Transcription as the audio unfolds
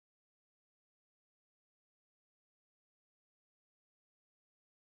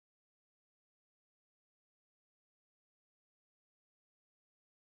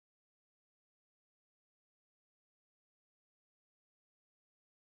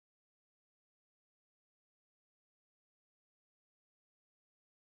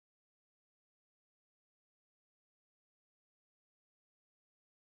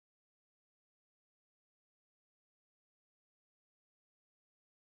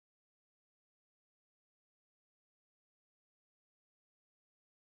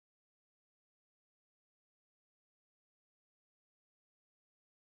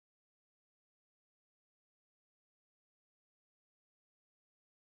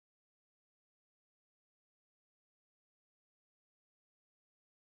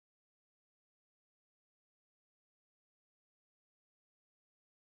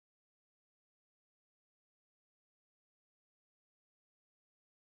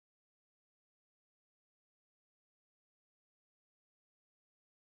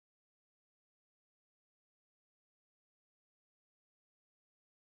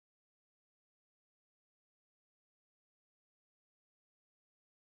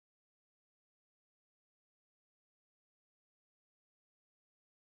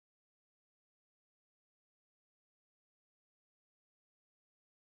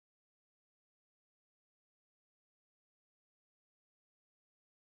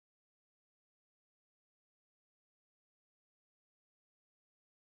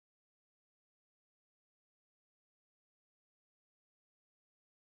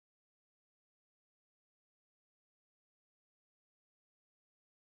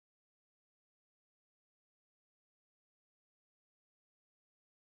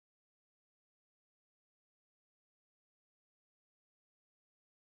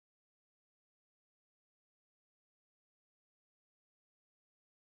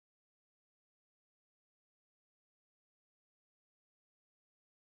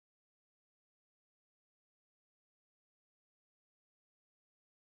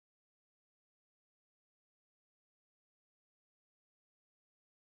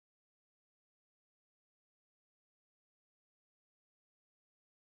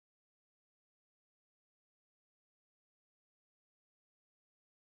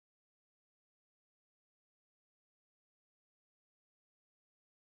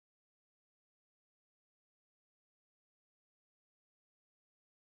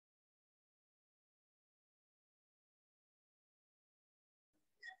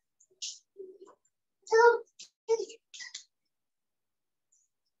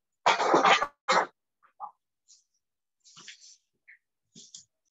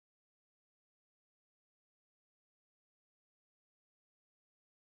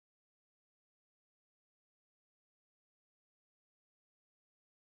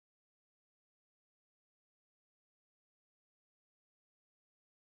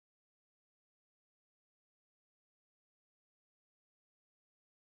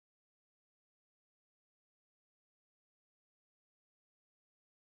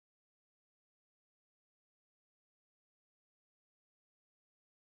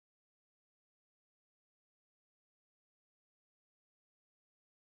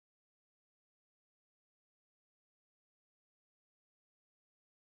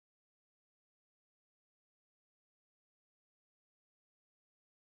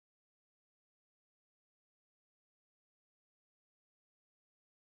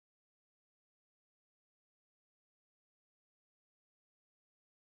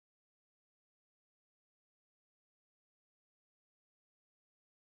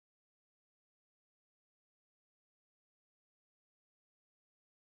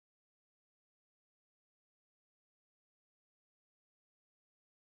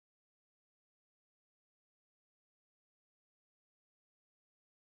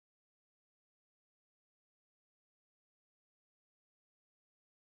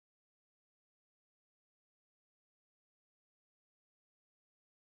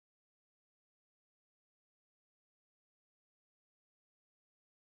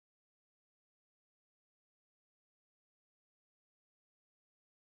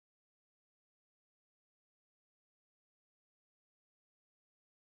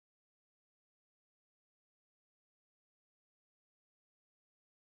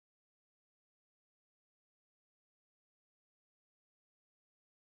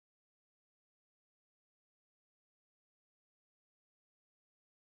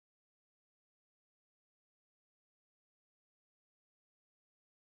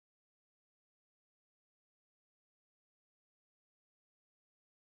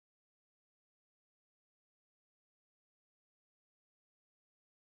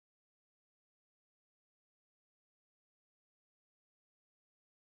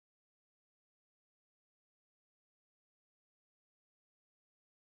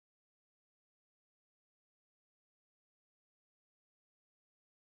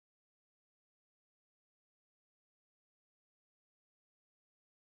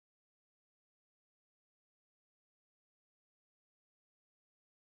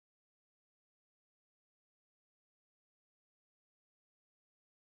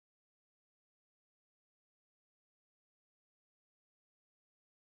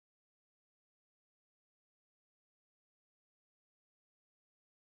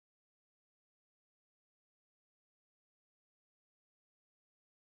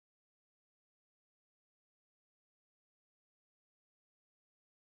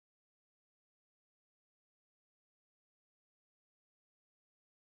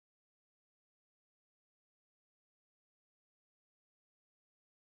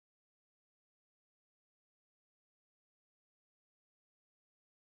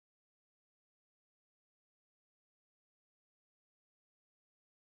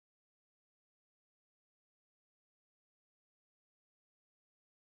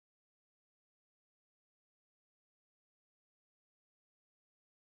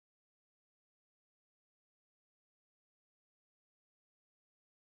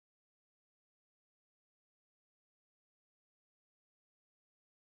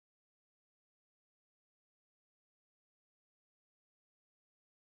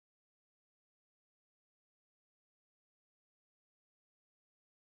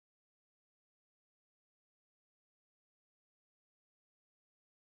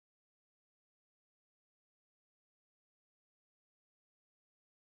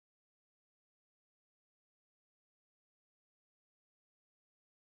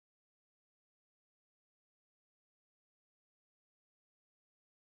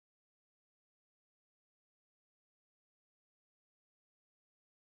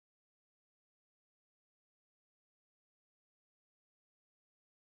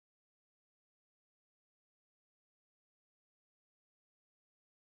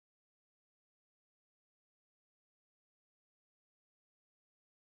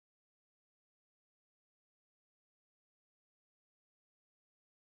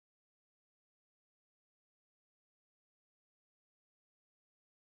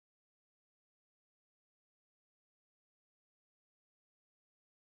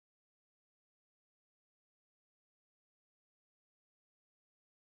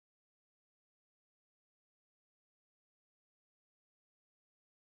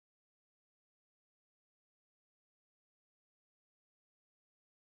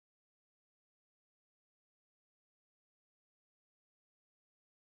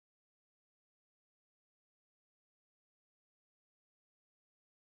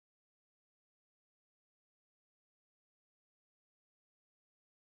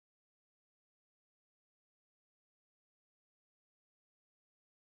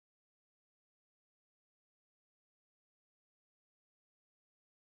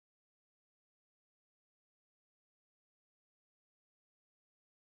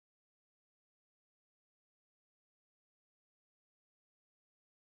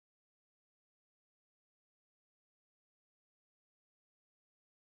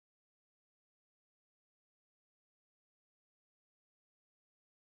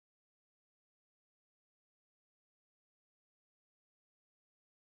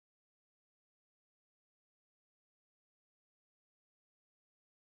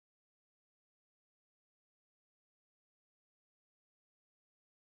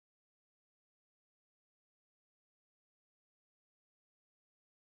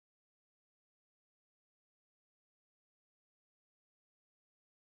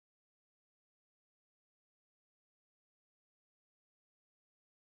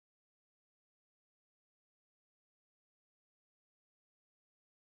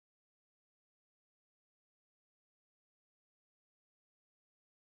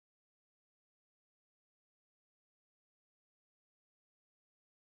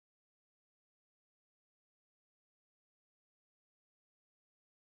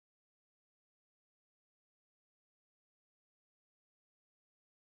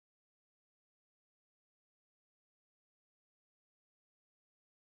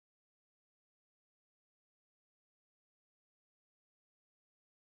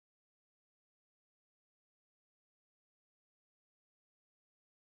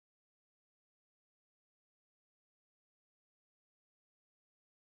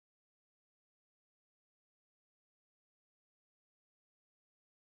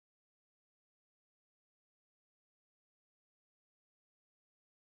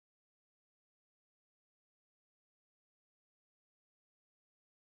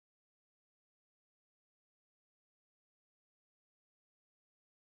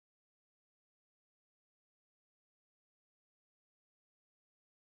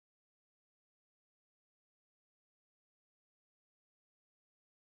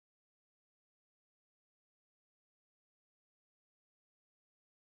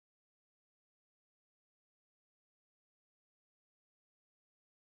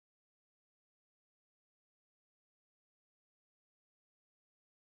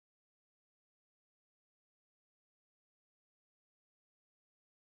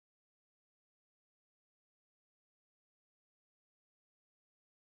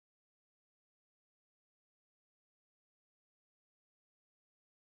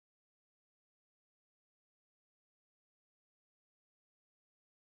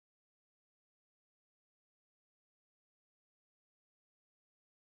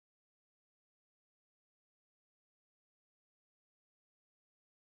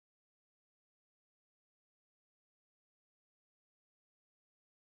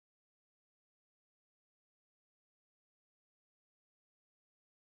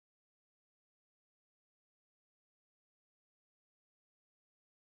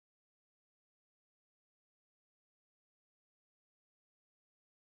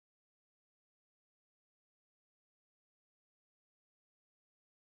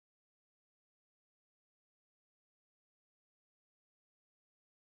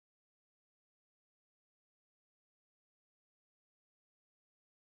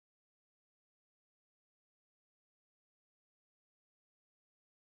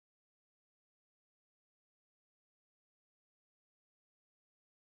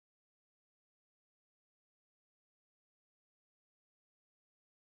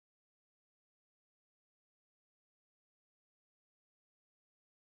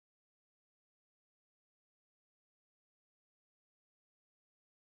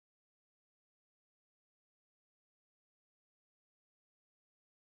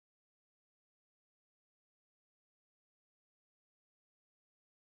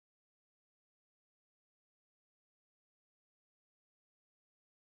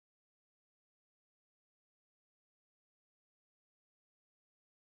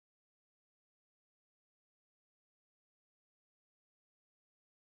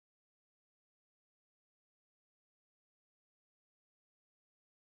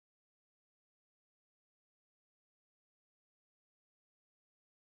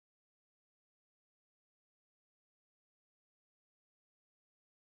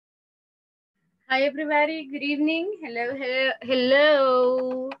Hi everybody, good evening. Hello, hello,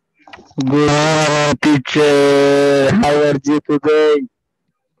 hello. Good morning, teacher. How are you today?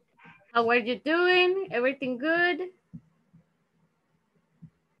 How are you doing? Everything good?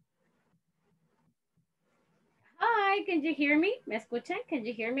 Hi, can you hear me? ¿Me escuchan? Can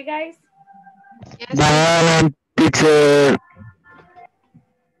you hear me, guys? Good morning, teacher.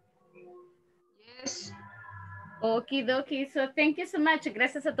 Yes. Okie dokie. So thank you so much.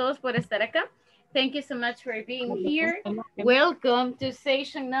 Gracias a todos por estar acá. Thank you so much for being here. Welcome to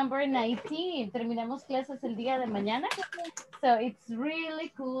session number 19. Terminamos clases el día de mañana. So it's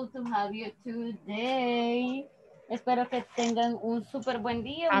really cool to have you today. Espero que tengan un súper buen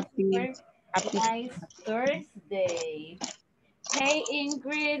día. Un super nice Thursday. Hey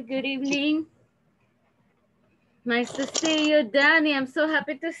Ingrid, good evening. Nice to see you, Danny. I'm so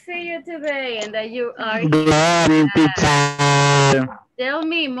happy to see you today and that you are Good morning, teacher. Tell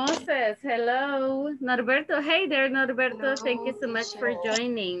me, Moses, hello. Norberto, hey there, Norberto. Hello, Thank you so much for teacher.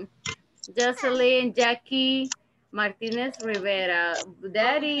 joining. Jocelyn, Jackie, Martinez Rivera,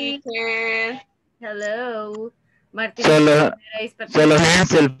 Daddy, Teacher. hello. Martinez Solo, Rivera is solo participating.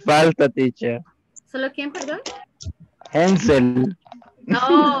 Hansel falta, teacher. ¿Solo quién, perdón? Hansel.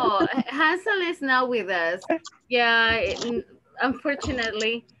 Oh, Hansel is now with us. Yeah,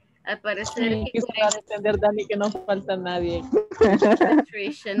 unfortunately, al parecer he Quisiera entender, Dani, que no falta nadie.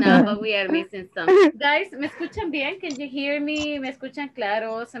 Patricia, no, but we are missing some. Guys, ¿me escuchan bien? Can you hear me? ¿Me escuchan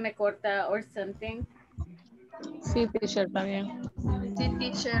claro? ¿Se me corta or something? Sí, teacher, está bien. Sí,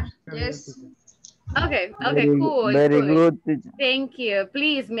 teacher. Yes. Okay, Very, cool, very cool. good, teacher. Thank you.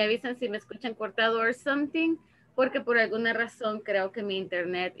 Please, me avisan si me escuchan cortado or something, porque por alguna razón creo que mi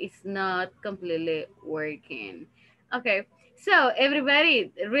internet is not completely working. Okay, so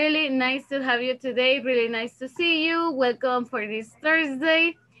everybody, really nice to have you today. Really nice to see you. Welcome for this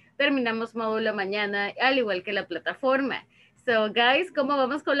Thursday. Terminamos módulo mañana, al igual que la plataforma. So, guys, ¿cómo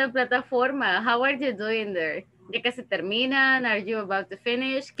vamos con la plataforma? How are you doing there? ¿Ya casi terminan? Are you about to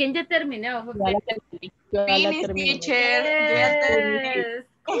finish? ¿Quién ya terminó? Ya la terminé. Yo ya la Finish, terminé. teacher. Yo ya terminé. Yes.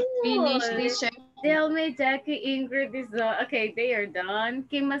 Cool. Finish, teacher. Tell me, Jackie, Ingrid is done. Okay, they are done.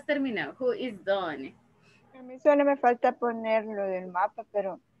 ¿Quién más terminó? Who is done? A mí solo me falta poner lo del mapa,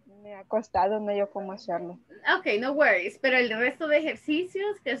 pero me ha costado, no yo cómo hacerlo. Okay, no worries. Pero el resto de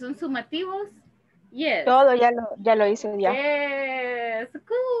ejercicios que son sumativos, yes. Todo ya lo hice ya. Yes,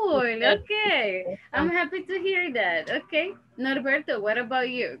 cool. Okay, I'm happy to hear that. Okay, Norberto, what about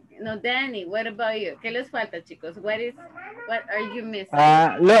you? No, Danny, what about you? ¿Qué les falta, chicos? What are you missing?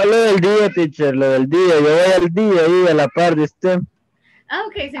 Lo del día, teacher, lo del día. Yo voy al día y a la par de usted.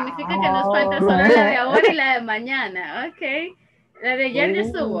 Ok, significa que nos falta solo la de ahora y la de mañana. Ok. La de ayer ya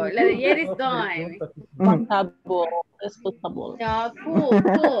estuvo. La de ayer is done. Responsable. No,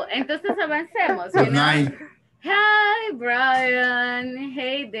 cool. Entonces avancemos. You know? Hi, Brian.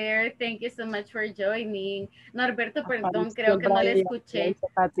 Hey there. Thank you so much for joining. Norberto, perdón, creo que no le escuché.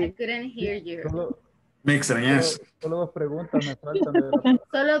 I couldn't hear you. Me extrañas. Solo dos preguntas me faltan.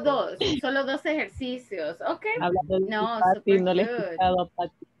 De Solo dos ejercicios. Ok. No, Pati, super no le he good. escuchado a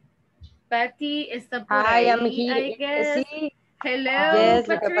Pati. Patty está por Hi, ahí, I'm here. I guess. Sí. Hello, Yes,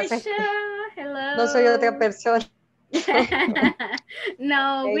 lo que pasa es Patricia. que Hello. no soy otra persona.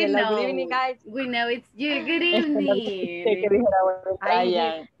 No, Hey, we hello, know. good evening, guys. We know it's you. Good Que evening. dijera, bueno, Ay,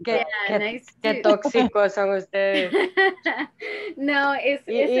 Brian. qué tóxicos son ustedes. No, es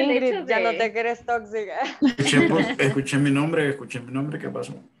Y el Ingrid, hecho ya no de... te crees tóxica. Escuché mi nombre, ¿qué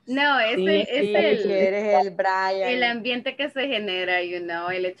pasó? No, es Sí, Que eres el Brian. el ambiente que se genera, you know,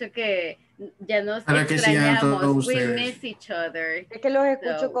 el hecho que ya nos Para que sigan todos extrañamos. We ustedes. miss each other. Es que los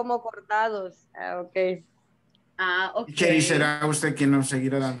escucho So. como cortados. Ok. Okay. Cherry, ¿será usted quien nos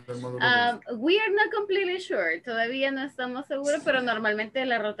seguirá dando el módulo? We are not completely sure. Todavía no estamos seguros, pero normalmente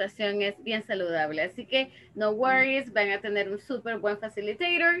la rotación es bien saludable. Así que no worries, van a tener un súper buen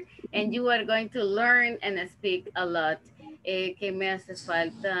facilitator and you are going to learn and speak a lot. ¿Qué me hace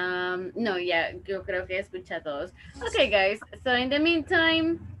falta? No, ya, yo creo que escuché a todos. Okay, guys. So in the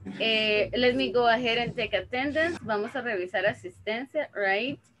meantime, let me go ahead and take attendance. Vamos a revisar asistencia,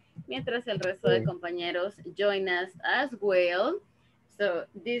 right? Mientras el resto de compañeros join us as well. So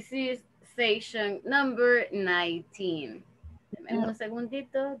this is session number 19. Deme un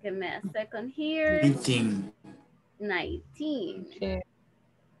segundito, give me a second here. 19. 19.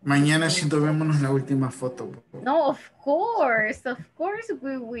 Mañana sí tomémonos la última foto. No, of course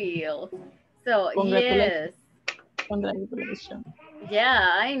we will. So yes. Congratulations. Yeah,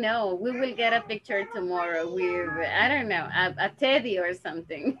 I know. We will get a picture tomorrow with, I don't know, a teddy or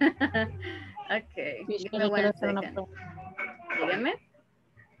something. Okay, give me 1 second. Dígame.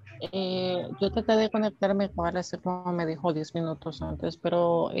 Yo traté de conectarme parece como me dijo 10 minutos antes,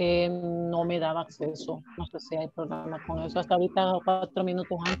 pero no me daba acceso. No sé si hay problema con eso. Hasta ahorita 4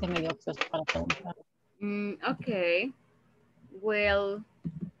 minutos antes me dio acceso para preguntar. Okay. Well,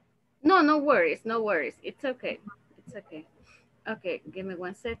 no, no worries, no worries. It's okay. It's okay. Okay, give me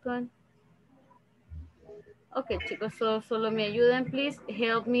 1 second. Okay, chicos, solo me ayudan, please.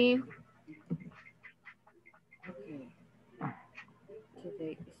 Help me. Okay.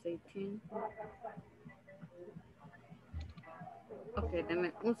 Today is 18. Okay,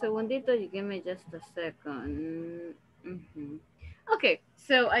 dame un segundito. You give me just a second. Okay,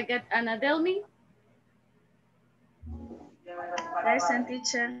 so I got Ana Delmi. Present,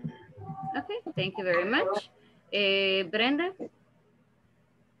 teacher. Okay, thank you very much. Brenda.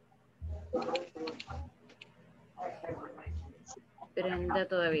 Brenda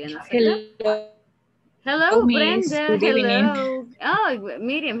todavía no se está. Hello, Brenda. Good evening. Hello. Oh,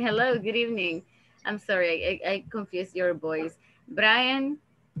 Miriam. Hello. Good evening. I'm sorry. I confused your voice. Brian.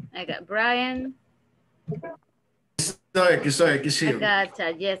 I got Brian. Aquí sí. I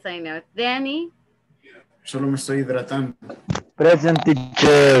gotcha. Yes, I know. Danny. Solo me estoy hidratando. Present,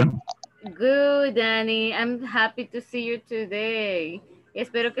 teacher. Good, Danny. I'm happy to see you today.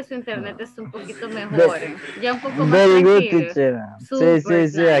 Espero que su internet esté un poquito mejor. Ya un poco más Very good, tranquilo. teacher. Super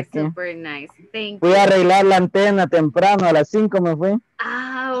Sí, nice, aquí. super nice. Thank Fui you. a arreglar la antena temprano, a las 5 me fui.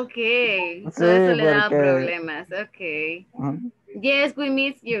 Ah, ok. Sí, Todo eso le daba porque- problemas. Ok. Yes, we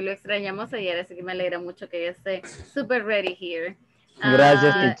miss you. Lo extrañamos ayer, así que me alegra mucho que ya esté super ready here.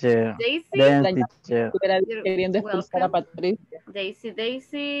 Gracias, teacher. Daisy. Bien, teacher. Estuviera queriendo expulsar a Welcome. Patricia.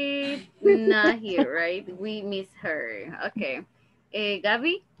 Daisy, not here, right? We miss her. Okay.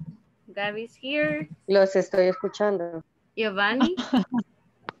 Gaby. Gaby's here. Los estoy escuchando. Giovanni.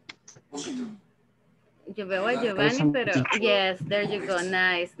 Yo veo a Giovanni, pero yes, there you go.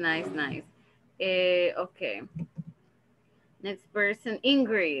 Nice, nice, nice. Okay. Next person,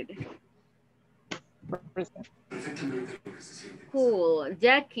 Ingrid. Cool.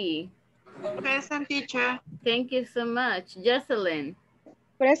 Jackie. Present, teacher. Thank you so much. Jocelyn.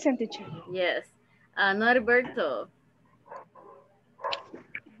 Present, teacher. Yes. Norberto.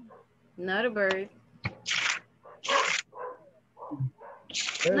 Norbert.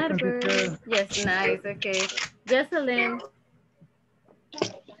 Norbert. Yes, nice. Okay. Jocelyn.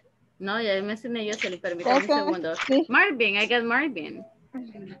 No, ya mencioné Jocelyn. Permítame un segundo. Sí. Marvin. I got Marvin.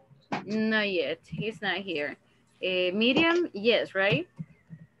 Not yet. He's not here. Miriam. Yes, right?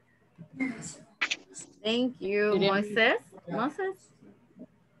 Thank you. Miriam. Moses. Moses.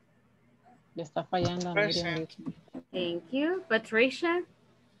 Le está fallando a Miriam. Thank you. Patricia.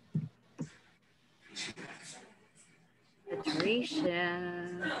 Patricia.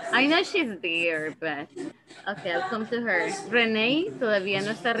 I know she's there, but okay, I'll come to her. Renee, todavía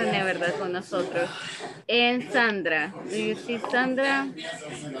no está Renee, ¿verdad? Con nosotros. And Sandra. Do you see Sandra?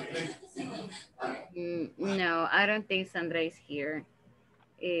 No, I don't think Sandra is here.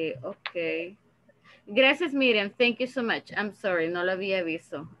 Okay. Gracias, Miriam. Thank you so much. I'm sorry, no lo había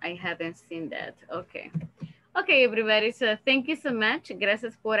visto. I haven't seen that. Okay. Okay, everybody. So thank you so much.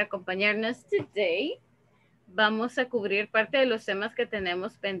 Gracias por acompañarnos today. Vamos a cubrir parte de los temas que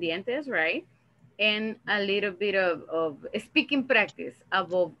tenemos pendientes, right? And a little bit of speaking practice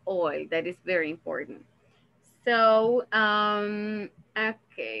above all. That is very important. So,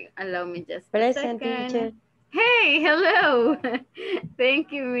 okay, allow me just a Present, second. teacher. Hey, hello.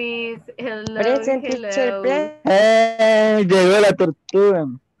 Thank you, Miss. Hello, Present, hello. teacher. ¡Hey! Llegó la tortuga.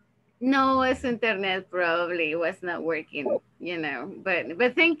 No, it's internet probably was not working, you know,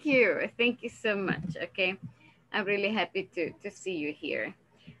 but thank you. Thank you so much, okay? I'm really happy to see you here.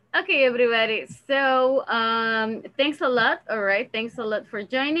 Okay, everybody. So, thanks a lot. All right, thanks a lot for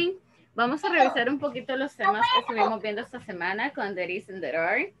joining. Vamos a revisar un poquito los temas que estuvimos viendo esta semana con there is and there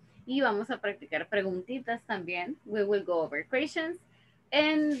are. Y vamos a practicar preguntitas también. We will go over questions.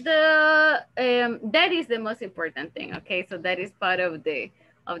 And that is the most important thing, okay? So that is part of the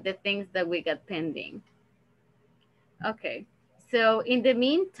things that we got pending. Okay, so in the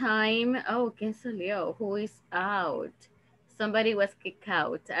meantime, oh, ¿quién salió? Who is out? Somebody was kicked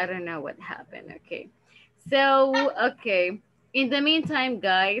out. I don't know what happened, okay. So, okay, in the meantime,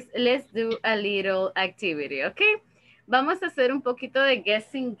 guys, let's do a little activity, okay? Vamos a hacer un poquito de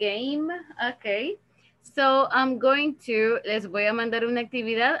guessing game, okay? So I'm going to, les voy a mandar una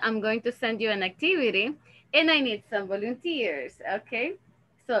actividad. I'm going to send you an activity and I need some volunteers, okay?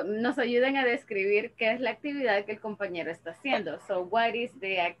 So, nos ayuden a describir qué es la actividad que el compañero está haciendo. So, what is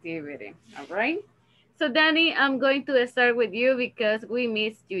the activity? All right? So Danny, I'm going to start with you because we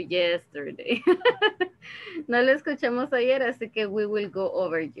missed you yesterday. No lo escuchamos ayer, así que we will go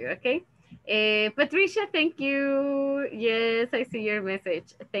over you, okay? Patricia, thank you. Yes, I see your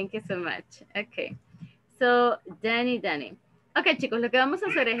message. Thank you so much. Okay. So, Danny. Ok, chicos, lo que vamos a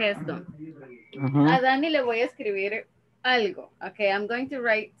hacer es esto. A Danny le voy a escribir algo. Ok, I'm going to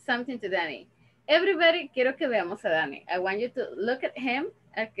write something to Danny. Everybody, quiero que veamos a Danny. I want you to look at him,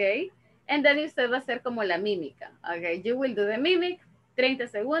 ok? And then usted va a hacer como la mímica. Ok, you will do the mimic, 30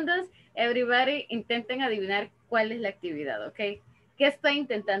 segundos. Everybody, intenten adivinar cuál es la actividad, ok? ¿Qué está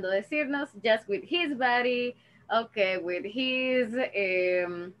intentando decirnos? Just with his body, okay, with his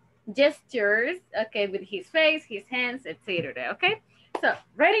gestures, okay, with his face, his hands, etc. Okay, so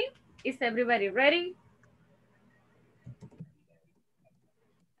ready? Is everybody ready?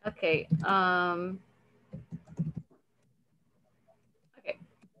 Okay. Okay.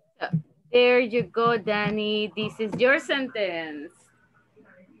 So there you go, Danny. This is your sentence.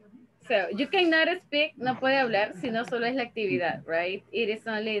 So you cannot speak, no puede hablar, sino solo es la actividad, right? It is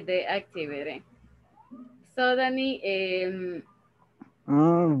only the activity. So, Danny,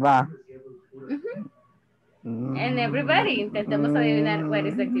 Va. and everybody, intentemos adivinar what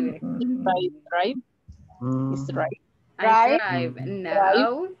is the activity. Drive. Is drive. I drive.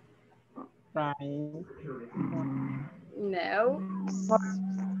 No. Drive. No.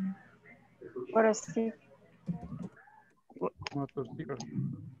 What is it? But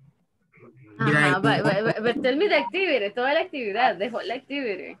tell me the activity, toda la actividad, the whole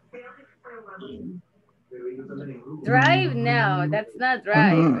activity. Drive? No, that's not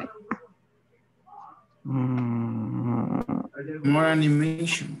drive. More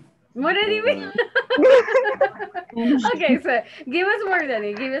animation. More animation? Okay, so give us more,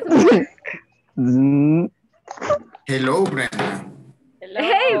 Danny, give us more. Hello, Brenda. Hello.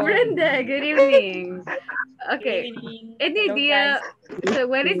 Hey, Brenda, good evening. Okay, any idea, so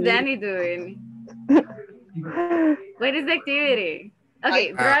what is Danny doing? What is the activity?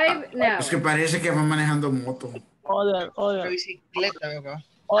 Okay, drive now. Es que parece que va manejando moto. Other. Okay.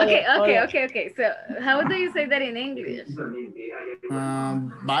 So how do you say that in English?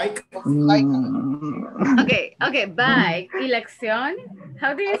 Bike. Okay, bike. ¿Y la acción?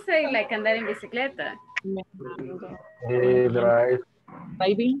 How do you say like andar en bicicleta?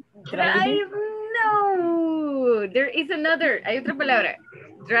 Driving. Drive, no. There is another. Hay otra palabra.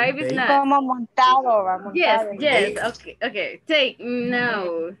 Drive is not. Como montado, va montado. Yes. Okay. Take,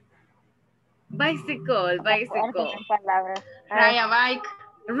 no. Bicycle. Ride a bike.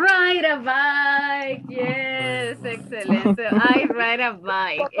 Ride a bike. Yes, excellent. So I ride a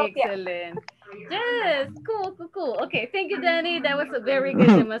bike. Excellent. Yes, cool. Okay, thank you, Danny. That was a very good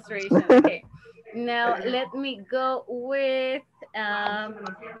demonstration. Okay. Now let me go with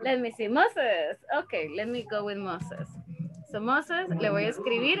let me see, Moses. Okay, let me go with Moses. So Moses, le voy a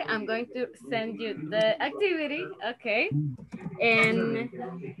escribir. I'm going to send you the activity, okay? And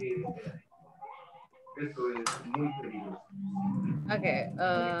okay,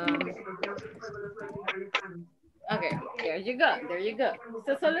 okay, there you go.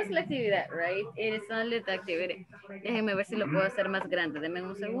 So solo es la actividad, right? It is only the activity. Déjenme ver si lo puedo hacer más grande. Denme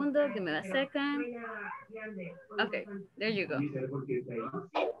un segundo, give me a second. Okay, there you go.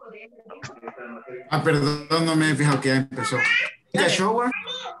 Perdón, no me he fijado que ya empezó. ¿Ya shower?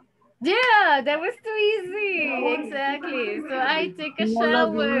 Yeah, that was too easy. Exactly. So I take a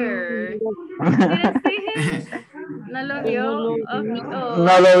shower. Didn't see him? ¿No lo vio? Okay. Oh,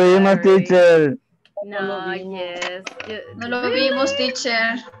 No lo vimos, teacher. No, yes. No lo vimos,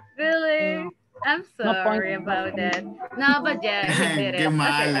 teacher. Really? I'm sorry about that. No, but yeah, he did it. Qué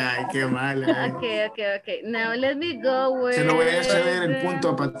mala. Okay. Now let me go with... Se lo voy a ceder el punto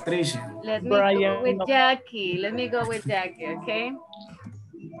a Patricia. Let me go with Jackie. Okay?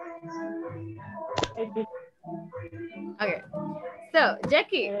 Okay. So,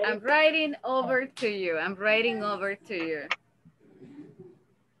 Jackie, I'm writing over to you.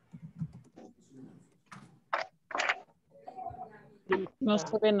 No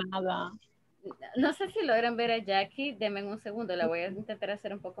se ve nada. No sé si logran ver a Jackie. Denme un segundo. La voy a intentar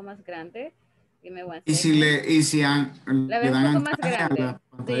hacer un poco más grande. Y si le la veo un poco más grande. a la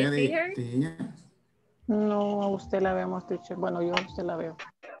pantalla de ella. No, a usted la vemos, teacher. Bueno, yo a usted la veo.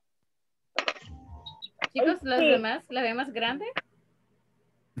 Chicos, los demás, ¿la ven más grande?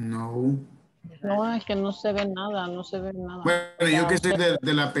 No. No, es que no se ve nada. Bueno, yo que soy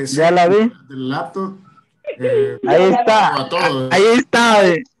de la PC. Ya la vi. Del laptop. Ahí está. A todos. Ahí está.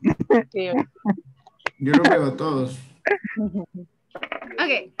 Sí. Yo lo veo a todos.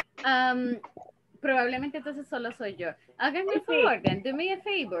 Okay. Probablemente entonces solo soy yo. Háganme un favor, do me a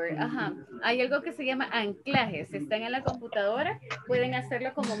favor. Ajá. Hay algo que se llama anclaje. Si están en la computadora, pueden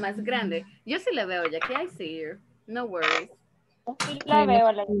hacerlo como más grande. Yo sí la veo, ya que I see you. No worries. Sí la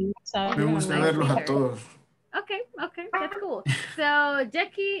veo. Me gusta verlos a todos. Okay, that's cool. So,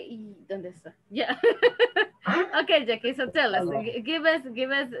 Jackie, ¿dónde está? Yeah. Okay, Jackie, so tell us, give us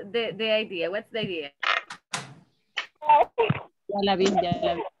the idea. What's the idea? Ya la vi, ya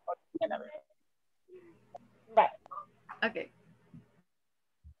la vi. Ya la vi. Okay.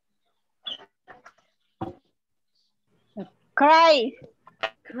 Cry.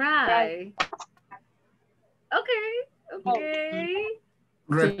 Okay.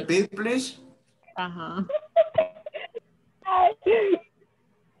 Repeat, please. Ajá.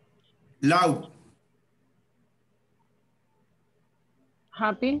 Loud.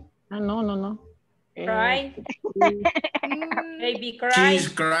 Happy. Ah, no. Cry. Baby cry. She's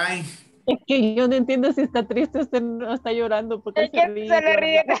crying. Es que yo no entiendo si está triste o está llorando porque se ríe. Se le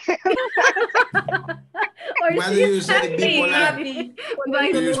ríe. Or What do she's you say, bipolar? Happy.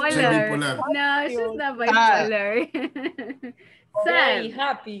 bipolar. No, she's not bipolar. Very Sad.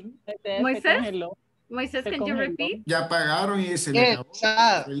 happy. Moisés, can you repeat? Ya pagaron y se le acabó.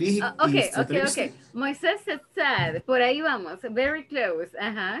 Feliz y Okay. triste. Moisés said sad. Por ahí vamos. Very close.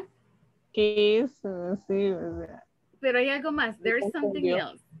 Ajá. Kiss, sí. Pero hay algo más. There is something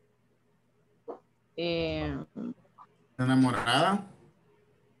else. ¿Enamorada?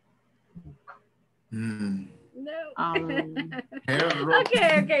 No. Hair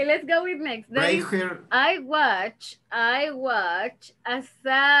Okay, let's go with next. That is, I watch a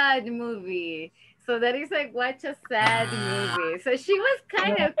sad movie. So that is like watch a sad movie. So she was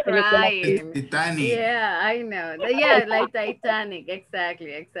kind of crying. Titanic. Yeah, I know. Yeah, like Titanic.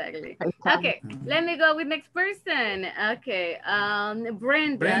 Exactly. Okay, let me go with next person. Okay,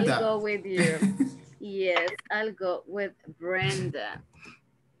 Brenda. I'll go with you. Yes, I'll go with Brenda.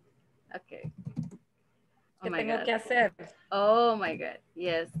 Okay. ¿Qué tengo que hacer? Oh my God.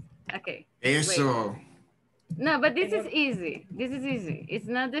 Yes. Okay. Eso. Wait. No, but this is easy. It's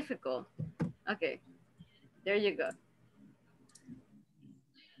not difficult. Okay. There you go.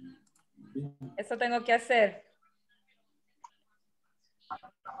 Eso tengo que hacer.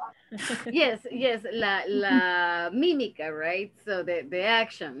 Yes. La mímica, right? So the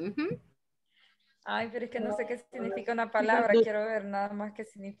action. Ay, pero es que no sé qué significa una palabra. Quiero ver nada más qué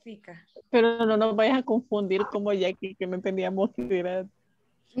significa. Pero no nos vayas a confundir como Jackie, que no entendíamos que era.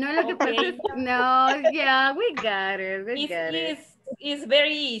 No, lo que pasa es, no, yeah, we got it. It's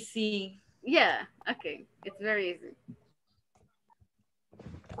very easy. Yeah, okay, it's very easy.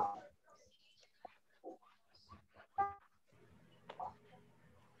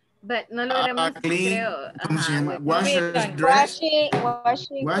 But no logramos, creo. ¿Cómo se llama?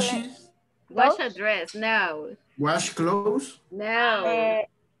 Wash a dress, no. Wash clothes? No.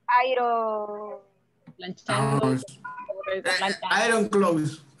 Iron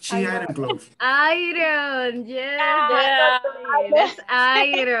clothes. She iron clothes. Iron, yes. Yeah. That's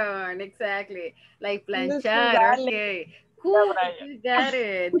iron, exactly. Like planchar, okay. Cool, you got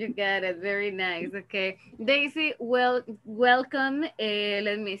it. Very nice, okay. Daisy, welcome.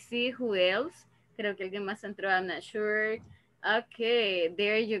 Let me see who else. Creo que alguien más entró, I'm not sure. Okay,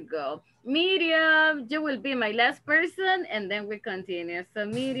 there you go. Miriam, you will be my last person and then we continue. So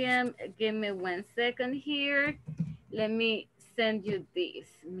Miriam, give me 1 second here. Let me send you this,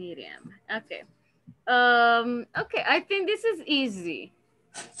 Miriam. Okay. Okay, I think this is easy.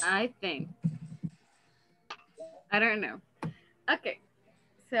 I don't know. Okay.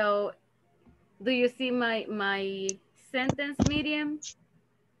 So do you see my sentence, Miriam?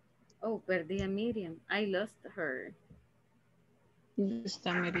 Oh, perdí a Miriam. I lost her.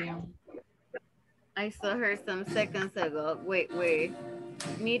 Está Miriam. I saw her some seconds ago. Wait.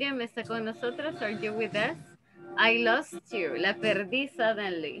 Miriam está con nosotros. Are you with us? I lost you. La perdí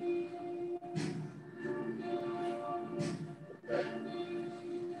suddenly.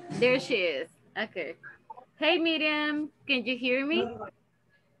 There she is. Okay. Hey, Miriam. Can you hear me?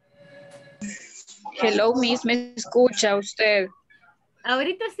 Hello, Miss. ¿Me escucha usted?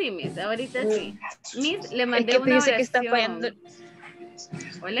 Ahorita sí, Miss. Ahorita sí. Miss, le mandé es que una oración. Que está fallando.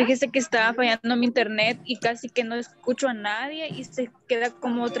 ¿Hola? Fíjese que estaba fallando mi internet y casi que no escucho a nadie y se queda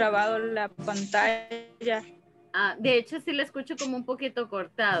como trabado la pantalla. Ah, de hecho sí le escucho como un poquito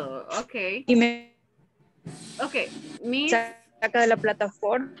cortado. Ok. Y me Miss, saca de la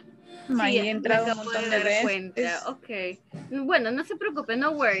plataforma sí, y he entrado un montón de veces. Cuenta. Ok. Bueno, no se preocupe,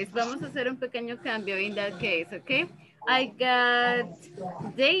 no worries. Vamos a hacer un pequeño cambio in that case, ok. I got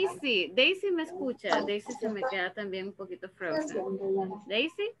Daisy. Daisy me escucha. Daisy se me queda también un poquito frozen.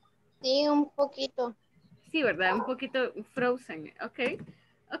 Daisy? Sí, un poquito. Sí, ¿verdad? Un poquito frozen, ¿ok?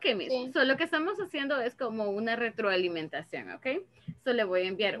 Ok, Miss. Sí. So, lo que estamos haciendo es como una retroalimentación, ¿ok? So, le voy a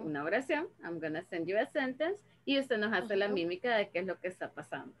enviar una oración. I'm gonna send you a sentence. Y usted nos hace la mímica de qué es lo que está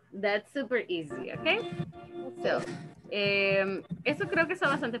pasando. That's super easy, ¿ok? So, eso creo que está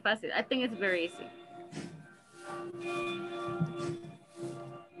bastante fácil. I think it's very easy.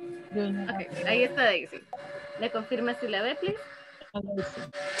 Ok, ahí está Daisy. ¿Me confirma si la ve, please? Ok.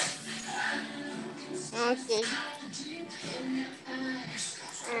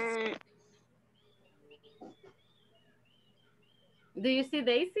 Do you see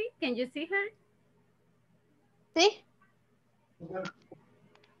Daisy? Can you see her? Sí.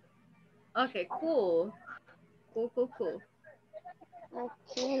 Okay, cool. Cool.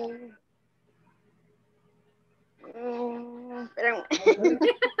 Ok. Espérame.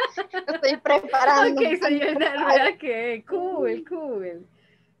 Estoy preparando. Okay, so you're not ready. Okay, cool.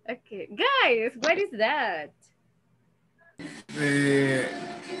 Okay, guys, what is that?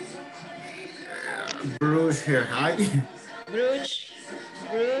 Bruce here. Hi. Bruce,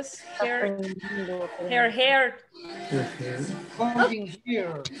 hair. Combing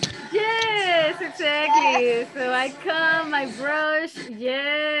here. Yes, exactly. So I comb, I brush.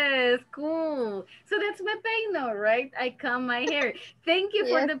 Yes, cool. So that's my peino, right? I comb my hair. Thank you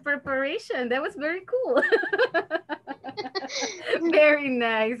for Yes. the preparation. That was very cool. Very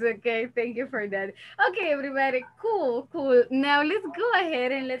nice. Okay, thank you for that. Okay, everybody, cool. Now let's go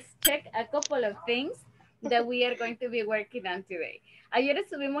ahead and let's check a couple of things that we are going to be working on today. Ayer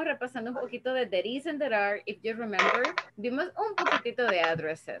estuvimos repasando un poquito de there is and there are, if you remember, vimos un poquitito de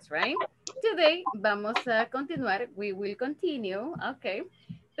addresses, right? Today vamos a continuar, we will continue, okay?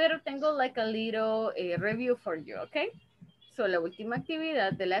 Pero tengo like a little review for you, okay? So la última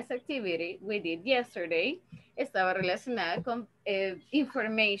actividad, the last activity we did yesterday, estaba relacionada con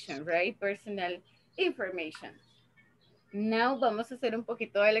information, right? Personal information. Now vamos a hacer un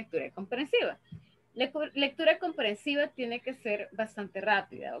poquito de lectura comprensiva. La lectura comprensiva tiene que ser bastante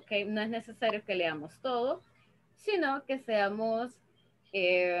rápida, ¿ok? No es necesario que leamos todo, sino que seamos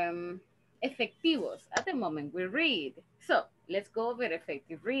efectivos. At the moment we read. So, let's go over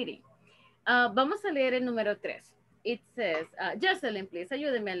effective reading. Vamos a leer el número 3. It says, Jocelyn, please,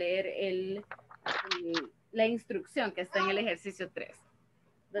 ayúdeme a leer la instrucción que está en el ejercicio 3.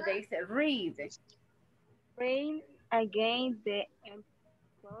 Donde dice, read. Read again the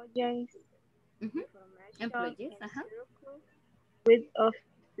employees. Employees, with of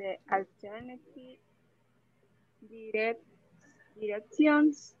the alternative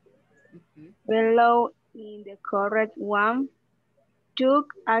directions below in the correct one.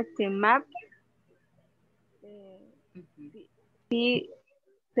 Look at the map.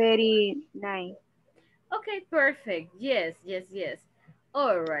 P39. Okay, perfect. Yes.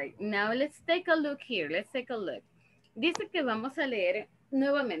 All right, now let's take a look here. Dice que vamos a leer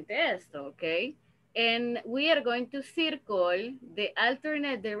nuevamente esto, okay? And we are going to circle the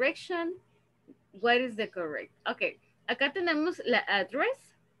alternate direction. What is the correct? Okay, acá tenemos la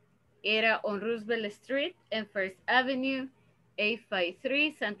address. Era on Roosevelt Street en First Avenue,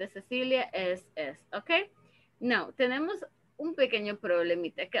 853, Santa Cecilia, ISSS, okay? Now, tenemos un pequeño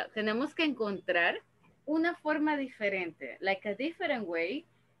problemita acá. Tenemos que encontrar una forma diferente, like a different way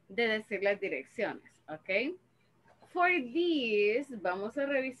de decir las direcciones, ¿ok? For this, vamos a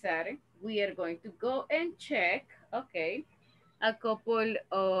revisar, we are going to go and check, okay, a couple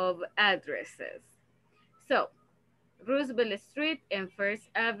of addresses. So, Roosevelt Street and First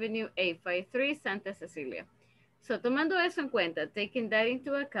Avenue, 853, Santa Cecilia. So, tomando eso en cuenta, taking that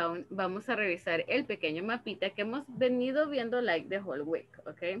into account, vamos a revisar el pequeño mapita que hemos venido viendo like the whole week,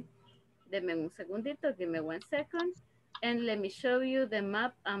 okay? Deme un segundito, give me 1 second, and let me show you the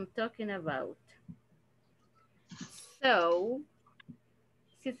map I'm talking about. So,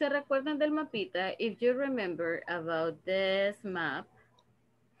 si se recuerdan del mapita, if you remember about this map,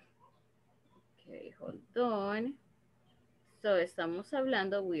 okay, hold on. So, estamos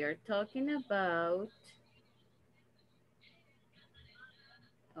hablando, we are talking about,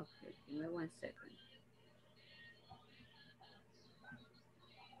 okay, give me 1 second.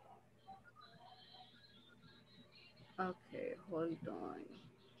 Okay, hold on.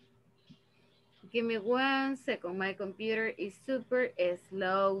 Give me 1 second. My computer is super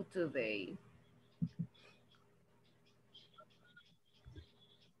slow today.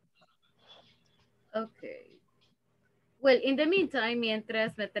 Okay. Well, in the meantime,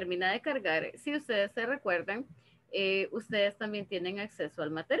 mientras me termina de cargar, si ustedes se recuerdan, ustedes también tienen acceso al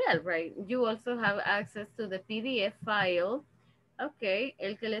material, right? You also have access to the PDF file. Ok,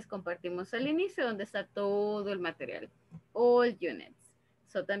 el que les compartimos al inicio, donde está todo el material. All units.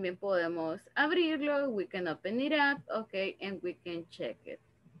 So también podemos abrirlo. We can open it up, okay, and we can check it.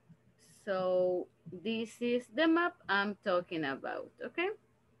 So this is the map I'm talking about, okay?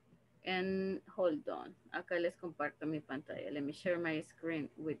 And hold on, acá les comparto mi pantalla. Let me share my screen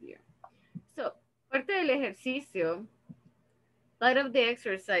with you. So, parte del ejercicio, part of the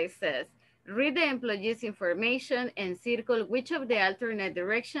exercise says, read the employee's information and circle which of the alternate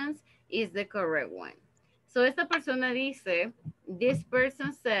directions is the correct one. So, esta persona dice, this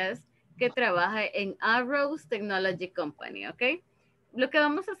person says que trabaja en Arrows Technology Company, ¿ok? Lo que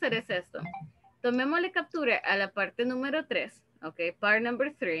vamos a hacer es esto. Tomémosle captura a la parte número 3, ¿ok? Part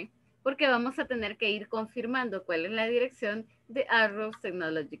number 3, porque vamos a tener que ir confirmando cuál es la dirección de Arrows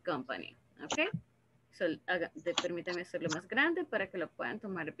Technology Company, ¿ok? So, permítame hacerlo más grande para que lo puedan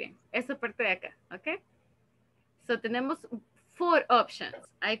tomar bien. Esa parte de acá, ¿ok? So, tenemos 4 options.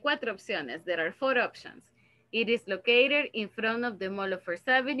 Hay 4 opciones. There are 4 options. It is located in front of the Mall of First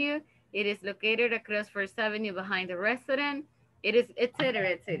Avenue. It is located across First Avenue behind the restaurant. It is, etcétera,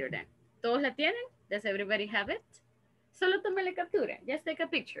 etcétera. ¿Todos la tienen? Does everybody have it? Solo tómale captura. Just take a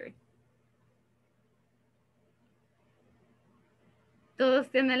picture. ¿Todos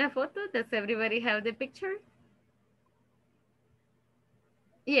tienen la foto? Does everybody have the picture?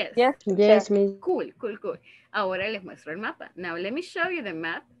 Yes. Yes, yes, me. Cool, cool, cool. Ahora les muestro el mapa. Now let me show you the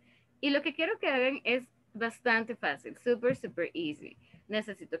map. Y lo que quiero que hagan es bastante fácil. Super, super easy.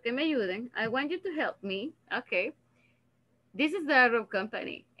 Necesito que me ayuden. I want you to help me. Okay. This is the Arrow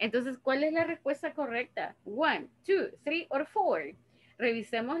Company. Entonces, ¿cuál es la respuesta correcta? 1, 2, 3, or 4.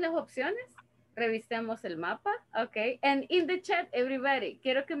 Revisemos las opciones. Revisemos el mapa. Ok. And in the chat, everybody,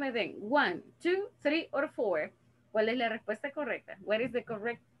 quiero que me den 1, 2, 3, or 4. ¿Cuál es la respuesta correcta? What is the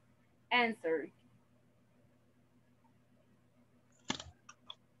correct answer?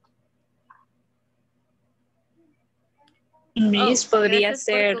 Miss, podría gracias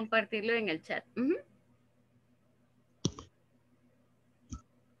ser. por compartirlo en el chat.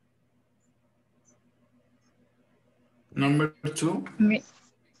 Number 2.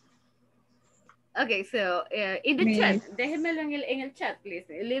 Okay, so in the chat, déjenmelo en el chat, please.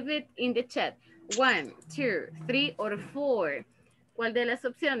 Leave it in the chat. 1, 2, 3, or 4. ¿Cuál de las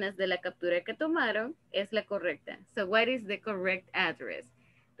opciones de la captura que tomaron es la correcta? So, what is the correct address?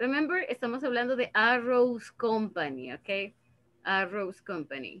 Remember, estamos hablando de Arrows Company, okay? Arrows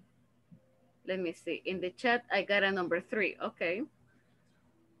Company. Let me see. In the chat, I got a number 3, okay.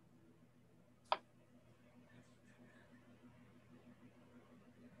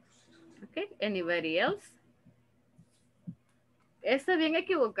 Okay, anybody else? Está bien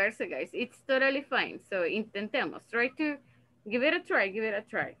equivocarse, guys. It's totally fine. So, intentemos. Try to give it a try. Give it a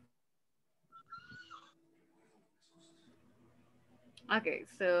try. Okay,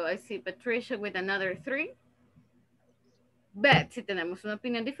 so I see Patricia with another 3. But si tenemos una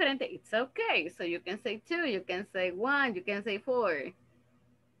opinión diferente, it's okay. So you can say 2, you can say 1, you can say 4.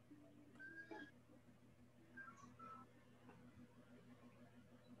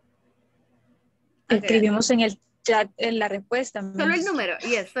 Escribimos en el chat la respuesta. Solo el número,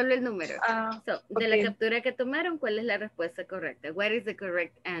 yes, solo el número. So, de la okay. captura que tomaron, ¿cuál es la respuesta correcta? What is the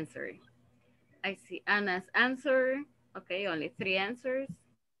correct answer? I see Anna's answer. Okay, only 3 answers.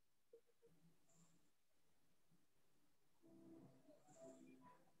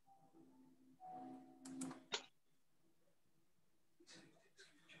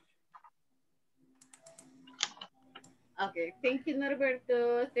 Okay, thank you,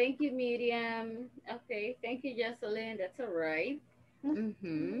 Norberto. Thank you, Miriam. Okay, thank you, Jocelyn. That's all right.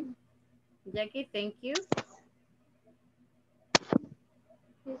 Jackie, thank you.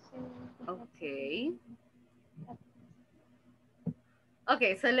 Okay.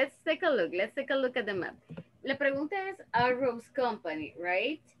 Okay, so let's take a look. Let's take a look at the map. La pregunta es Arrows Company,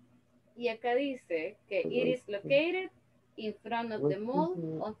 right? Y acá dice que it is located in front of the mall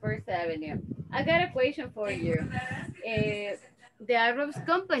on First Avenue. I got a question for you. The Arrows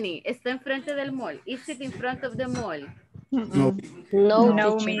Company está enfrente del mall. Is it in front of the mall? No.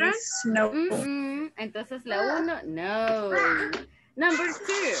 No, Miss, no. Entonces la 1, no. Number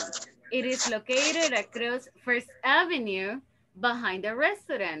 2, it is located across First Avenue behind the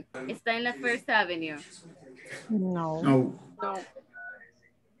restaurant. Está en la First Avenue. No.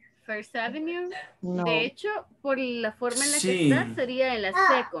 First Avenue. No. De hecho, por la forma en la que Sí. está, sería en la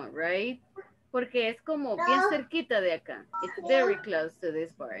Second, right? Porque es como bien cerquita de acá. It's very close to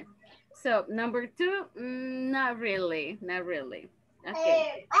this part. So, number 2, not really, not really.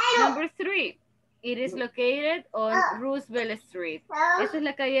 Okay. Number 3, it is located on Roosevelt Street. Esa es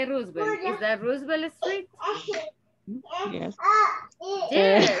la calle Roosevelt. Is that Roosevelt Street? Yes.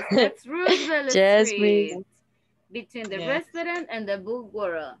 Yes, that's Roosevelt Yes, Street. between the Yes. restaurant and the book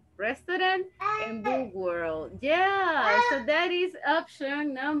world. Restaurant and book world. Yeah, so that is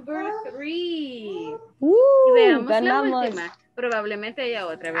option number 3. Y veamos la ganamos. última. Probablemente haya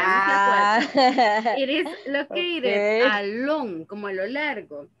otra. Veamos la 4. It is located along, como a lo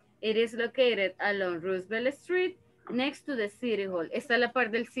largo. It is located along Roosevelt Street next to the City Hall. Está a la par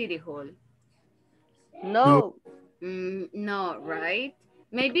del City Hall. No. No, right?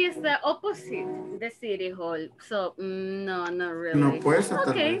 Maybe it's the opposite, the City Hall. So, no, not really. No puede ser, tal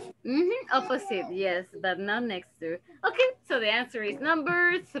Okay. vez. Opposite, yes, but not next to. Okay, so the answer is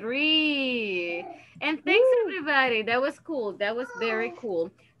number 3. And thanks, everybody. That was cool. That was very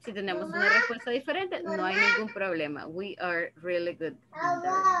cool. Si tenemos una respuesta diferente, no hay ningún problema. We are really good.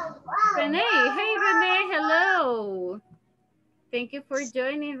 Renee, hey, Renee, hello. Thank you for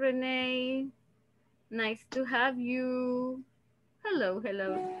joining, Renee. Nice to have you. Hello,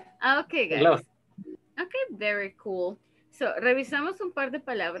 hello. Okay, guys. Hello. Okay, very cool. So, revisamos un par de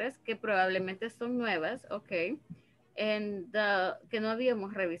palabras que probablemente son nuevas, okay, and que no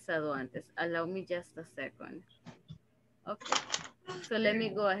habíamos revisado antes. Allow me just a second. Okay, so let me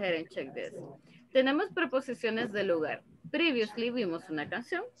go ahead and check this. Tenemos preposiciones de lugar. Previously vimos una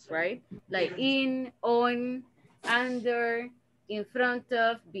canción, right? Like in, on, under, in front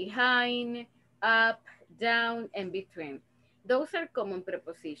of, behind, up, down, and between. Those are common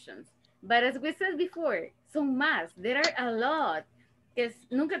prepositions. But as we said before, son más. There are a lot. Que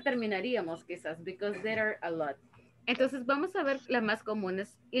nunca terminaríamos quizás, because there are a lot. Entonces vamos a ver las más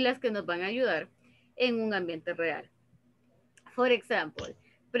comunes y las que nos van a ayudar en un ambiente real. For example,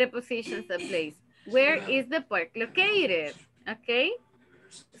 prepositions of place. Where is the park located? Okay.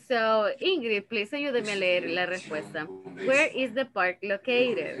 So, Ingrid, please ayúdame a leer la respuesta. Where is the park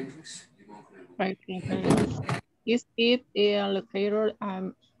located? Right. Is it located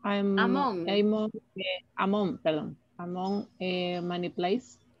among many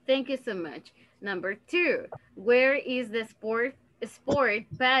places? Thank you so much. Number 2, where is the sport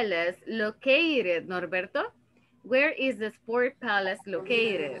palace located, Norberto? Where is the sport palace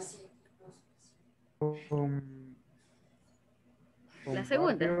located? La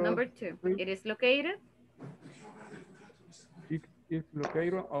segunda, number 2. It is located? It is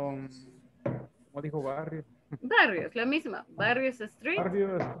located on, ¿cómo dijo barrio? Barrios, la misma. Barrios Street.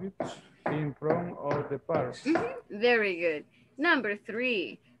 Barrio Street in front of the park. Very good. Number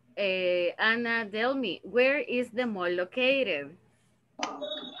 3, Anna Delmi, where is the mall located?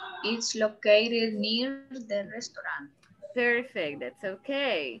 It's located near the restaurant. Perfect, that's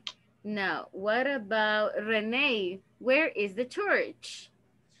okay. Now, what about Renee? Where is the church?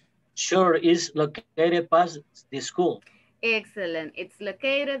 Sure, is located past the school. Excellent, it's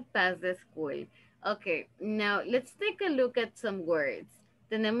located past the school. Okay, now let's take a look at some words.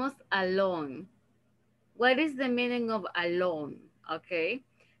 Tenemos alone. What is the meaning of alone? Okay,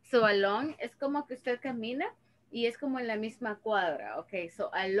 so alone es como que usted camina y es como en la misma cuadra. Okay, so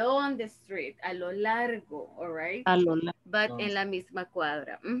along the street, a lo largo, all right? A lo largo. But en la misma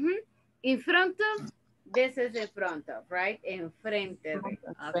cuadra. In front of, this is in front of, right? Enfrente de,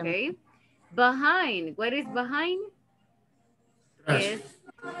 okay? Behind, what is behind? Es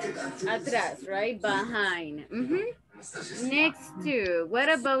atrás, right? Behind. Next to, what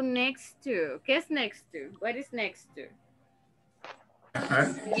about next to? ¿Qué es next to? What is next to?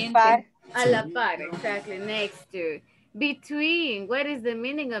 Par. A la par, exactly, next to. Between, what is the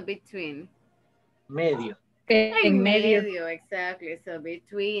meaning of between? Medio. En medio, exactly, so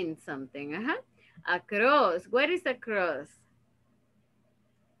between something, Across, what is across?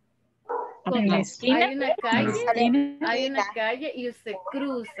 Hay una calle y usted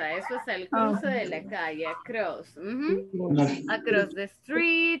cruza, eso es el cruce de la calle, across. Across the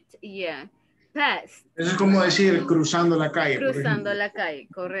street, yeah. Past. Eso es como decir cruzando la calle. Cruzando la calle,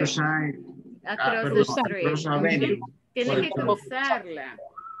 correcto. Across the street. Tiene que cruzarla.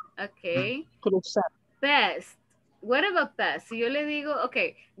 Ok. Cruzar. Past. What about past? Si yo le digo,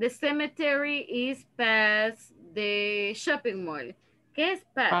 okay, the cemetery is past the shopping mall. ¿Qué es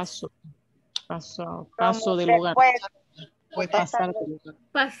past? Paso de lugar. Pasar.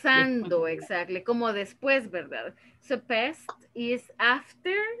 Pasando, exactly, como después, ¿verdad? So past is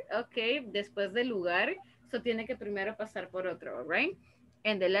after, okay, después del lugar, so tiene que primero pasar por otro, right?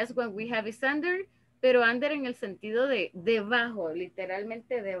 And the last one we have is under, pero under en el sentido de debajo,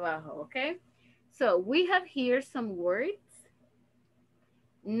 literalmente debajo, okay? So we have here some words.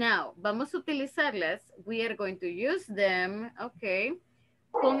 Now, vamos a utilizarlas. We are going to use them, okay,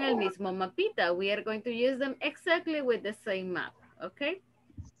 con el mismo mapita. We are going to use them exactly with the same map, okay?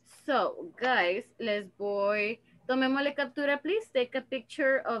 So, guys, tomémosle captura, please. Take a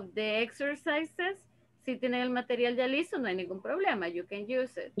picture of the exercises Si tienen el material ya listo, no hay ningún problema. You can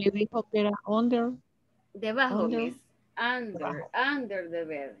use it. Le dijo que era under. Debajo, Under. Miss. Under the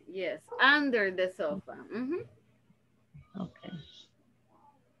bed. Yes. Under the sofa. Okay.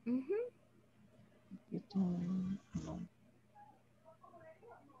 No.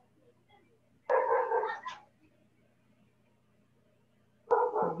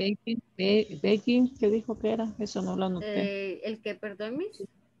 Baking, ¿qué dijo que era? Eso no lo anoté. ¿El que, perdón, Miss?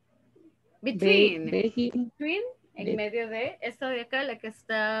 Between. Baking. Between, en medio de esta de acá, la que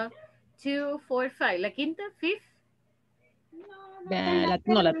está 2, 4, 5. ¿La quinta? ¿Fifth? La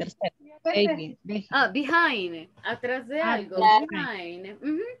tercera. Baking. Behind. Atrás de algo. Behind.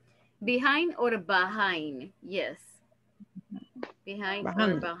 Behind or behind. Yes. Behind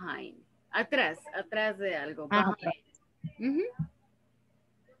or behind. Atrás de algo. Behind.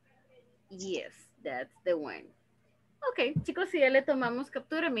 Yes, that's the one. Ok, chicos, si ya le tomamos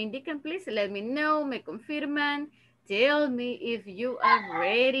captura, me indican, please, let me know, me confirman, tell me if you are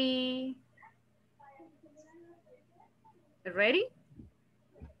ready. Ready?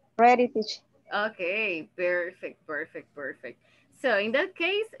 Ready, teacher. Ok, perfect. So, in that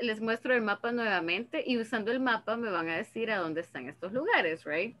case, les muestro el mapa nuevamente y usando el mapa me van a decir a dónde están estos lugares,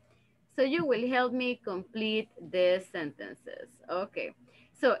 right? So, you will help me complete the sentences. Ok.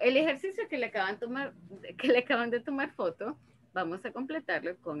 So, el ejercicio que le acaban de tomar foto, vamos a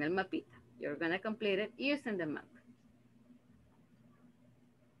completarlo con el mapita. You're going to complete it using the map.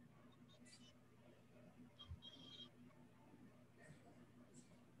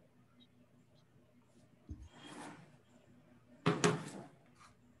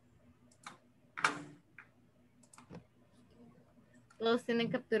 ¿Todos tienen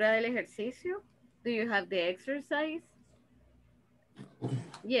captura del ejercicio? Do you have the exercise?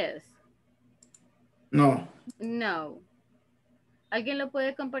 Yes. No. No. ¿Alguien lo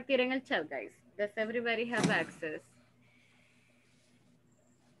puede compartir en el chat, guys? Does everybody have access?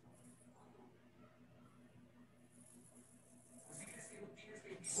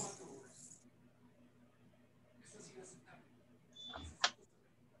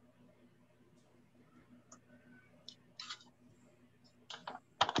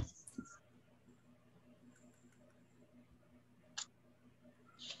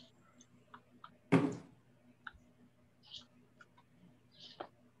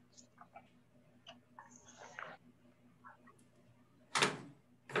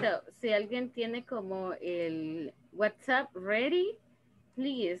 So, si alguien tiene como el WhatsApp ready,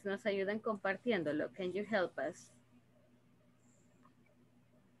 please, nos ayuden compartiéndolo. Can you help us?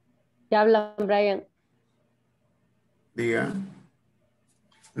 Ya hablan, Brian. Diga.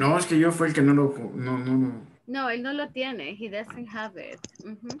 No, es que yo fue el que no lo... No, él no lo tiene. He doesn't have it.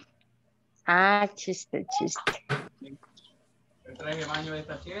 Ah, chiste. El traje de baño de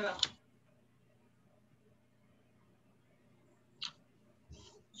esta queda.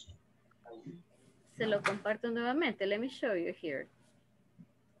 Se lo comparto nuevamente. Let me show you here.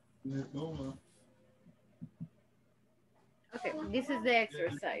 Okay, this is the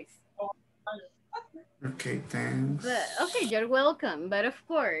exercise. Okay, thanks. Okay, you're welcome. But of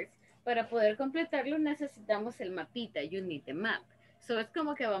course, para poder completarlo necesitamos el mapita. You need the map. So es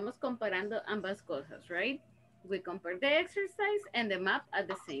como que vamos comparando ambas cosas, right? We compare the exercise and the map at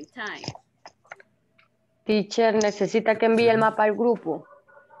the same time. Teacher, necesita que envíe el mapa al grupo.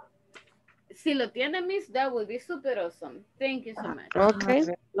 Si lo tiene, Miss, that would be super awesome. Thank you so much. Okay.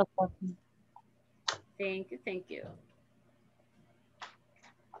 Thank you.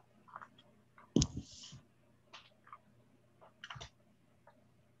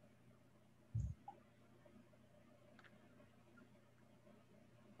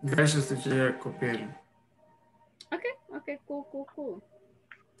 Gracias, teacher, copiarlo. Okay, cool.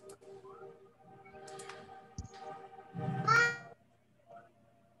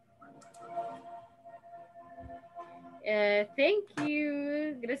 Thank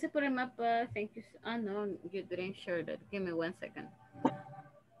you. Gracias por el mapa. Thank you. No, you didn't share that. Give me 1 second.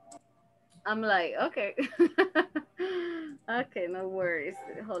 I'm like, okay. Okay, no worries.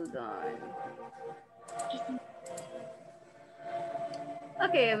 Hold on.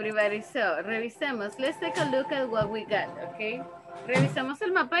 Okay, everybody. So, revisemos. Let's take a look at what we got, okay? Revisamos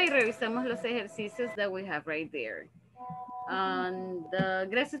el mapa y revisamos los ejercicios that we have right there. And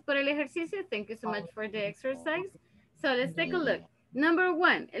gracias por el ejercicio. Thank you so much for the exercise. So let's take a look. Number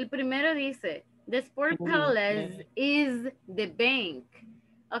 1, el primero dice, the sport palace is the bank.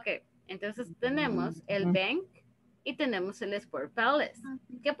 Ok, entonces tenemos el bank y tenemos el sport palace.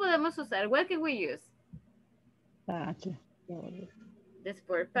 ¿Qué podemos usar? What can we use? The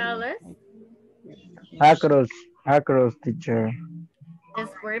sport palace. Across, teacher. The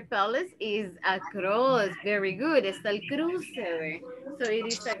Sport Palace is across. Very good. Está el cruce. So it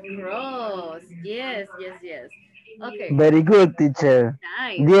is across. Yes, yes, yes. Okay. Very good, teacher.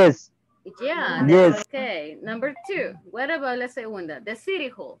 Nice. Yes. Yeah, that's Yes. okay. Number 2. What about la segunda? The City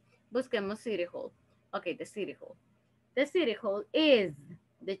Hall. Busquemos City Hall. Okay, the City Hall. The City Hall is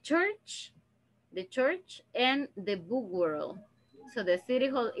the church, and the book world. So the City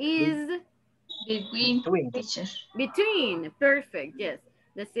Hall is Between, teacher. between. Perfect. Yes.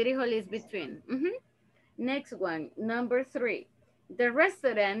 The City Hall is between. Next one, number 3. The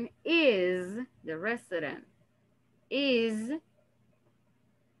restaurant is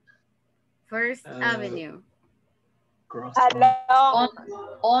First Avenue.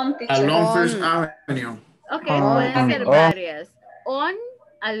 On, teacher. Along First Avenue. Okay, pueden ser varias. On,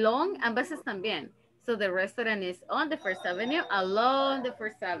 along, ambas están bien. So the restaurant is on the First Avenue, along the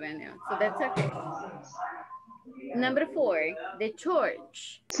First Avenue. So that's okay. Number 4, the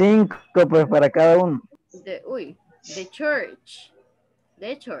church. 5 pues para cada uno. The church.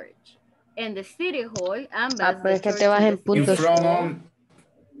 And the City Hall, ambas. Pero es que te vas en puntos.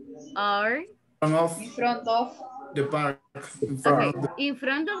 Are in front of the park. In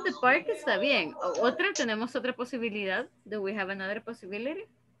front of the park está bien. Tenemos otra posibilidad. Do we have another possibility?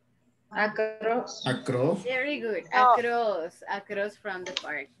 across. Very good. Across from the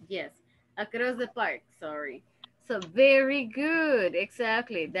park. Yes. Across the park, sorry. So very good.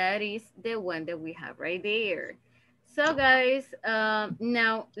 Exactly. That is the one that we have right there. So guys,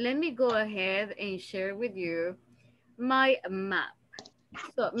 now let me go ahead and share with you my map.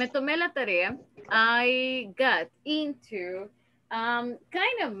 So, me tomé la tarea. I got into kind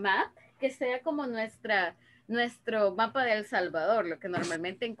of map que sea como nuestro mapa de El Salvador, lo que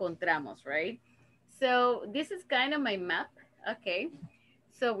normalmente encontramos, right? So, this is kind of my map, okay?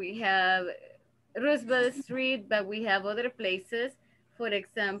 So, we have Roosevelt Street, but we have other places. For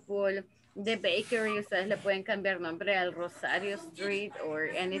example, the bakery, ustedes le pueden cambiar nombre al Rosario Street or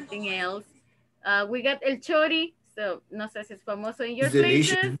anything else. We got El Chori. So, no sé si es famoso in your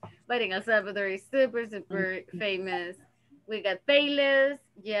places, but in El Salvador is super, super famous. We got Payless,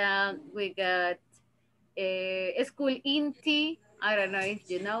 yeah, we got School Inti. I don't know if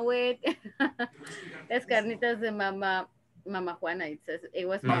you know it. Las carnitas de Mama Juana, it says it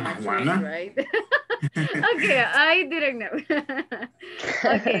was Mama Juana, right? Okay, I didn't know.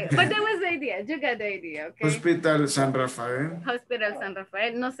 Okay, but that was the idea. You got the idea, okay? Hospital San Rafael.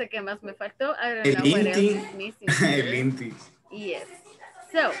 No sé qué más me faltó. I don't know what else is missing. El Inti. Yes.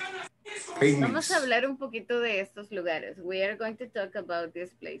 So, vamos a hablar un poquito de estos lugares. We are going to talk about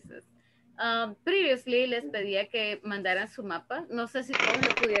these places. Previously les pedía que mandaran su mapa. No sé si todos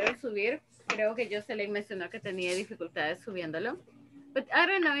lo pudieron subir. Creo que Jocelyn mencionó que tenía dificultades subiéndolo. But I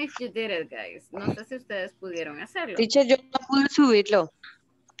don't know if you did it, guys. No sé si ustedes pudieron hacerlo. Teacher, yo no pude subirlo.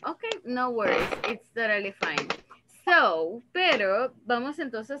 Okay, no worries. It's totally fine. So, pero vamos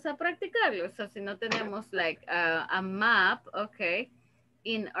entonces a practicarlo. So, si no tenemos like a map, okay,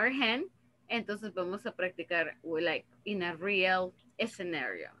 in our hand, entonces vamos a practicar like in a real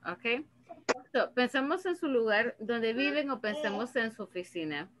scenario, okay? So, pensamos en su lugar donde viven o pensemos en su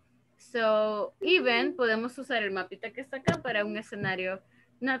oficina. So, even podemos usar el mapita que está acá para un escenario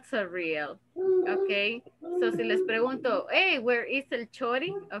not so real, okay? So, si les pregunto, hey, where is el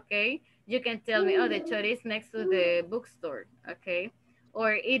Chori? Okay, you can tell me, oh, the Chori is next to the bookstore, okay?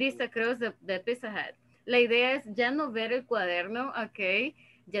 Or it is across the Pizza Hut. La idea es ya no ver el cuaderno, okay?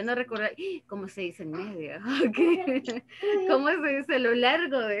 Ya no recordar, ¿cómo se dice en medio? Okay. ¿Cómo se dice lo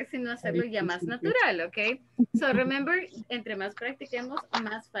largo de, sino hacerlo ya más natural, okay? So remember, entre más practiquemos,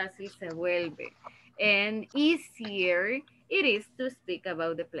 más fácil se vuelve. And easier it is to speak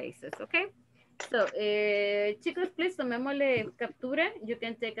about the places, okay? So, chicos, please, tomémosle captura. You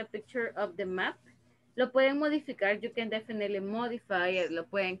can take a picture of the map. Lo pueden modificar. You can definitely modify it. Lo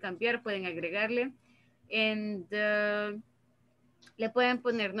pueden cambiar, pueden agregarle. And le pueden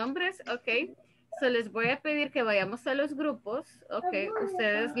poner nombres, ok. So, les voy a pedir que vayamos a los grupos, ok.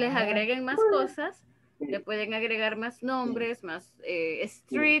 Ustedes les agreguen más cosas. Le pueden agregar más nombres, más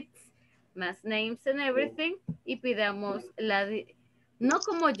streets, más names and everything. Y pidamos no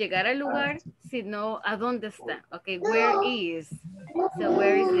como llegar al lugar, sino a dónde está. Ok, where is? So,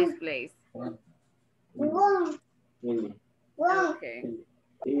 where is this place? Ok.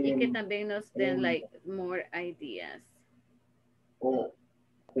 Y que también nos den, like, more ideas.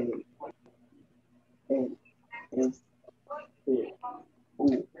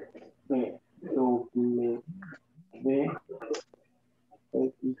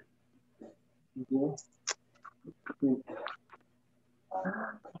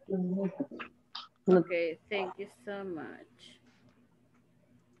 Okay, thank you so much.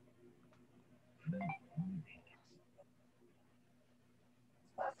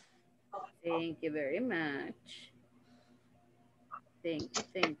 Thank you very much. Thank you,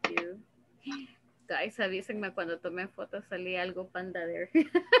 thank you. Guys, avísenme cuando tomen fotos, salí algo panda there.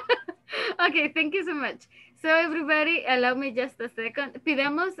 Okay, thank you so much. So everybody, allow me just a second.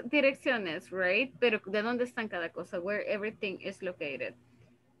 Pidamos direcciones, right? Pero ¿de dónde están cada cosa? Where everything is located.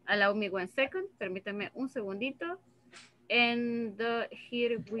 Allow me 1 second. Permítame un segundito. And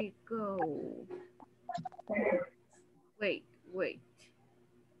here we go. Wait.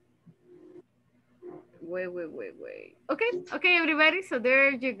 Okay, everybody. So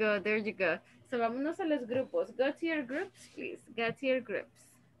there you go. So vámonos a los grupos. Go to your groups, please. Go to your groups.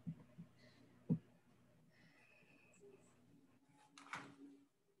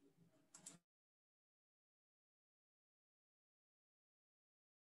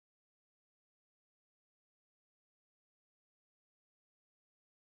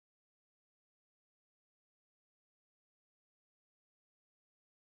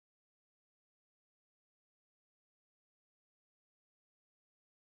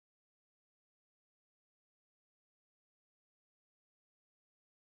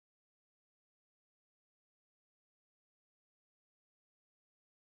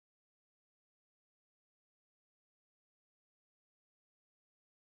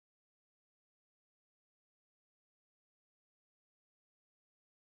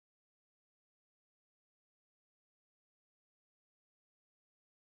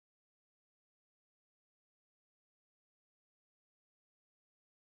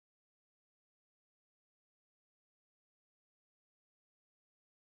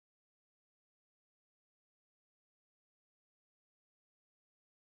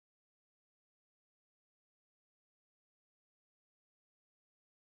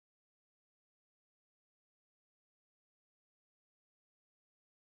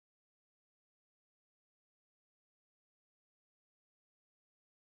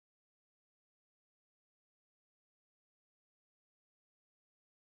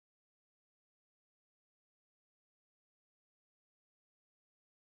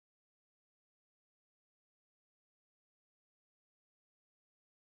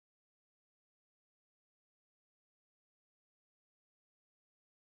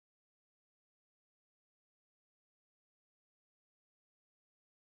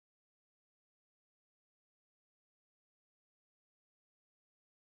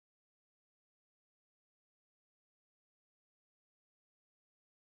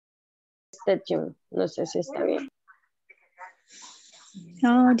 No sé si está bien.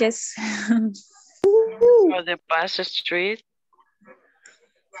 Oh, yes. Or the pass street.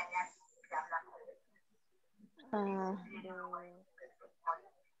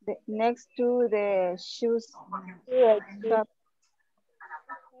 Next to the shoes shop.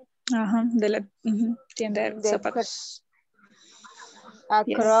 Ajá, de la tienda de zapatos.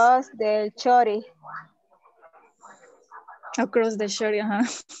 Across the chori. Across the shore, ajá.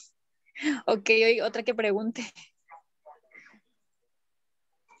 Ok, hoy otra que pregunte.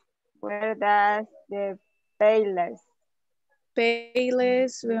 Where does the Payless?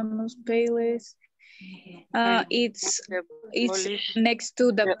 Payless, veamos, Payless. It's next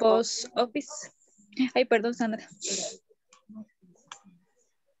to the post office. Ay, perdón, Sandra.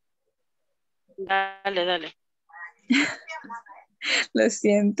 Dale. Lo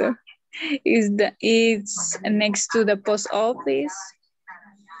siento. It's next to the post office.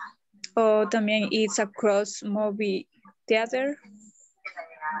 O también it's across movie theater.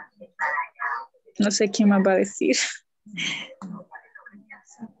 No sé quién más va a decir.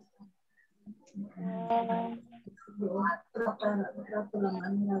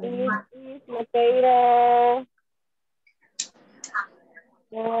 It's located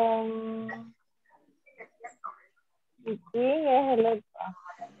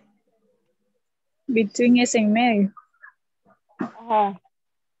Between es en medio. Ajá.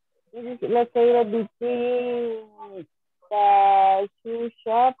 It is located between the shoe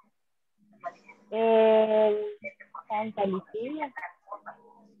shop and Santa Lucia.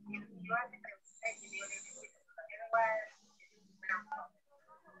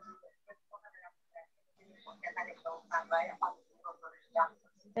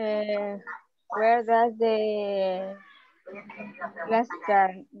 Where does the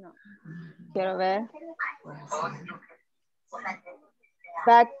Blaster? No. Quiero ver.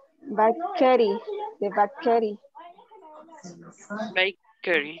 Bakery. The bakery.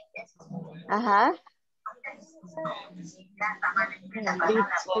 Bakery. Ajá.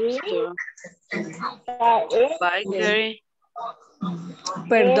 Bakery.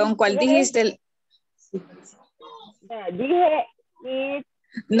 Perdón, ¿cuál dijiste? Dije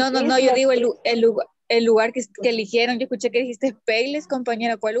No, yo digo el lugar. el lugar que eligieron. Yo escuché que dijiste Payless,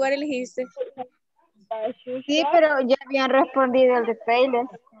 compañera. ¿Cuál lugar elegiste? Sí, pero ya habían respondido el de Payless.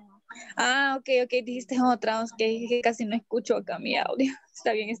 Ah, ok, dijiste otra, que casi no escucho acá mi audio.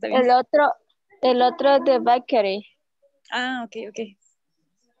 Está bien, está bien. El otro de Bakery. Ah, ok.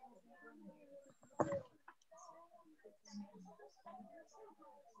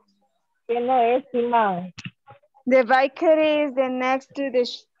 ¿Qué no es, Simón? The bakery is the next to the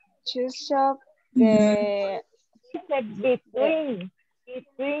shoe shop. The Between.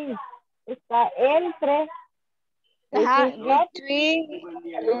 Está entre. Between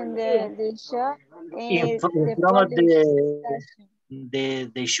and the shop In and front the of police station.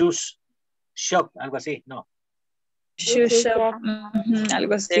 the shoes shop, algo así, no. Shoe shop.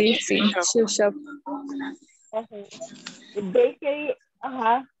 Algo así, sí. Shoe shop. Bakery,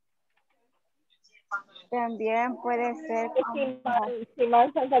 ajá. También puede ser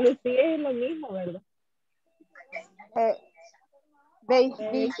Simón Santa Lucía es lo mismo, ¿verdad?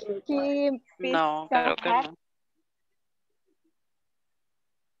 Bakery, No, creo que no.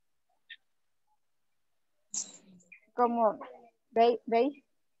 como bakery,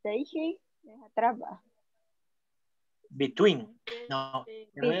 atrás va. Between, no.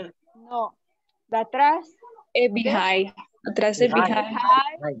 No, de atrás. Behind. Atrás de behind.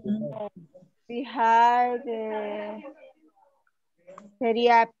 Behind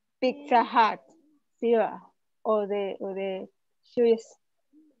sería Pizza Hut, ¿sí va? O de shoes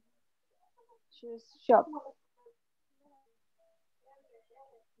shop.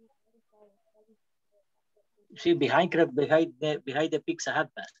 Sí, behind the Pizza Hut.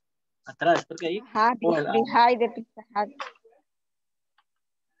 Atrás, porque ahí. Behind the Pizza Hut.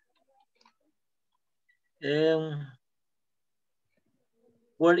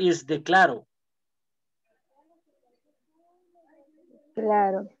 Where is the Claro?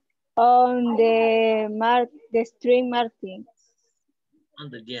 Claro. On the street Martin. On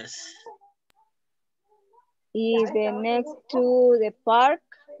the yes. Is the next to the park.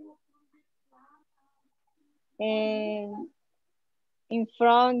 And in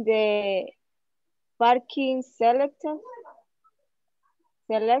front the parking selector.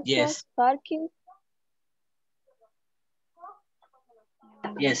 Yes. Parking.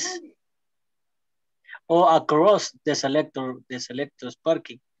 Yes. Or across the selector's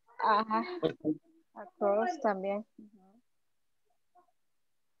parking. Ajá. Across también.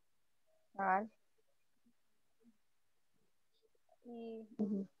 Vale.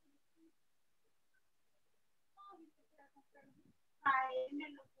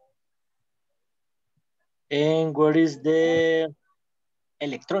 And where is the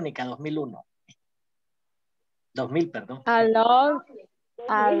electrónica 2001? 2000, perdón.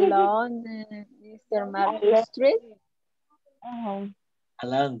 Along Mr. Market Street.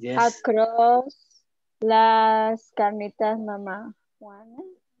 Along, yes. Across las carnitas Mamá Juana.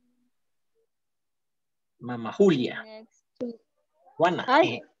 Mamá Julia. Next to... Juana.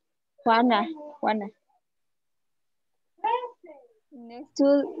 Juana. Next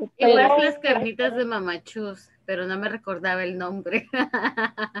to... Igual las carnitas de Mamachus, pero no me recordaba el nombre.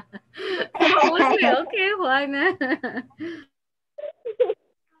 Ok, Juana.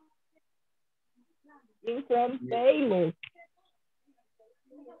 In from Payless.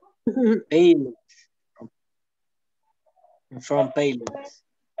 Payless. From Payless.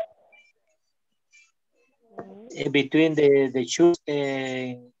 Between the shoes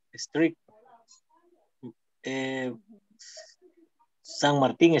and street. San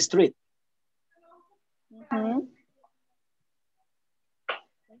Martín Street.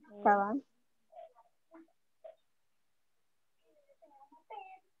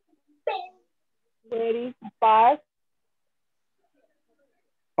 Where is park?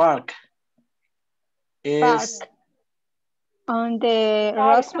 Park. Is on the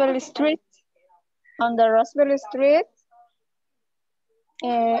Roosevelt Street. On the Roosevelt Street.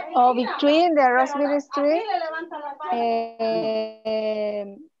 Or between the Roosevelt Street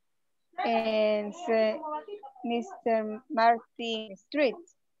and Mr. Martin Street.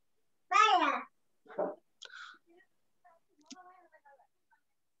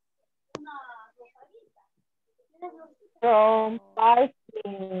 From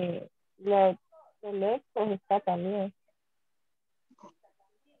parking, los teléfonos está también.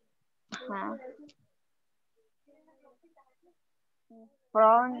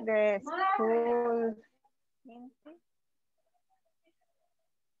 From the school.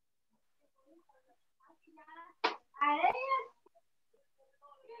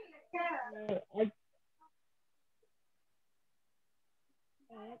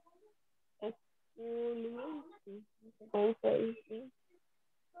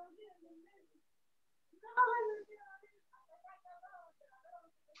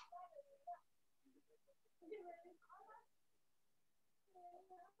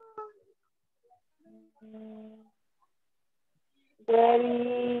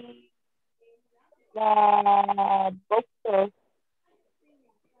 La bookstore.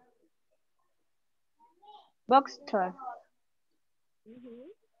 Bookstore.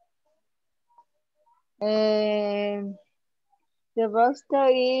 The bookstore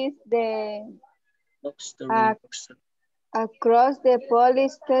is the across the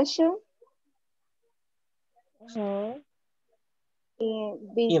police station.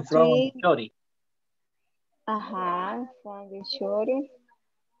 In front of the shorty. From the shorty.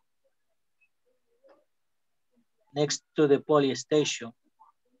 Next to the police station.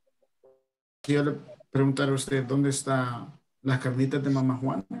 Quiero preguntar a usted, ¿dónde están las carnitas de Mamá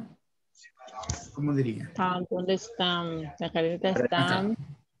Juana? ¿Cómo diría? ¿Dónde están? Las carnitas están.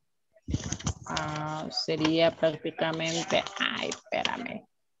 Sería prácticamente, espérame.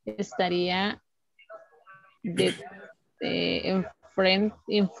 Estaría in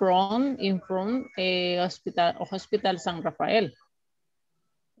front, Hospital San Rafael.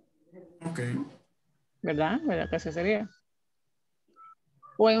 Ok. ¿Verdad? ¿Verdad que ese sería?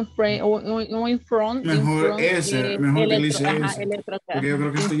 O en front. Mejor ese, mejor que le hice ese. Porque yo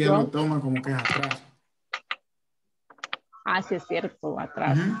creo que esto ya lo toma como que es atrás. Sí es cierto,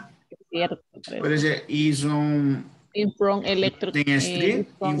 atrás. Es cierto. Parece, y son... In front electric. En street,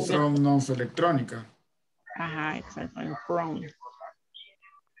 in front no electrónica. Exacto, in front.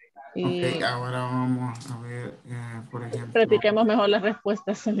 Ok, ahora vamos a ver, por ejemplo. Practiquemos mejor las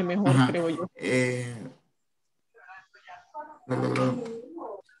respuestas, mejor creo yo.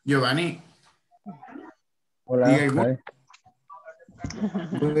 Giovanni. Hola.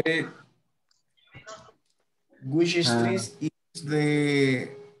 Which street is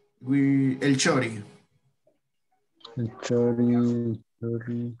el Chori? El Chori.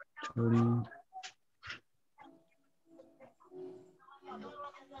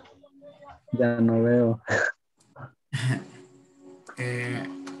 Ya no veo.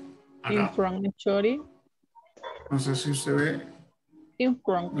 In front el Chori. No sé si usted ve. In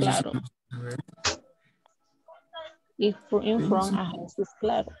front, claro. In front, eso es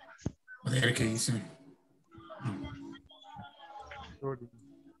claro. A ver qué dice.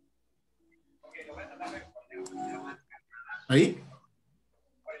 ¿Ahí?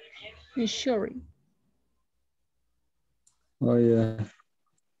 Sure. Oh, yeah.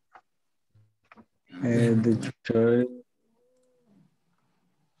 The church.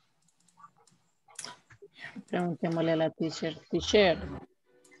 Preguntémosle a la teacher.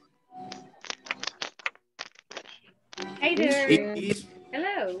 Hey there.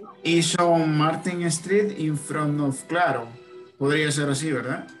 Hello. Is on Martin Street in front of Claro. Podría ser así,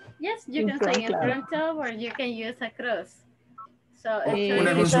 ¿verdad? Yes, you can say in front of, or you can use across. So,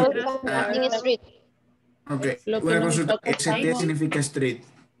 una consulta. Ok, una consulta. ST significa street.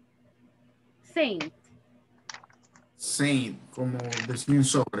 Saint. Saint, como decir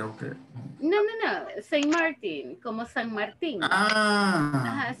sobre, ok. No. Saint Martin, como San Martín.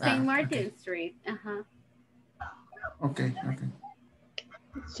 Saint Martin Street. Ok.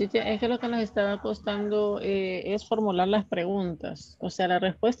 Sí, es que lo que nos estaba costando es formular las preguntas. O sea, la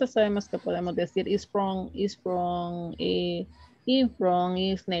respuesta sabemos que podemos decir is from, in front,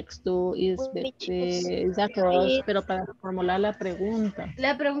 is next to, is across, pero para formular la pregunta.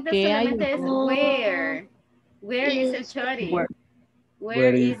 La pregunta solamente es where. Where is the church?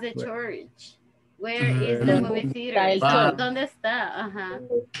 Where is the church? Where is the movie theater? ¿Dónde está?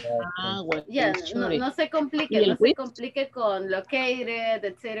 No se complique con located,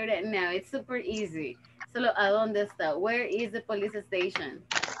 etc. No, it's super easy. Solo ¿a dónde está? Where is the police station?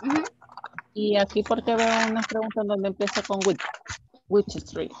 Y aquí porque veo unas preguntas donde empieza con which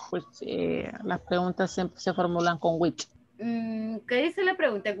street. Las preguntas siempre se formulan con which. ¿Qué dice la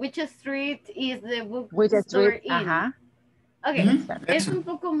pregunta? Which street is the bookstore in? Ok, es un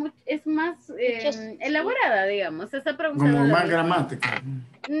poco es más elaborada, digamos. Esa pregunta como más gramática.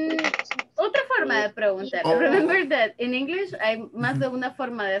 Otra forma de preguntar. Remember that in English hay más de una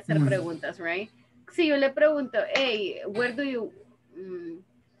forma de hacer preguntas, right? Si yo le pregunto, hey, where do you...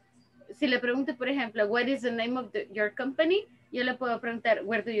 si le pregunto, por ejemplo, what is the name of your company? Yo le puedo preguntar,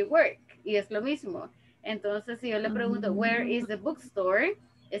 where do you work? Y es lo mismo. Entonces, si yo le pregunto, where is the bookstore?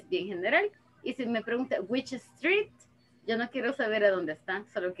 Es bien general. Y si me pregunta, which street? Yo no quiero saber a dónde está,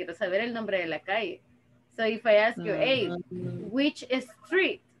 solo quiero saber el nombre de la calle. So if I ask you, hey, which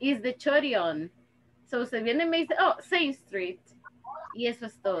street is the Chori on? So usted viene y me dice, oh, Saint Street. Y eso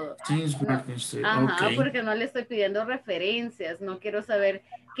es todo. Saint Martin Street, Ajá, porque no le estoy pidiendo referencias, no quiero saber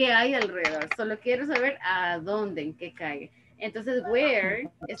qué hay alrededor. Solo quiero saber a dónde, en qué calle. Entonces, where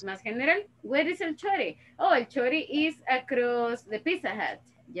es más general. Where is el chori? Oh, el chori is across the Pizza Hut,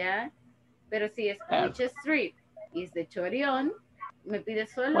 ¿ya? Pero si es which street is the chori on, me pide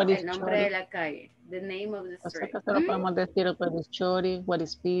solo What is el nombre chori? de la calle, the name of the O sea street. que solo podemos decir what is chori, where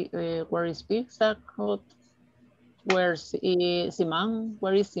is Pizza Hut, where is Simán,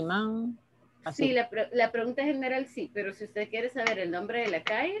 where is Simán. Sí, la pregunta general sí, pero si usted quiere saber el nombre de la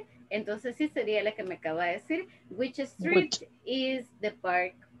calle, entonces sí sería la que me acaba de decir. Which street is the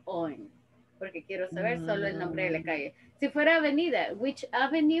park on? Porque quiero saber solo el nombre de la calle. Si fuera avenida, which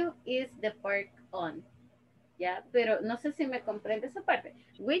avenue is the park on? ¿Ya? Pero no sé si me comprende esa parte.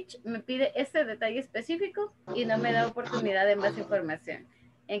 Which me pide ese detalle específico y no me da oportunidad de más información.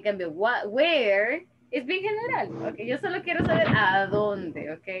 En cambio, where es bien general. Ok, yo solo quiero saber a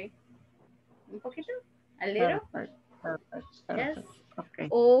dónde, ok. Un poquito, a little. Yes. Okay.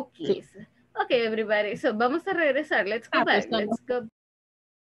 Okay. Sí. Okay, everybody. So vamos a regresar. Let's go back. Let's go.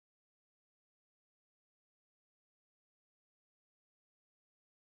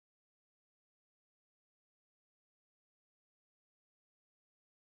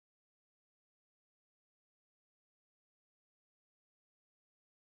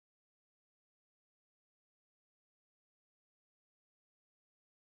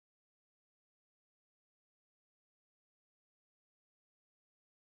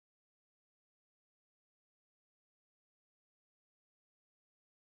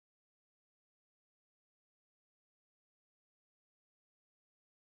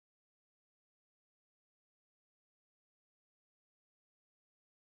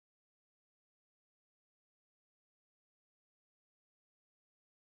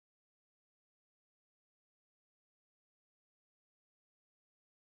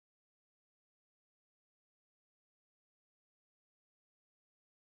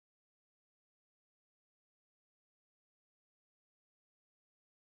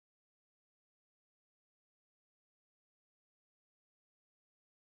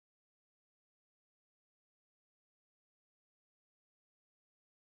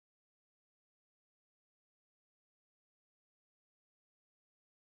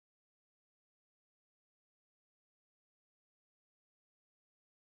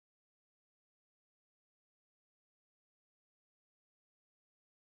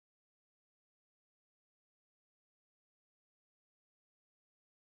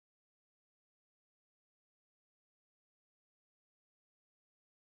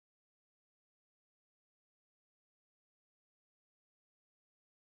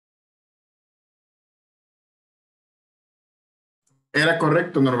 Era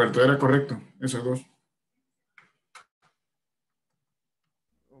correcto, Norberto, era correcto. Esos dos.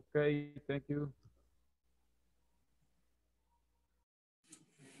 Okay, thank you.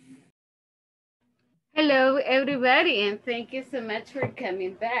 Hello, everybody, and thank you so much for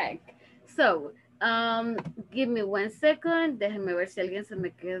coming back. So, give me 1 second. Déjame ver si alguien se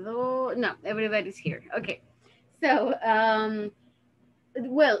me quedó. No, everybody's here. Okay. So,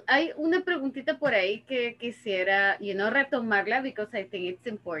 well, hay una preguntita por ahí que quisiera, retomarla because I think it's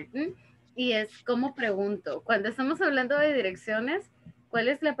important. Y es, ¿cómo pregunto? Cuando estamos hablando de direcciones, ¿cuál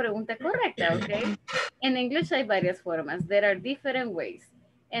es la pregunta correcta? Okay. En English hay varias formas. There are different ways.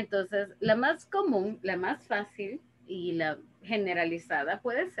 Entonces, la más común, la más fácil y la generalizada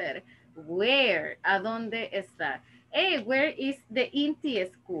puede ser where, ¿a dónde está? Hey, where is the INTI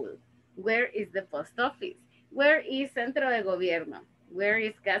school? Where is the post office? Where is centro de gobierno? Where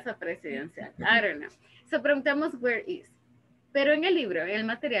is casa presidencial? I don't know. So preguntamos where is. Pero en el libro, en el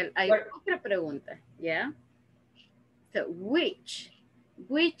material, hay otra pregunta, ¿ya? So, which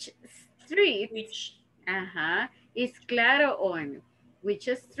street, is claro on? Which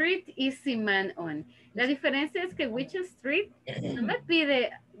street is Simán on? La diferencia es que which street no me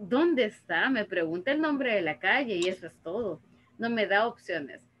pide dónde está, me pregunta el nombre de la calle y eso es todo. No me da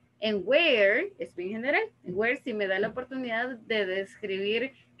opciones. En where, es bien general, where sí me da la oportunidad de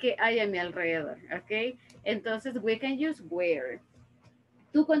describir qué hay a mi alrededor, ¿ok? Entonces, we can use where.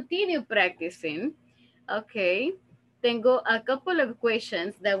 To continue practicing, okay, tengo a couple of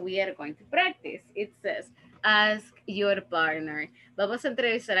questions that we are going to practice. It says, ask your partner. Vamos a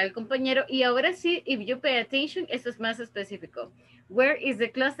entrevistar al compañero y ahora sí, if you pay attention, esto es más específico. Where is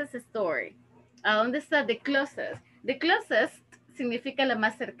the closest store? ¿A dónde está the closest? The closest significa la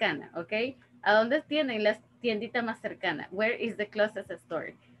más cercana, ¿ok? ¿A dónde tienen la tiendita más cercana? Where is the closest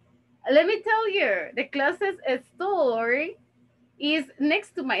store? Let me tell you, the closest store is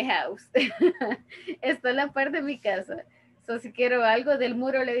next to my house. Está en la parte de mi casa. So, si quiero algo del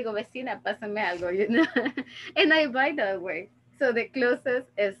muro, le digo, vecina, pásame algo, you know? And I buy that way. So the closest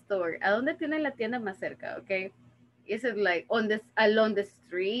store. ¿A dónde tienen la tienda más cerca? Okay. Is it like along the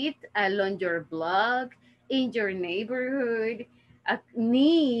street, along your block, in your neighborhood,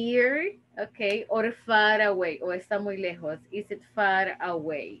 near, okay, or far away, o está muy lejos? Is it far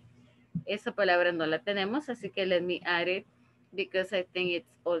away? Esa palabra no la tenemos, así que let me add it because I think it's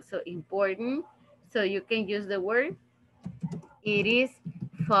also important. So you can use the word, it is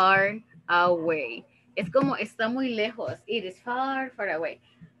far away. Es como está muy lejos. It is far, far away.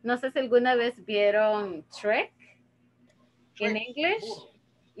 No sé si alguna vez vieron Shrek en English.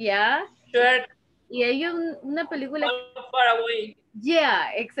 Yeah. Shrek. Y hay una película. Far away.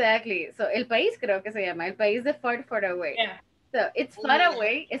 Yeah, exactly. So, el país creo que se llama, el país de far, far away. Yeah. So, it's far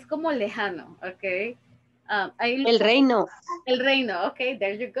away, es como lejano, okay? El reino. El reino, okay,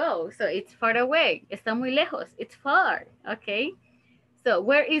 there you go. So, it's far away, está muy lejos, it's far, okay? So,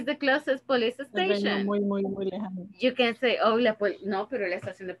 where is the closest police station? Muy, muy, muy lejano. You can say, oh, no, pero la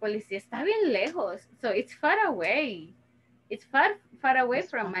estación de policía está bien lejos. So, it's far away. It's far, far away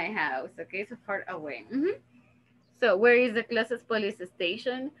from my house, okay? So, far away. So, where is the closest police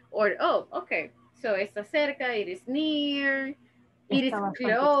station? Or, oh, okay. So, está cerca, it is near, it is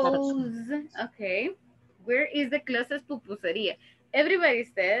close, okay. Where is the closest pupusería? Everybody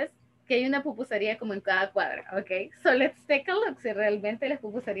says que hay una pupusería como en cada cuadra, okay. So, let's take a look si realmente las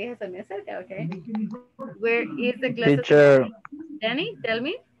pupuserías están bien cerca, okay. Where is the closest? Teacher. Danny, tell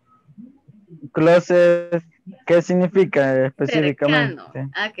me. Closest, ¿qué significa específicamente?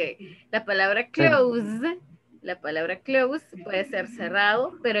 Cercano, okay. La palabra close... La palabra close puede ser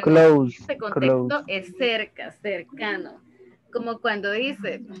cerrado, pero en este contexto es cerca, cercano. Como cuando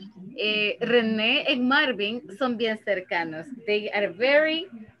dice, René y Marvin son bien cercanos. They are very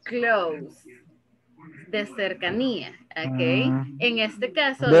close. De cercanía, ¿ok? En este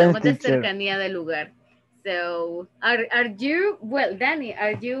caso hablamos de cercanía del lugar. So, are you, well, Danny,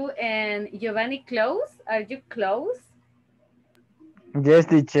 are you and Giovanni close? Are you close? Yes,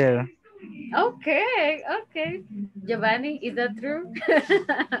 teacher. Okay, okay. Giovanni, is that true?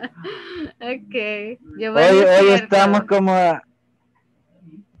 Okay. Giovanni, hoy estamos como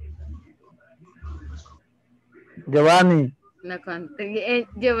Giovanni. No,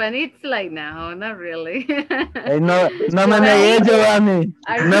 Giovanni, it's like no, not really. No me negué, Giovanni.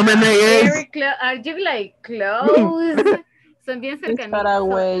 No me negué. Are you like close? Son bien cercanos. Far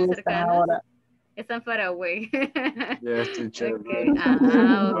away, Están far away. Yes, teacher. Okay.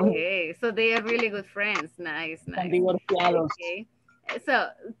 Okay. So they are really good friends. Nice, nice. Están divorciados. Okay. So,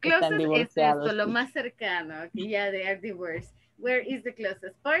 closest es esto, lo más cercano. Okay, yeah, they are divorced. Where is the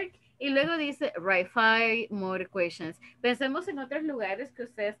closest park? Y luego dice, write 5 more questions. Pensemos en otros lugares que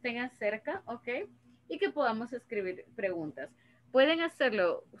ustedes tengan cerca, ¿ok? Y que podamos escribir preguntas. Pueden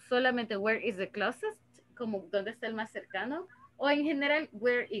hacerlo solamente, where is the closest? Como, ¿dónde está el más cercano? O en general,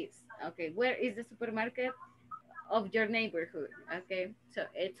 where is? Ok, where is the supermarket of your neighborhood? Ok, so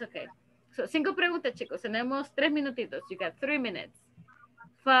it's okay. So, 5 preguntas, chicos. Tenemos 3 minutitos. You got 3 minutes.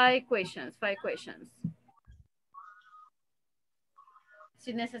 5 questions, 5 questions.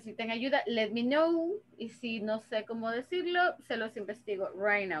 Si necesitan ayuda, let me know. Y si no sé cómo decirlo, se los investigo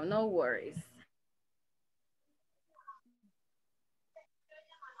right now. No worries.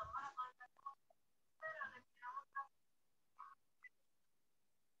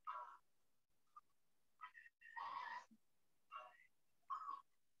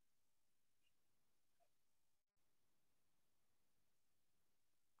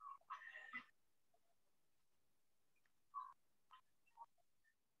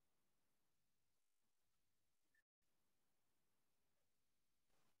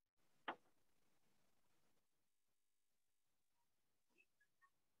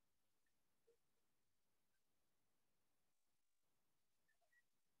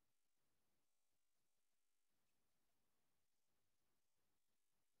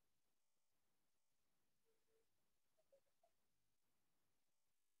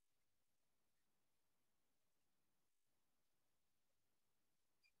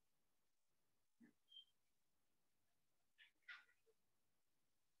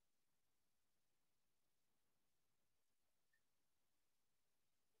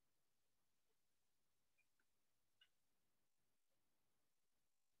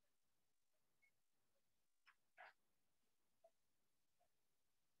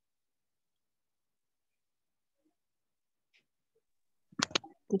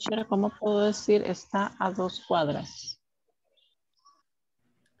 Teacher, ¿cómo puedo decir está a 2 cuadras?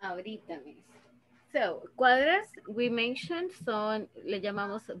 Ahorita mismo. So, cuadras, we mentioned, son, le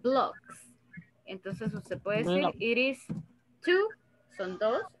llamamos blocks. Entonces, usted puede decir, it is 2, son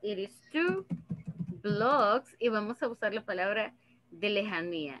 2, it is 2 blocks y vamos a usar la palabra de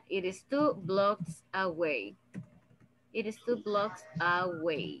lejanía. It is 2 blocks away. It is 2 blocks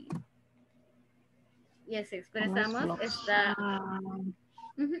away. Y así expresamos, está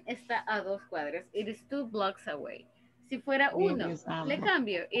a 2 cuadras. It is 2 blocks away. Si fuera 1, le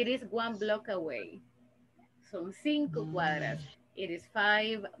cambio. It is 1 block away. Son 5 cuadras. It is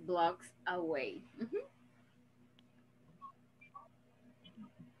 5 blocks away.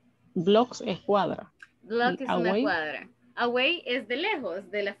 Blocks es cuadra. Block es una cuadra. Away es de lejos,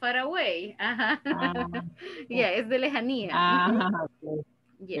 de la far away. Ajá. Es de lejanía.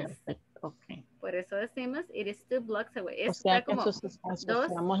 Yes. Perfecto, okay. Por eso decimos, it is 2 blocks away. O sea, Está como 2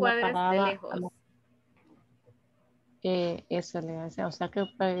 asociamos cuadras la de lejos. Excelencia. O sea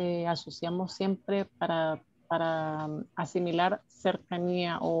que asociamos siempre para asimilar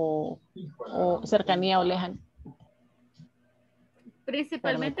cercanía o cercanía o lejanía.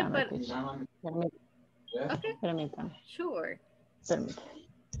 Principalmente para... Permítame. Sure. Permítame.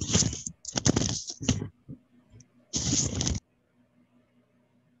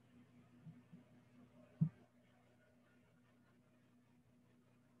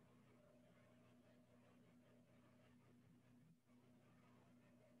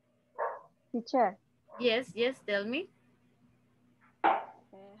 Teacher. Yes, tell me.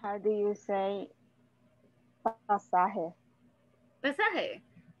 How do you say pasaje? Pasaje,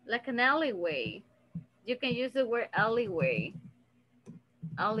 like an alleyway. You can use the word alleyway.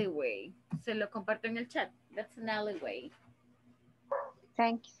 Alleyway. Se lo comparto en el chat. That's an alleyway.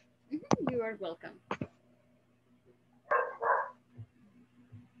 Thanks. You are welcome.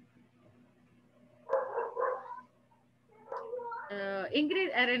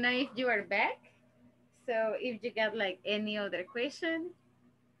 Ingrid, I don't know if you are back. So if you got like any other question.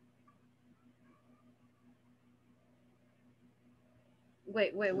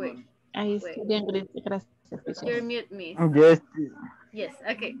 Wait. Ahí estoy bien, gracias. You're mute, miss. Yes,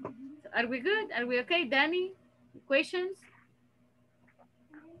 okay. So are we good? Are we okay, Danny? Questions?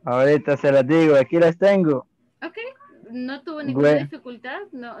 Ahorita se las digo, aquí las tengo. Okay. ¿No tuvo ninguna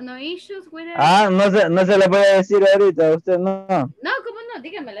dificultad? No issues with it? No se las voy a decir ahorita, a usted no. No, ¿cómo no?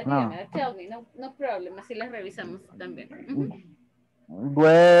 Dígamela. Tell me, no problem. Así las revisamos también.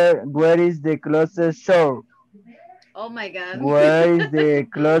 Where is the closest shop? Oh my God. Where is the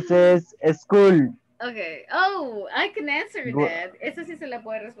closest school? Okay. Oh, I can answer that. Eso sí se la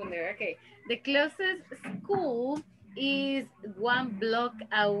puedo responder. Okay. The closest school is 1 block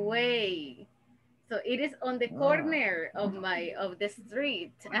away. So it is on the corner of the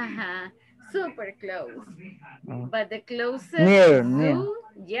street. Super close. But the closest zoo,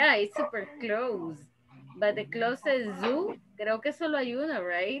 yeah, it's super close. But the closest zoo, creo que solo hay uno,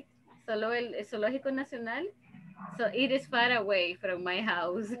 right? Solo el Zoológico Nacional. So it is far away from my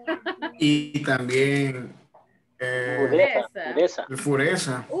house. Y también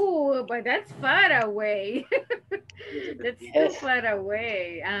Fureza. Oh, but that's far away. That's too far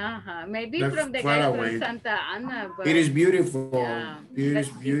away. Maybe that's from the guy from Santa Ana. But it is beautiful. Yeah, It is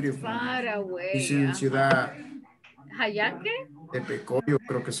beautiful. Far away. Es en Ciudad Hayaque? De Pecoyo,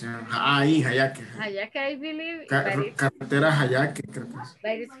 creo que se llama. Ahí, Hayaque. Hayaque, I believe. Carretera Hayaque, creo que es.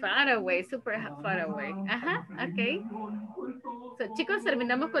 But it's far away, super far away. Okay. So, chicos,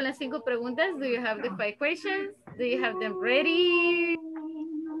 terminamos con las 5 preguntas. Do you have the 5 questions? Do you have them ready?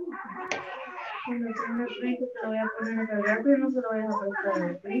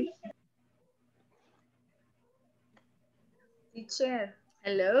 Teacher.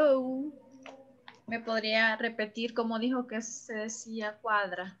 Hello. ¿Me podría repetir cómo dijo que se decía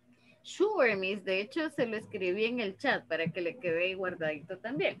cuadra? Sure, Miss. De hecho, se lo escribí en el chat para que le quede guardadito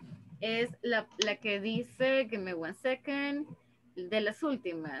también. Es la que dice, give me 1 second, de las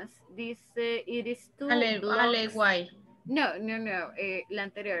últimas. Dice, it is 2 blocks. No, la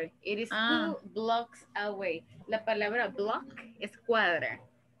anterior. It is 2 blocks away. La palabra block es cuadra.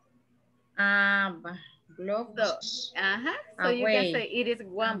 Blocks. So you can say it is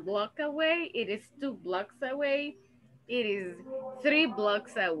 1 block away, it is 2 blocks away, it is 3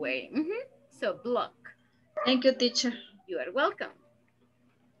 blocks away. So block. Thank you, teacher. You are welcome.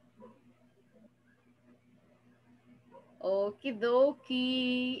 Okie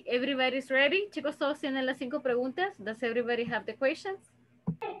dokie. Everybody's ready? Chicos, todos tienen las 5 preguntas. Does everybody have the questions?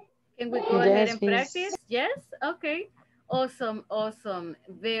 Can we go ahead and practice? Yes? Okay. Awesome.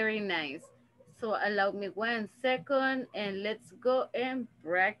 Very nice. So allow me 1 second and let's go and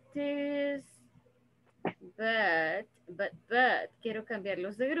practice. But, quiero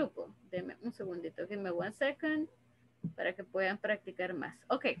cambiarlos de grupo. Deme un segundito. Give me 1 second para que puedan practicar más.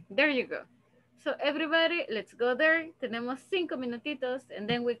 Okay, there you go. So everybody, let's go there. Tenemos 5 minutitos and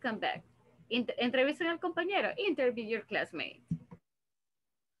then we come back. Entrevisten al compañero. Interview your classmate.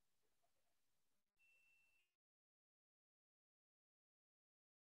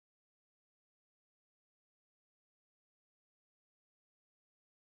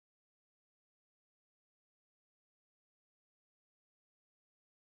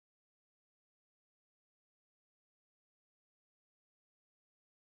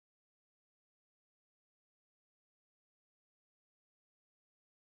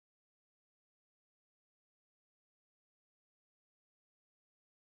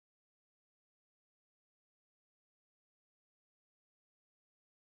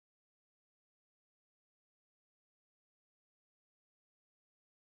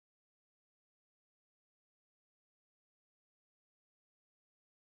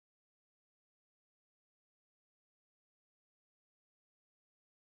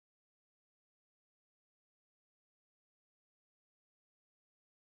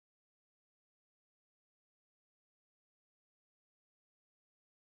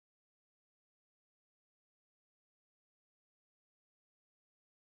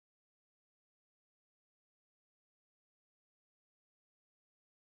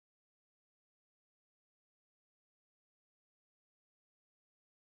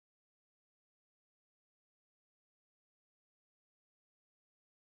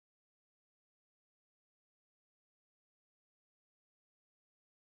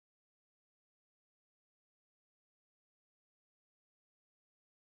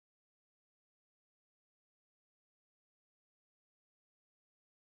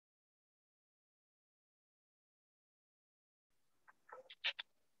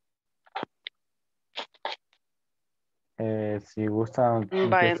 Si gustan,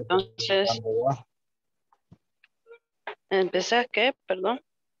 Vaya, empiezo entonces, preguntando yo. ¿empezás qué? Perdón.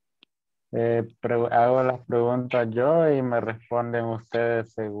 Hago las preguntas yo y me responden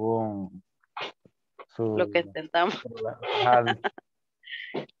ustedes según Lo que su... intentamos. Ajá,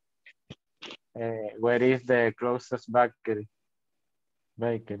 where is the closest bakery?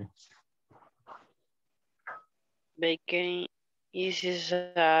 Bakery. Baking is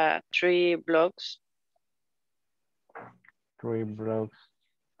 3 blocks. 3 blocks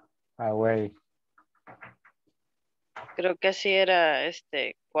away. Creo que así era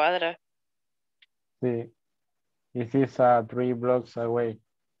cuadra. Sí. This is 3 blocks away.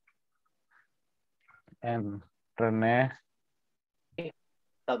 And René.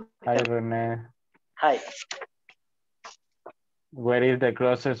 Hi, René. Hi. Where is the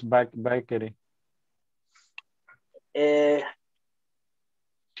closest bakery?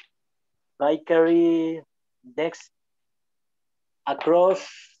 Bakery next across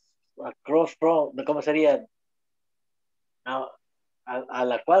from, ¿cómo sería? No, a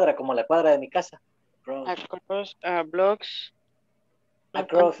la cuadra, como la cuadra de mi casa. Across blocks.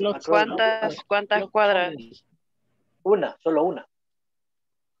 Across, ¿Cuántas cuadras? Una, solo una.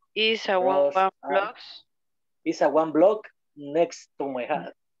 Is a one blocks. Is a one block next to my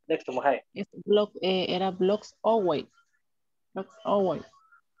house. Next to my house. Era blocks away. Blocks away.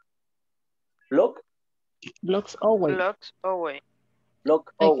 Block? Blocks away. Blocks away.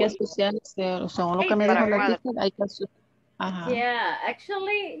 Block Hay que away. asociar, según lo que me dijo la teacher, hay que asociar. Ajá. Yeah,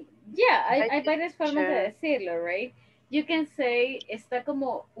 actually, yeah, hay varias formas de decirlo, right? You can say, está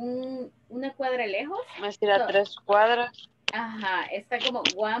como una cuadra lejos. Me tira 3 cuadras. Ajá, está como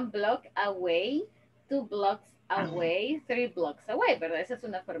 1 block away, 2 blocks away, 3 blocks away, ¿verdad? Esa es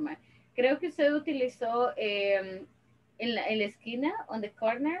una forma. Creo que usted utilizó en la esquina, on the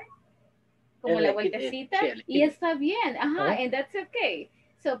corner, como la vueltecita, y está bien, ajá, and that's okay.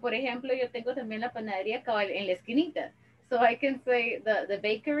 So, por ejemplo, yo tengo también la panadería cabal en la esquinita. So I can say the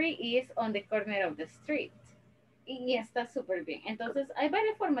bakery is on the corner of the street. Y está súper bien. Entonces, hay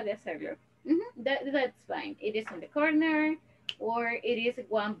varias formas de hacerlo. That's fine. It is on the corner or it is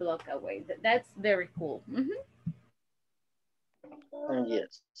 1 block away. That's very cool.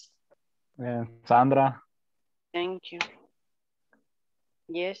 Yes. Sandra. Thank you.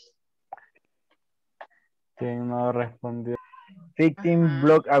 Yes. ¿Quién no respondió? 15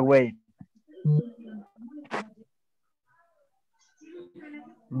 block away.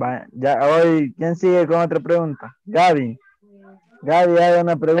 Ya hoy, ¿quién sigue con otra pregunta? Gaby. Gaby, haga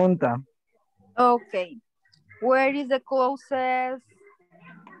una pregunta. Okay. Where is the closest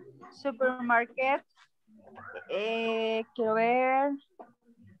supermarket? Quiero ver.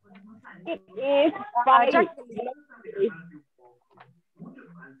 It is 5.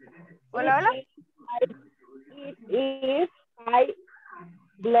 Hola, hola. It is 5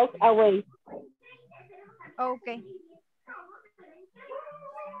 blocks away. Okay.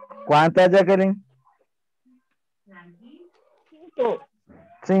 ¿Cuántas, Jacqueline? 5.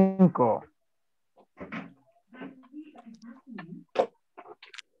 5.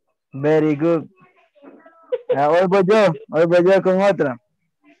 Very good. Hoy voy yo con otra.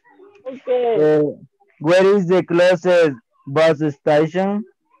 Okay. Where is the closest bus station?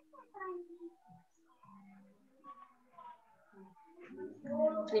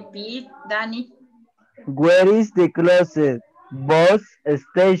 Repeat, Danny. Where is the closest bus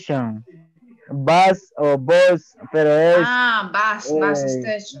station? Bus o bus, pero es Bus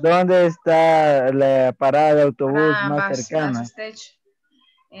station. ¿dónde está la parada de autobús más Bus cercana? station.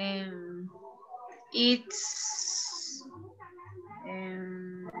 It's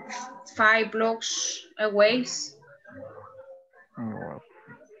 5 blocks away.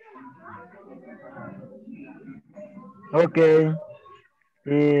 Ok.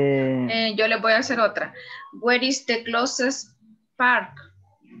 Yo le voy a hacer otra. Where is the closest park?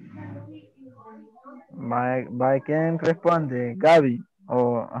 ¿By quién responde? Gaby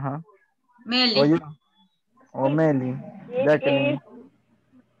o ajá. Meli. O yo. O Meli. Jacqueline.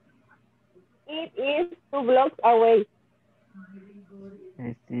 It is 2 blocks away.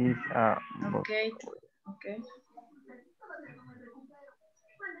 It is Okay.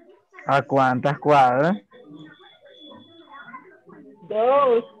 ¿A cuántas cuadras?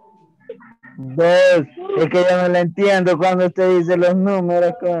 2. Es que yo no le entiendo cuando usted dice los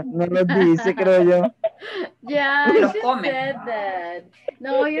números, no los dice, creo yo. Yeah, Los she come. said that.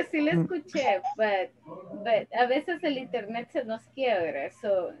 No, yo sí la escuché, but a veces el internet se nos quiebra,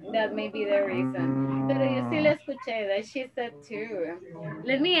 so that may be the reason. Pero yo sí la escuché, that she said too.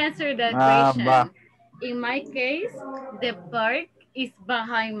 Let me answer that question. Va. In my case, the park is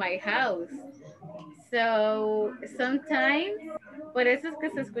behind my house. So sometimes, por eso es que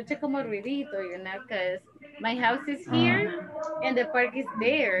se escucha como ruidito, you know, because my house is here and the park is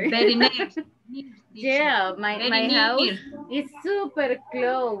there. Very near. Yeah, my house near. is super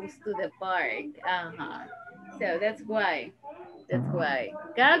close to the park. So that's why.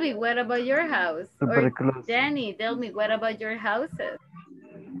 Gabby, what about your house? Super Or close. Danny, tell me, what about your houses?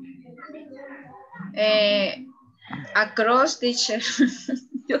 Across, teacher.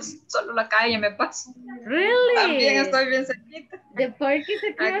 Yo solo la calle me paso. Really? También estoy bien cerquita. The park is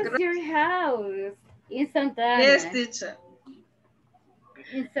across your house in Santa Ana. Yes, teacher.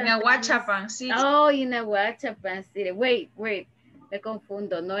 In Aguachapan City. Oh, in Aguachapan City. Wait, me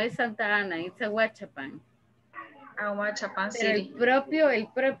confundo. No es Santa Ana, it's Aguachapan. Aguachapan Pero City. el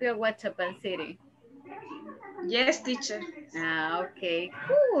propio Aguachapan City. Yes, teacher. Okay.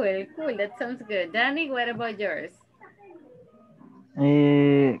 Cool. That sounds good. Danny, what about yours?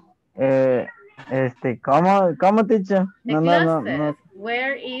 ¿Cómo, teacher? No.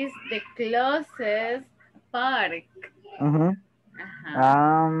 Where is the closest park?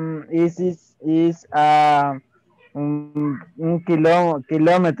 Is un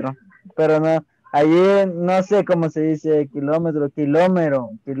kilómetro, pero no, allí no sé cómo se dice kilómetro.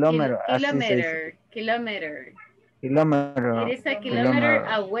 Así se dice. Kilometer. Kilómetro. It is a kilometer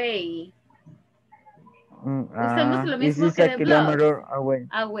away. Usamos lo mismo que de kilometer away.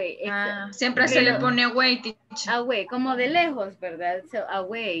 Siempre se le pone away, teacher. Away, como de lejos, ¿verdad? So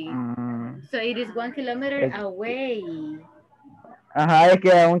away. So it is 1 kilometer away. Ajá, es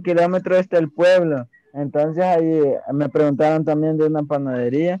que a 1 kilómetro está el pueblo. Entonces ahí me preguntaron también de una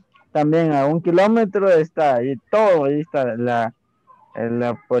panadería. También a 1 kilómetro está ahí todo. Ahí está la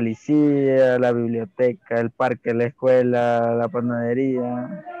policía, la biblioteca, el parque, la escuela, la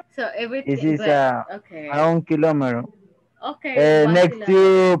panadería. So everything. Y sí, a 1 kilómetro. Okay. Next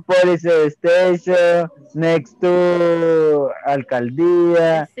to police station, next to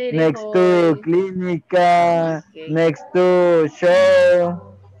alcaldía, next to clínica, next to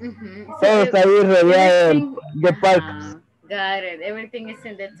show. Todo está ahí rodeado de parques. Got it. Everything is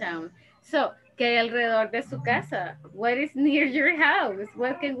in the town. So, ¿qué hay alrededor de su casa? What is near your house?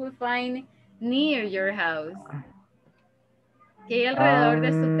 What can we find near your house? ¿Qué hay alrededor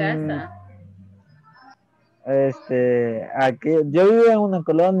de su casa? Aquí, yo vivo en una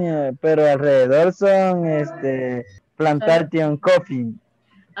colonia, pero alrededor son plantation coffee.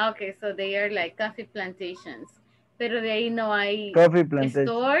 Okay, so they are like coffee plantations. Pero de ahí no hay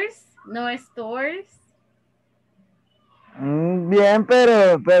stores, no stores. Bien,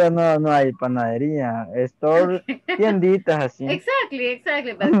 pero no hay panadería, store, tienditas así.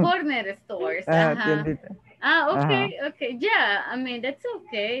 Exactly, but corner stores. Tienditas. Okay. Yeah, I mean, that's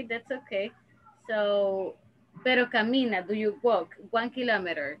okay. So, pero camina, do you walk 1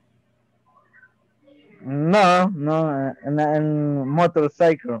 kilometer? No, en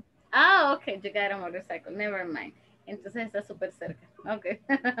motorcycle. Okay, you got a motorcycle, never mind. Entonces está súper cerca. Okay.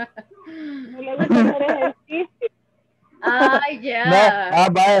 No le gusta hacer ejercicio. Yeah.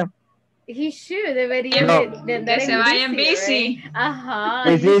 Vaya. He should, debería No. de andar Que se en vaya en bici, bici. right? Ajá,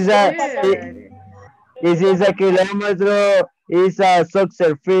 This he is a, should. this is a kilometer, is a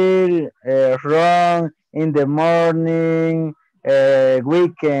soccer field, run in the morning,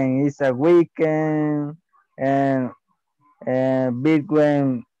 weekend is a weekend, and big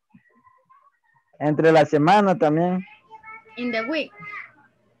one entre la semana también, In the week.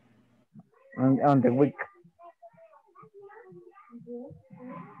 on the week.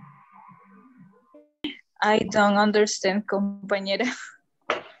 I don't understand, compañera.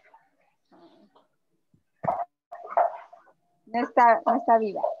 No está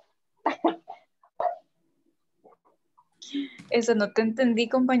viva. Eso no te entendí,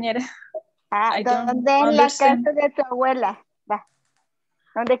 compañera. Ah, I don't ¿dónde es la understand. casa de tu abuela? Va.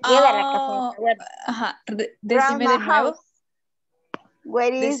 ¿Dónde queda la casa de tu abuela? Ajá, decime de Grandma nuevo. house.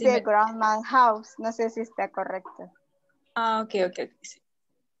 Where is the Decime. grandma house? No sé si está correcto. Ok. Sí.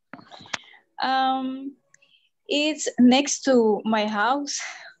 It's next to my house.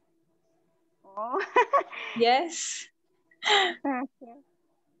 Oh. Yes. Okay.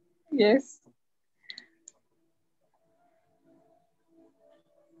 Yes.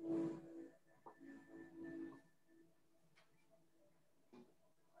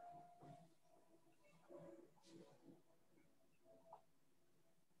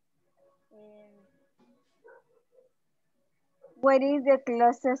 Where is the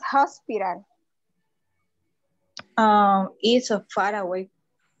closest hospital? It's so far away.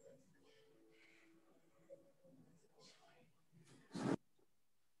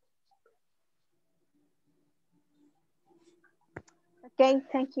 Okay,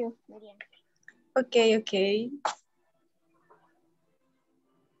 thank you, Miriam. Okay.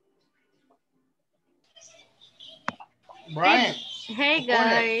 Brian. Hey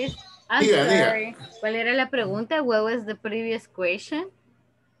guys. I'm Diga. sorry. ¿Cuál era la pregunta? What was the previous question?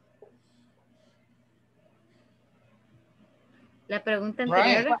 La pregunta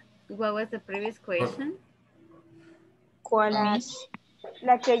anterior. What was the previous question? ¿Cuál, Miss?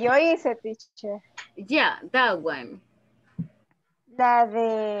 La que yo hice, teacher. Yeah, that one. La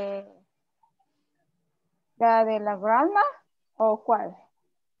de la grandma o cuál?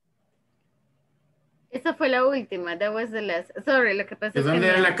 Esa fue la última. That was the last. Sorry, lo que pasa ¿De es que dónde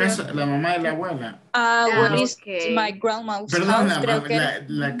era mi la audio- casa, la mamá de la abuela? What is okay. my grandma's Perdón, house? Creo que era.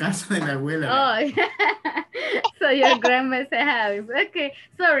 la casa de la abuela. Oh, so your grandma's house. Okay,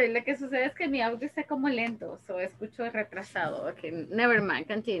 sorry, lo que sucede es que mi audio está como lento, so escucho retrasado. Okay, never mind,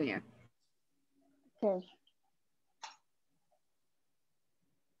 continue. Okay.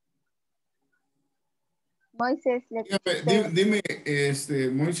 Moisés, Dime,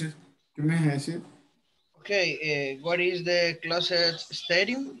 Moisés, ¿qué me vas a decir? Okay, what is the closest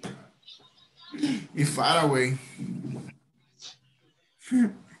stadium? It's far away.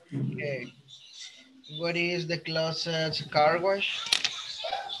 Okay. What is the closest car wash?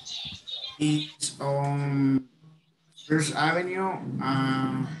 It's on First Avenue,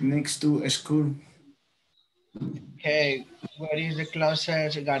 next to a school. Okay. What is the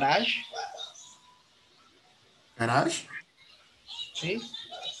closest garage? ¿Garage? Sí.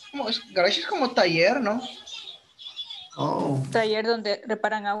 Garage es como taller, ¿no? Oh. Taller donde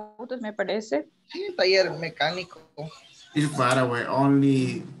reparan autos, me parece. Sí, taller mecánico. It's far away,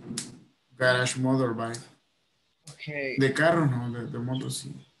 only garage motorbike. Okay. De carro no, de moto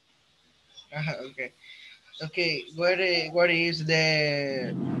sí. Okay. Okay, where is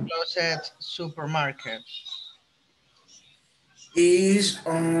the closest supermarket? Is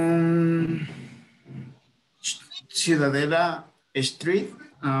on Ciudadela Street,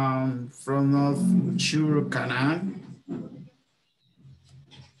 from North Shore Canal.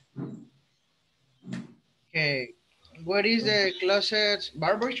 Okay, where is the closest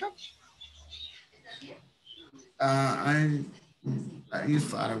barbershop? It's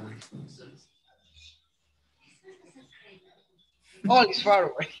far away. Oh, it's far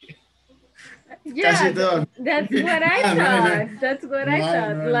away. Yeah, that's what I thought. That's what I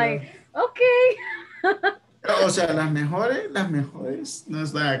thought. Like, okay. O sea, las mejores no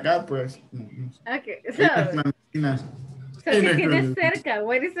están acá, pues. Okay, Hay unas clandestinas. so ¿qué tienes cerca?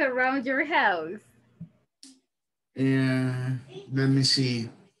 What is around your house? Let me see.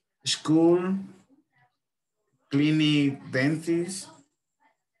 School, clinic, dentist,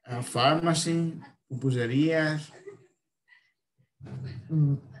 pharmacy, pupuserías.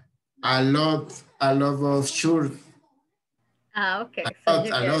 A lot of church. Okay. A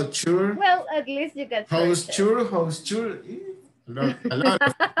lot church. Well, at least you got House church. A lot.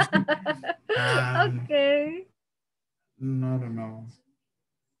 Okay. No.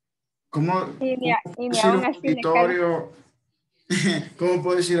 ¿Cómo y decir aún un así me auditorio ¿Cómo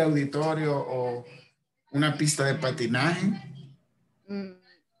puedo decir auditorio o una pista de patinaje?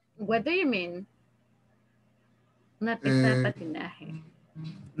 What do you mean? Una pista de patinaje.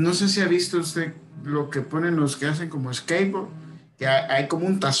 No sé si ha visto usted lo que ponen los que hacen como skateboard, que hay como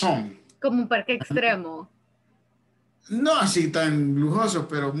un tazón. Como un parque extremo. No así tan lujoso,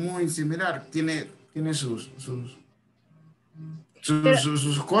 pero muy similar. Tiene sus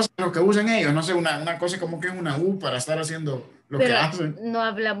cosas, lo que usan ellos. No sé, una cosa como que es una U para estar haciendo lo que hacen. No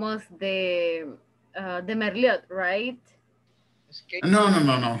hablamos de Merliot, right? No.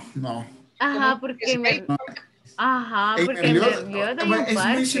 Ajá, porque Merliot Es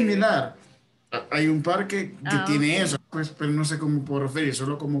muy similar. Hay un parque que tiene eso, pues, pero no sé cómo puedo referir,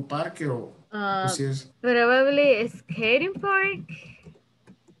 solo como parque o si es. Probably skating park.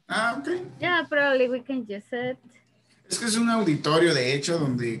 Ok. Yeah, probably we can use it. Es que es un auditorio, de hecho,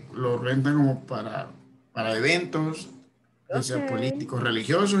 donde lo rentan como para eventos, ya sea políticos,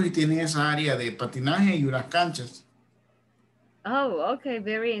 religiosos, y tiene esa área de patinaje y unas canchas. Oh, okay,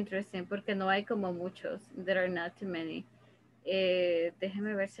 very interesting, porque no hay como muchos. There are not too many.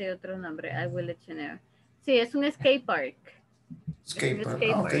 Déjeme ver si hay otro nombre. I will let you know. Sí, es un skate park. Skate park,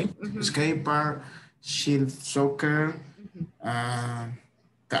 ok. Skate park, shield soccer,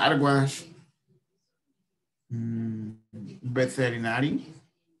 car wash, veterinary.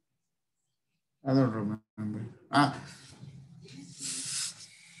 I don't remember.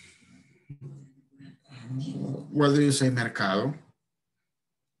 What do you say, mercado?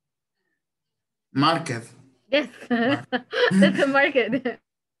 Market. Yes, that's a market.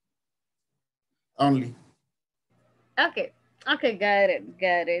 Only. Okay, got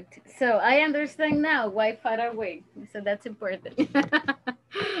it. So I understand now why far away. So that's important.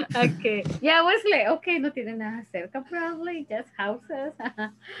 Okay, yeah, Wesley. Okay, no tiene nada cerca, probably just houses.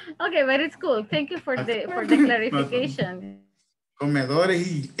 Okay, but it's cool. Thank you for the clarification.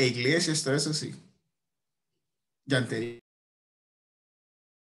 Comedores e iglesias, todo eso sí. Llantería.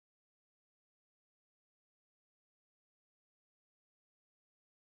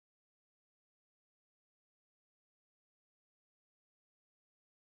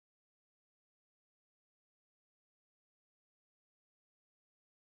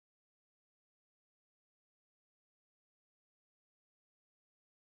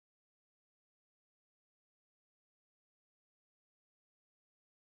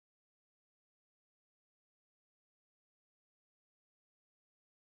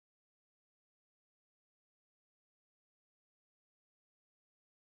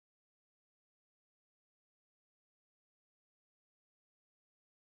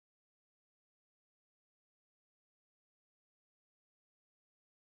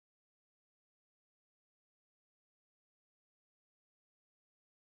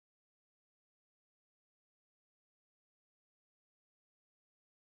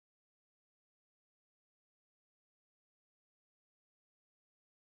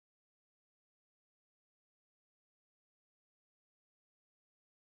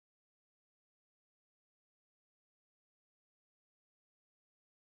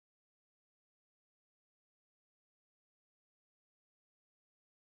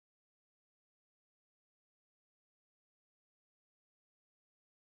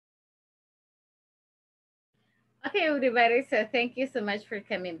 Okay, everybody, so thank you so much for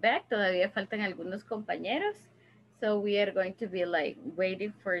coming back. Todavía faltan algunos compañeros. So we are going to be like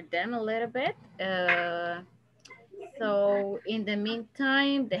waiting for them a little bit. So in the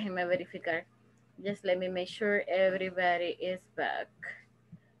meantime, déjenme verificar. Just let me make sure everybody is back.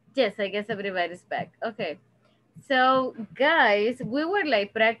 Yes, I guess everybody's back. Okay. So guys, we were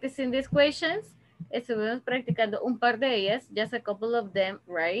like practicing these questions. Estuvimos practicando un par de ellas, just a couple of them,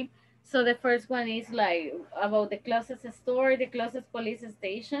 right? So the first one is like about the closest store, the closest police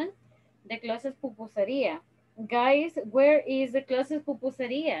station, the closest pupusería. Guys, where is the closest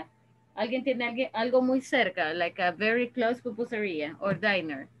pupusería? ¿Alguien tiene algo muy cerca, like a very close pupusería or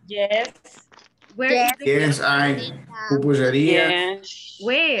diner? Yes. Where is the Yes, hay pupusería. Yes.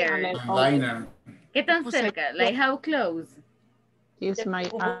 Where? Diner. ¿Qué tan cerca? Like how close? It's my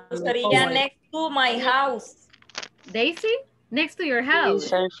Pupusería next to my house. Daisy? Next to your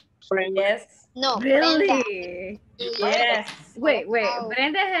house? Yes. No, Really? Yes. Wait.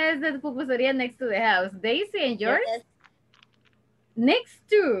 Brenda has the pupusería next to the house. Daisy and yours? Yes. Next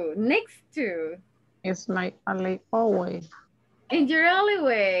to. It's my alley always. In your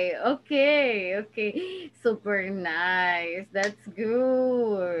alleyway. Okay. Super nice. That's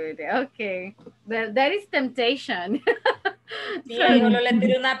good. Okay. Well, that is temptation. Sí, solo le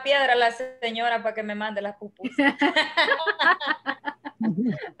tiré una piedra a la señora para que me mande las pupusas.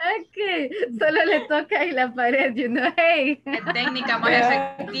 Okay, Solo le toca en la pared, you know, hey. Qué técnica más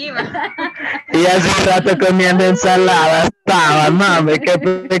efectiva. Y hace rato comiendo ensalada estaba, mami, qué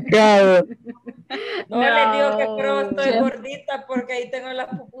pecado. No, les digo que pero estoy gordita porque ahí tengo las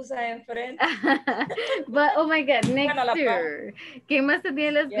pupusas enfrente. But, oh my God, next Bueno, la year. ¿Quién más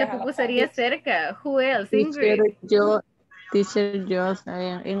tenía la Yeah. pupusería cerca? Who else? Ingrid. Teacher Joss,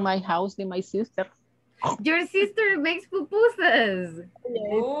 in my house, in my sister. Your sister makes pupusas.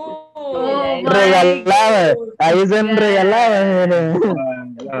 Oh, my Regalaba, ahí se God. regalaba.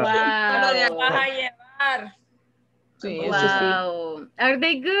 Solo de Wow. vas a llevar. Sí, eso sí. Wow. Are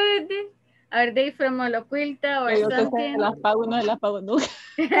they good? Are they from Oloquilta or Yo que something? se las pago y no se las pago nunca.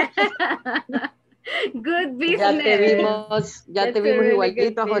 Good Ya business. te vimos That's a really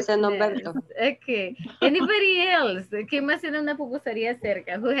igualito a good José business. Norberto. Okay. Anybody else? ¿Quién más tiene una pupusería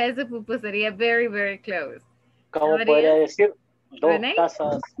cerca? Who has a pupusería very, very close? ¿Cómo Somebody podría else? decir? Dos Renee?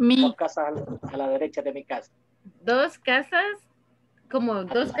 casas a la derecha de mi casa. ¿Dos casas? Como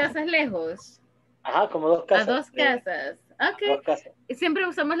dos casas lejos. Ajá, como dos A casas. dos casas. Ok. Dos casas. Siempre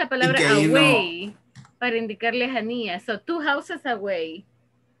usamos la palabra que ahí away para indicar lejanía. So, 2 houses away.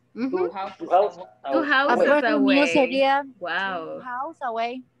 Two houses Mío away. sería Wow. house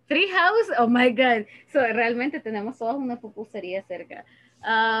away. 3 houses? Oh my God. So, realmente tenemos todos una pupusería cerca.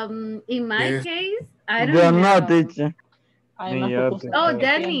 In my Yes. case, I don't Yo know. no, teacher. Hay Ni más yo, pupusas. Oh,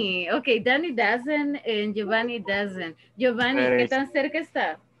 Danny. Okay, Danny doesn't and Giovanni doesn't. Giovanni, ¿qué tan cerca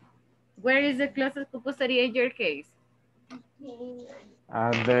está? Where is the closest pupusería in your case?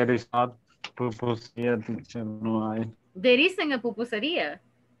 There is not pupusería, teacher, no hay. There isn't a pupusería.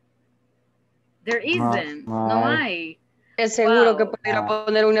 There isn't. no No hay. hay. Es seguro Wow. que pudiera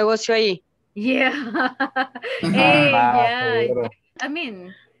poner un negocio ahí. Yeah. Hey, yeah. seguro. I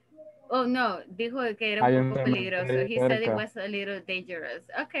mean, oh no, dijo que era Hay un un poco peligroso. cementerio He said it cerca. was a little dangerous.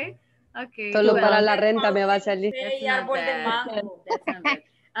 Okay. Okay. Solo well, para la renta me va a salir. that's Y not árbol de bad. mango. That's not bad.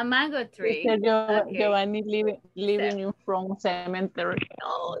 A mango tree. Teacher Okay. Giovanni living in front cemetery.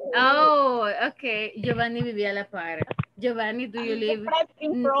 Oh, okay. Giovanni vivía a la par. Giovanni, do you live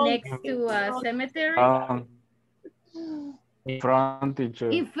next to a cemetery? In front, teacher.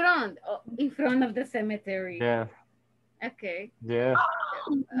 In front of the cemetery. Yes. Okay. Yes.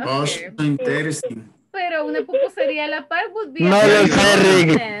 Okay. Interesting. Pero una pupusería a la par would be No a lo very sé, good Rick.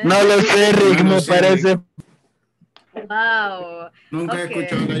 business. No lo sé, Rick. No lo Me sé, parece. Wow. Nunca he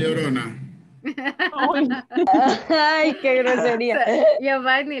escuchado La Llorona. Ay, qué grosería.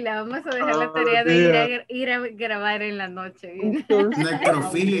 Giovanni, le vamos a dejar la tarea de ir a grabar en la noche. ¿Bien?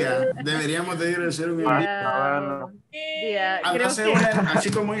 Necrofilia. Deberíamos de ir a hacer un Creo que...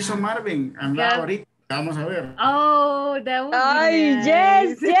 así como hizo Marvin. Anda ahorita. Vamos a ver. Oh, that would be Ay,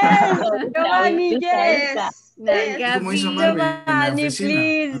 nice. yes. Giovanni, yes. No, Como hizo Gaby, Marvin en la oficina.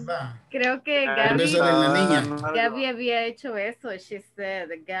 please. Anda. creo que Eso de la niña. Gaby había hecho eso. She said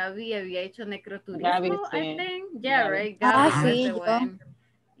Gaby había hecho necroturismo, Gaby, sí. I think. Yeah, Gaby. right? Gaby was sí, the yo. one.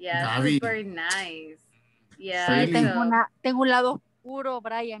 Yeah, Gaby. super nice. Yeah, Sí, Tengo un lado oscuro,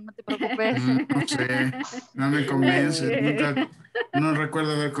 Brian, no te preocupes. No sé, no me convence. Nunca, no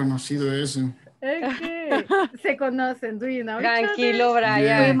recuerdo haber conocido eso. Okay. Se conocen, do you know each Tranquilo, other?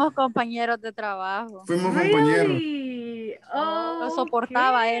 Brian. Fuimos compañeros de trabajo. Fuimos compañeros. Really? Lo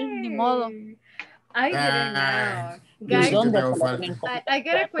soportaba él, ni modo. I didn't know. Yo sí Guys, te hago falta. I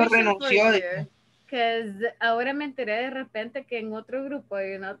got a question for renunció. you. Because ahora me enteré de repente que en otro grupo,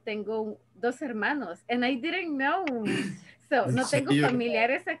 tengo 2 hermanos. And I didn't know. So, no tengo serio?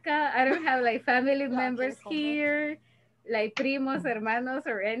 familiares acá. I don't have like family members here. Like primos, hermanos,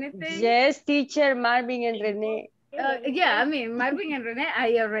 or anything. Yes, teacher Marvin and René. Yeah, I mean, Marvin and Renee,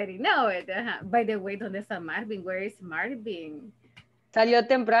 I already know it. By the way, ¿dónde está Marvin? Where is Marvin? Salió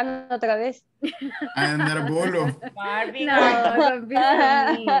temprano otra vez. A andar bolo. Marvin. No, don't be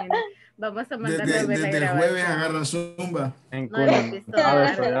so mean. Vamos a mandarle a ver la Desde el jueves grabación. agarra zumba. En No le he visto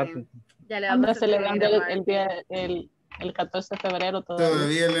a Cuba. Marvin. Ya le Anda vamos a celebrando escribir a el Marvin. día, el 14 de febrero todavía.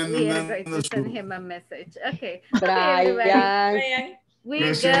 Todavía le We are andan going dando to send su... him a message. Okay. Okay, everybody. Brian. We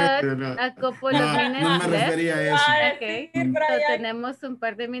Gracias, got a couple No, of minutes no me left. refería a eso. Okay. Sí, So Brian. tenemos un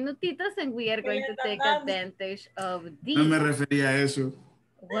par de minutitos and we are going to take advantage of these. No me refería a eso.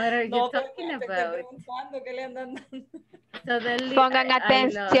 What are you No, pero talking te estoy about? preguntando qué le andan dando. Suddenly, Pongan I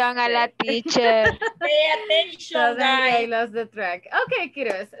atención a la lost it. teacher. Pay attention, Suddenly I guys. lost the track. Okay,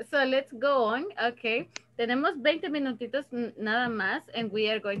 kiddos. So let's go on. Okay. Tenemos 20 minutitos nada más and we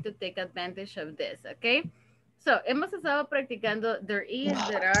are going to take advantage of this. Okay. So, hemos estado practicando there is,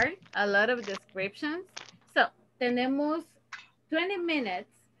 there are, a lot of descriptions. So, tenemos 20 minutes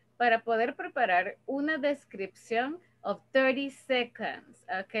para poder preparar una descripción of 30 seconds,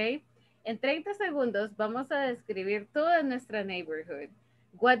 okay? En 30 segundos vamos a describir toda nuestra neighborhood.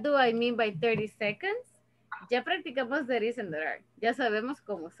 What do I mean by 30 seconds? Ya practicamos there is and there are. Ya sabemos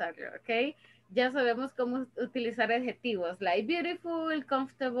cómo usarlo, ¿ok? Ya sabemos cómo utilizar adjetivos like beautiful,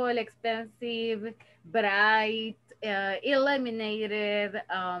 comfortable, expensive, bright, illuminated,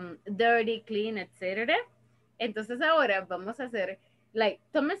 dirty, clean, etc. Entonces ahora vamos a hacer, like,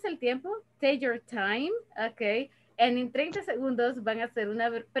 tómense el tiempo, take your time, ¿ok? En 30 segundos van a hacer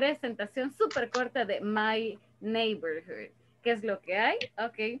una presentación súper corta de my neighborhood. ¿Qué es lo que hay?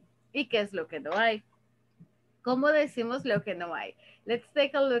 Ok. ¿Y qué es lo que no hay? ¿Cómo decimos lo que no hay? Let's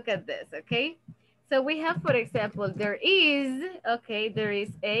take a look at this, okay? So we have, for example, there is, okay, there is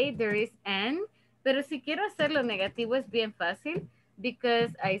a, there is an, pero si quiero hacerlo negativo es bien fácil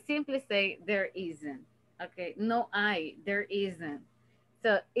because I simply say there isn't, okay? No hay, there isn't.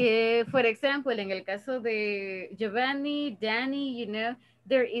 So, for example, en el caso de Giovanni, Danny, you know,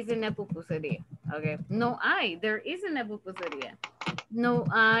 there isn't a pupusería. Okay. No hay, there isn't a pupusería. No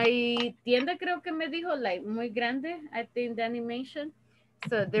hay tienda, creo que me dijo, like, muy grande, I think Danny mentioned.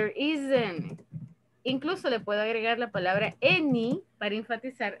 So, there isn't. Incluso le puedo agregar la palabra any para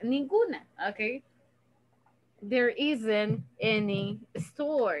enfatizar ninguna. Okay. There isn't any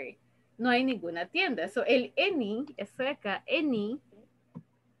store. No hay ninguna tienda. So, el any, eso acá, any,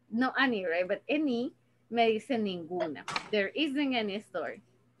 no any, right? But any me dice ninguna. There isn't any store.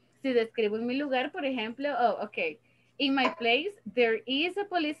 Si describo en mi lugar, por ejemplo, oh, okay. In my place, there is a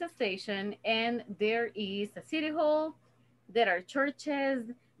police station and there is a city hall. There are churches,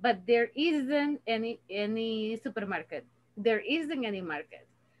 but there isn't any supermarket. There isn't any market.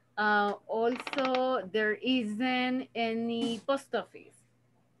 Also, there isn't any post office.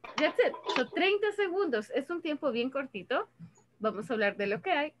 That's it. So 30 segundos. Es un tiempo bien cortito. Vamos a hablar de lo que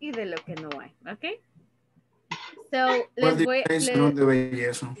hay y de lo que no hay, ¿ok? So, les voy... Salón de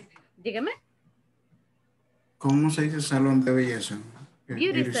belleza. Dígame. ¿Cómo se dice salón de belleza?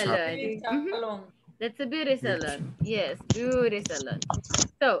 Beauty salon. That's a beauty salon. Yes, beauty salon.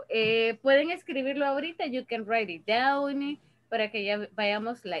 So, pueden escribirlo ahorita. You can write it down para que ya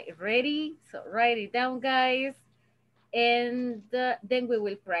vayamos like ready. So, write it down, guys. And then we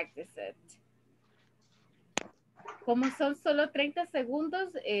will practice it. Como son solo 30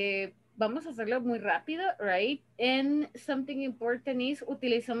 segundos, vamos a hacerlo muy rápido, right? And something important is,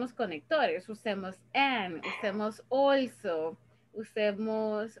 utilizamos conectores, usemos and, usemos also,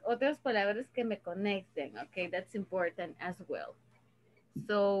 usemos otras palabras que me conecten, okay? That's important as well.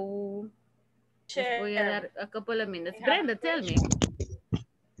 So, les voy a dar a couple of minutes. Brenda, tell me.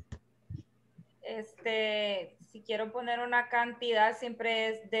 Si quiero poner una cantidad, siempre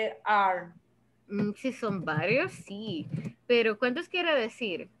es there are. Si son varios, sí. Pero, ¿cuántos quiere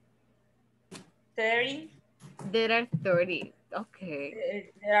decir? 30. There are 30.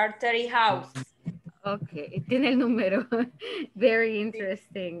 Okay. There are 30 houses. Okay. Tiene el número. Very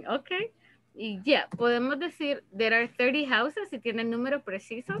interesting. Okay. Y ya, podemos decir there are 30 houses si tiene el número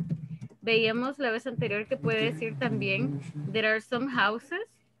preciso. Veíamos la vez anterior que puede decir también there are some houses.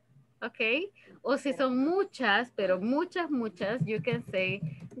 Okay. O si son muchas, pero muchas, you can say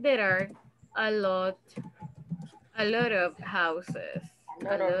there are a lot of houses.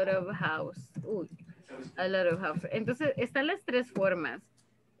 A lot of houses. Uy, a lot of houses. Entonces, están las tres formas.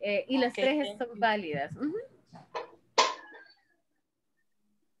 Y las tres son válidas.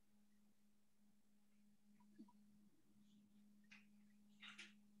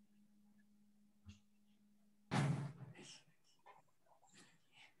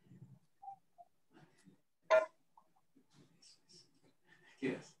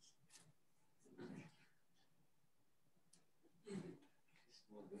 Yes.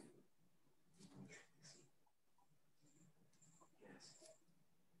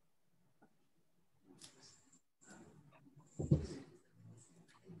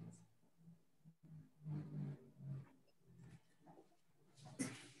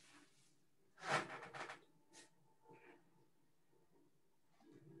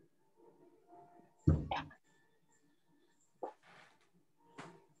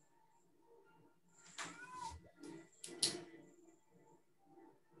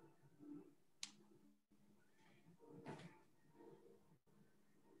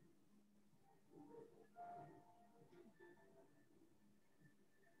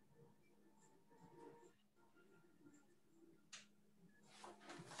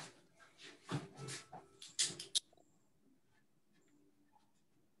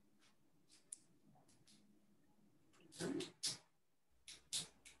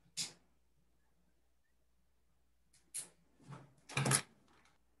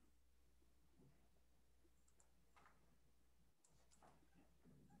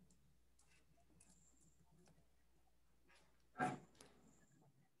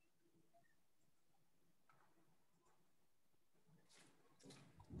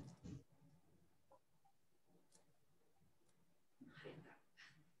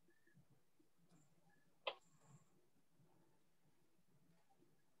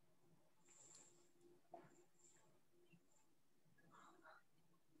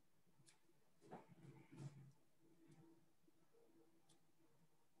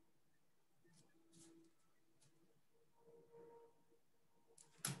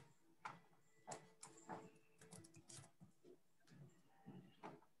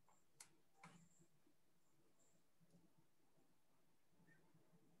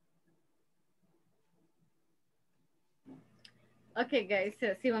 Okay, guys,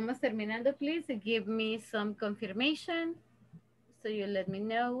 so si vamos terminando, please give me some confirmation. So you let me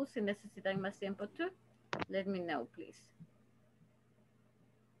know si necesitan más tiempo too. Let me know, please.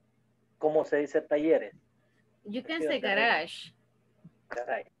 ¿Cómo se dice talleres? You can say garage.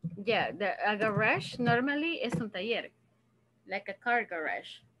 Caray. Yeah, a garage normally es un taller, like a car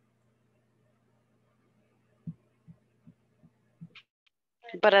garage.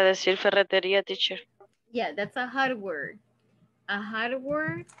 Para decir ferretería, teacher. Yeah, that's a hardware. A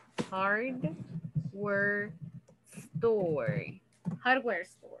hardware store. Hardware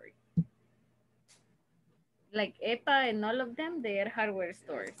store. Like EPA and all of them, they are hardware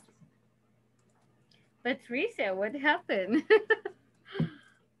stores. Patricia, what happened?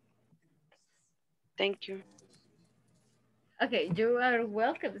 Thank you. Okay, you are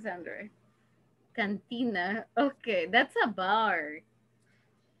welcome, Sandra. Cantina. Okay, that's a bar.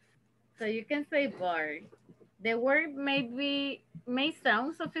 So you can say bar. The word may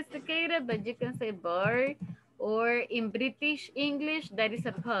sound sophisticated, but you can say bar, or in British English, that is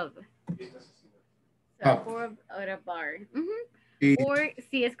a pub. So a pub or a bar. Or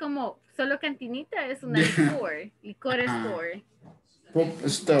si es como solo cantinita, es una licor store. Pop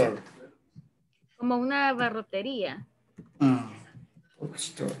store. Como una barrotería. Pop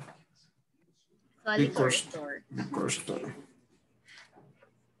store. So a liquor store. Liquor store.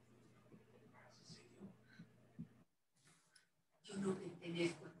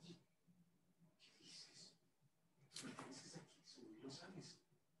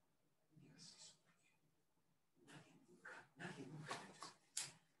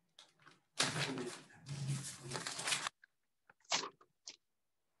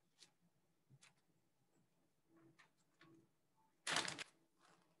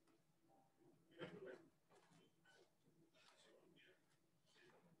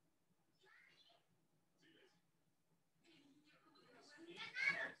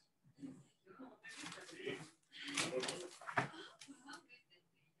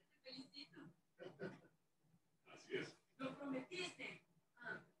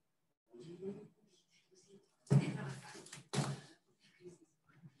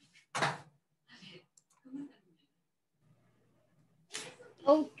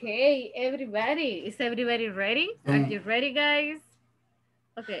 Okay, everybody. Is everybody ready? Are you ready, guys?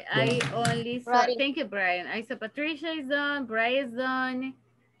 Okay, I only saw. Thank you, Brian. I saw Patricia is done. Brian is done.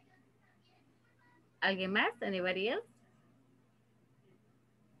 ¿Alguien más? Anybody else?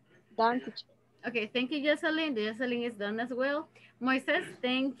 Done. Okay, thank you, Jocelyn. Jocelyn is done as well. Moises,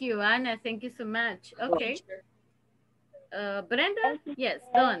 thank you. Anna, thank you so much. Okay. Brenda, yes,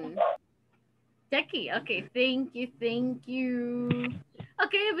 done. Jackie, okay, thank you, thank you.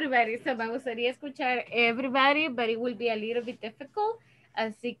 Okay, everybody, so me gustaría escuchar everybody, but it will be a little bit difficult.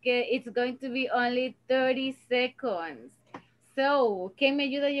 Así que it's going to be only 30 seconds. So, ¿quién me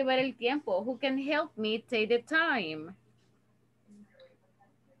ayuda a llevar el tiempo? Who can help me take the time?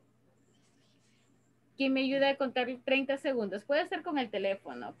 ¿Quién me ayuda a contar 30 segundos? Puede ser con el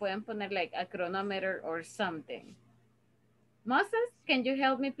teléfono. Pueden poner like a chronometer or something. Moses, can you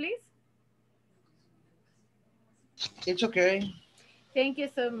help me, please? It's okay. Thank you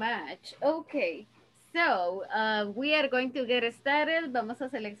so much. Okay, so we are going to get started. Vamos a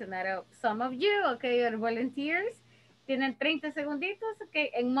seleccionar a some of you, okay, your volunteers. Tienen 30 segunditos,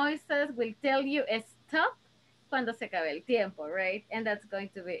 okay, and Moises will tell you stop cuando se acabe el tiempo, right? And that's going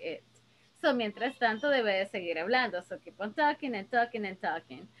to be it. So, mientras tanto, debe de seguir hablando. So, keep on talking and talking and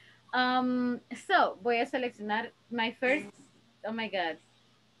talking. So, voy a seleccionar my first, oh my God.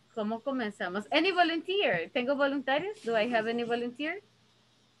 ¿Cómo comenzamos? Any volunteer? ¿Tengo voluntarios? Do I have any volunteer?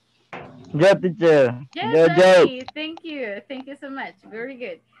 Yo, teacher. Yes, thank you. Thank you so much. Very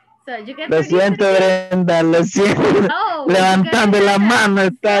good. So, you get Lo siento, Brenda, lo siento. Oh, levantando la mano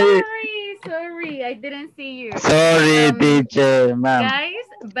está ahí. Sorry, I didn't see you. Sorry, teacher, ma'am. Guys,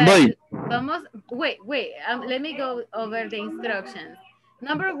 but vamos, wait, let me go over the instructions.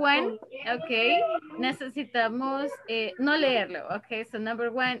 Number one, okay, necesitamos no leerlo, okay, so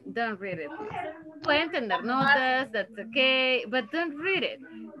number one, don't read it. Pueden tener notas, that's okay, but don't read it.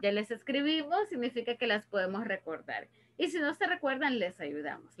 Ya les escribimos, significa que las podemos recordar. Y si no se recuerdan, les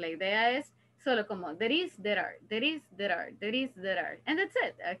ayudamos. La idea es solo como there is, there are, there is, there are, there is, there are, and that's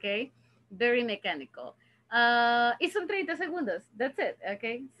it, okay? Very mechanical. Y son 30 segundos, that's it,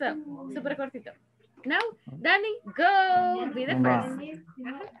 okay? So, super cortito. Now, Danny, go, be the first.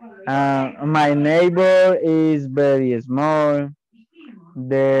 My neighbor is very small.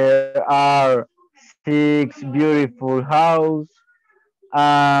 There are 6 beautiful houses.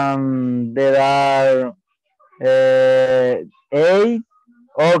 There are 8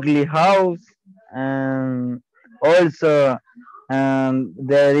 ugly houses. And also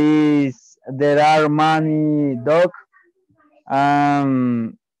There are many dogs.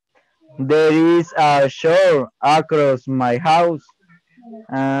 There is a shore across my house.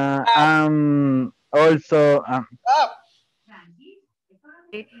 Also,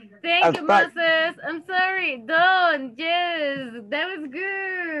 Thank you, Moses. I'm sorry. Don, yes, that was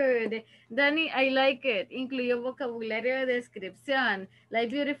good. Dani, I like it. Incluyó vocabulario de descripción. Like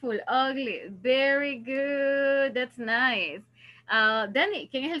beautiful, ugly. Very good. That's nice. Dani,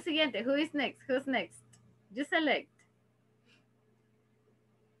 ¿quién es el siguiente? Who is next? Who's next? You select.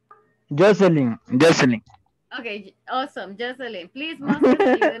 Jocelyn. Okay, awesome. Jocelyn, please, Moses,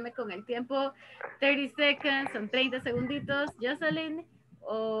 ayúdeme con el tiempo. 30 seconds, son 30 segunditos. Jocelyn,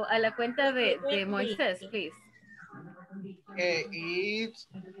 o a la cuenta de Moisés, please. Okay, it's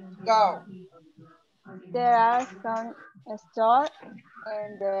go. There are some stores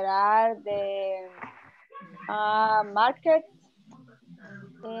and there are the markets.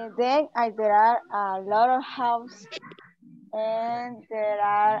 And then there are a lot of houses and there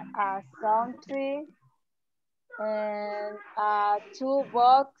are some trees and 2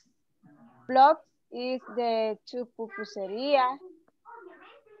 blocks is the 2 pupusería.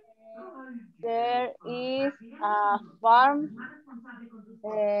 There is a farm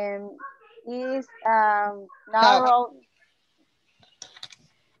and is narrow.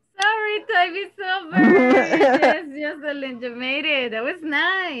 Sorry, time is over. Yes, Jocelyn, you made it. That was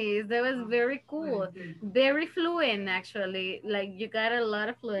nice. That was very cool. Very fluent, actually. Like, you got a lot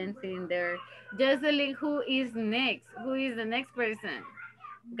of fluency in there. Jocelyn, who is next? Who is the next person?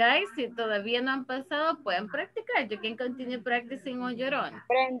 Guys, si todavía no han pasado, pueden practicar. You can continue practicing on your own.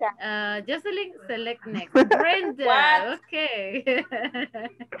 Brenda. Jocelyn, select next. Brenda, okay.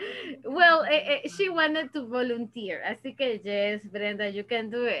 Well, she wanted to volunteer. Así que, yes, Brenda, you can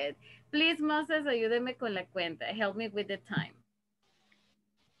do it. Please, Moses, ayúdeme con la cuenta. Help me with the time.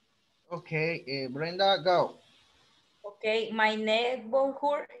 Okay, Brenda, go. Okay, my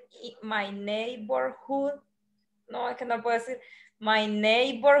neighborhood, no, es que no puedo decir. My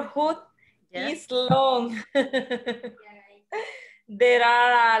neighborhood is long. There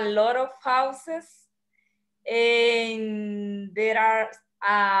are a lot of houses and there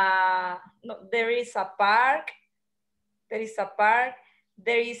is a park. There is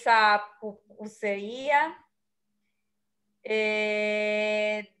a pupusería.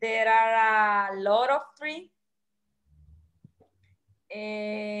 There are a lot of trees.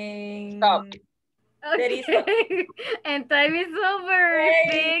 And stop. Okay. And time is over.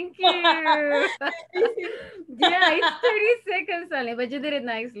 Hey. Thank you. Yeah, it's 30 seconds only, but you did it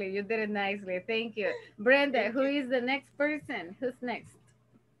nicely. You did it nicely. Thank you. Brenda, who is the next person? Who's next?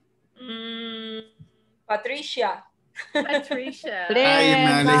 Patricia. Patricia. Ay, me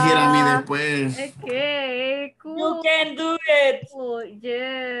va a elegir a mí después. Okay, cool. You can do it. Cool.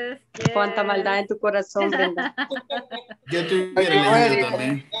 Yes. Cuánta maldad en tu corazón, Brenda. Yo te hubiera elegido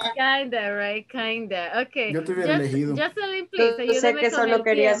también. Kinda, right? Kinda. Okay. Yo te hubiera elegido. Jocelyn, please. Yo sé que solo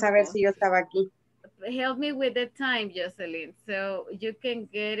quería saber si yo estaba aquí. Help me with the time, Jocelyn. So you can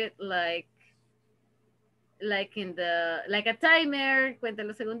get it like a timer. Cuenta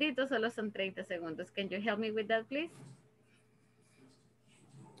los segunditos, solo son 30 segundos. Can you help me with that, please?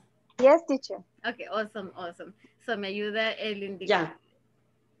 Yes, teacher. Okay, awesome. So me ayuda el indicador. Ya.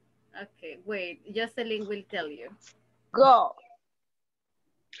 Okay, wait. Jocelyn will tell you. Go.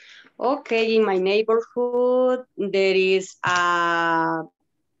 Okay, in my neighborhood, there is a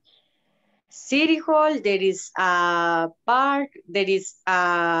city hall, there is a park, there is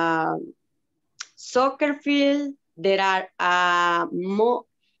a soccer field, there are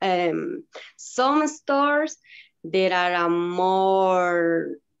some stores, there are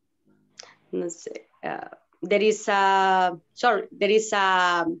there is a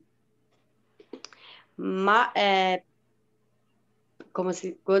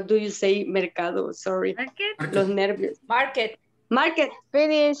what do you say, mercado? Sorry. Market? Los nervios. Market.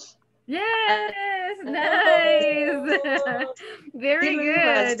 Finish. Yes, nice. Very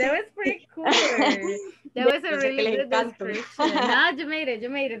good. That was pretty cool. That was a really good description. No, you made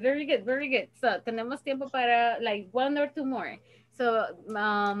it. Very good. So, tenemos tiempo para like 1 or 2 more. So,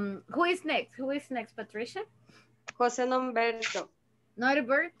 who is next, Patricia? José Norberto.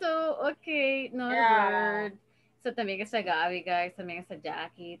 Norberto, okay, Norbert. So, también está Gaby, guys, también está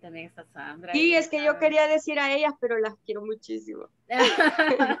Jackie, también está Sandra. Sí, es que yo quería decir a ellas, pero las quiero muchísimo.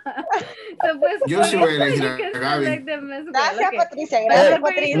 So, Pues Yo sí voy a elegir you a can Gaby. select them as well. Gracias, Okay. Patricia. Gracias,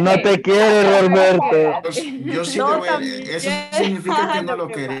 Patricia. No te quiere, Roberto. Yo sí te No, voy a... también. Eso significa que no Lo lo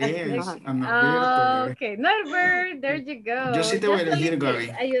que pasa. querés, Ajá. a Norberto. Okay, Norbert, there you go. Yo sí te voy a elegir, Jocelyn, please,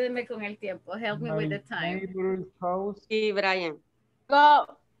 Gaby. ayúdeme con el tiempo. Help me with My the time. neighbor's house. Y Brian. Go.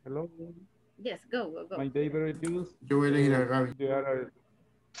 Hello. Yes, go, go, go. My neighbor's house. Yo voy a elegir a Gaby.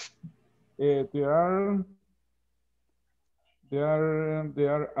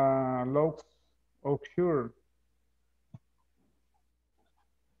 There are lots of sure.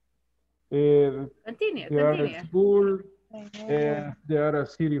 Continue, There are a continue. school. There are a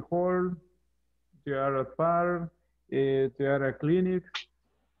city hall. There are a park. There are a clinic.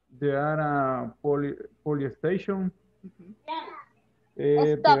 There are a police station.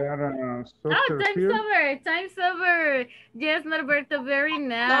 There are a soccer time's field. over, time's over. Yes, Norberto, very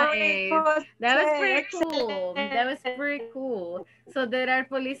nice. That was pretty cool. That was pretty cool. So there are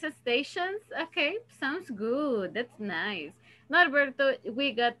police stations. Okay, sounds good. That's nice. Norberto,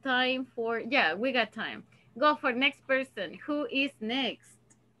 we got time for, yeah, we got time. Go for next person. Who is next?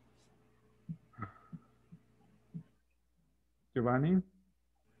 Giovanni.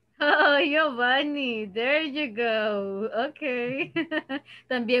 Oh, Giovanni, there you go. Okay.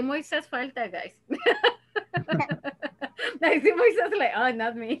 También Moisés falta, guys. I see Moisés like, oh,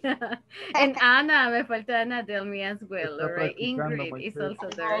 not me. And Ana, me falta Ana, tell me as well, all right? Ingrid is also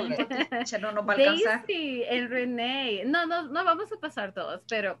there. No nos va a alcanzar. Daisy and Renee. No vamos a pasar todos,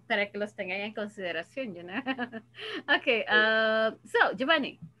 pero para que los tengan en consideración, you know? Okay, so,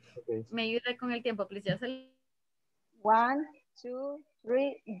 Giovanni, Okay. me ayuda con el tiempo, please. 1, 2,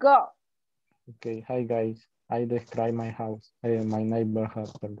 3, go. Okay, hi guys. I describe my house, my neighborhood,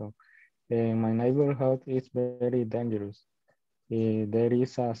 pardon. My neighborhood is very dangerous. There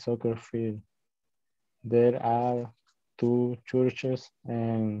is a soccer field. There are 2 churches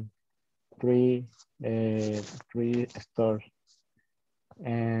and 3 stores.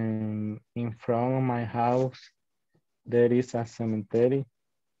 And in front of my house, there is a cemetery.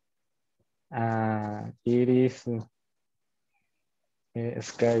 It is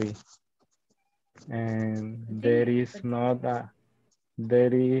scary. And there is not a,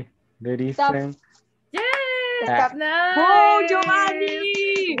 there isn't. Yes! Nice! Oh,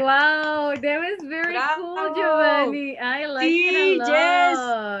 Giovanni! Wow, that was very cool, Giovanni. I like Sí, it a yes.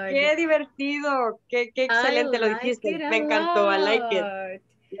 lot. Qué divertido. Qué excelente lo dijiste. Me encantó. I like it.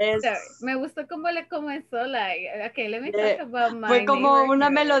 Yes. So, me gustó cómo le comenzó. Like, okay, let me talk about my Fue como una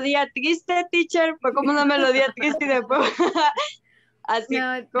neighborhood. melodía triste, teacher. Fue como una melodía triste y después así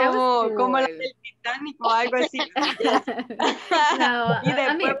No, como la cool. del Titanic o algo así. Yes. No, Y I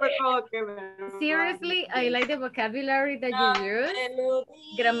después mean, fue como que seriously, I like the vocabulary that you use.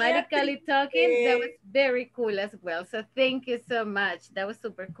 Grammatically talking, that was very cool as well. So thank you so much. That was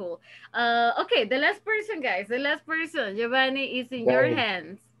super cool. Okay, the last person, guys. The last person. Giovanni is in your Gaby.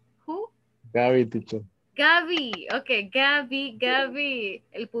 hands. Who? Gaby, teacher. Gaby. Okay, Gaby.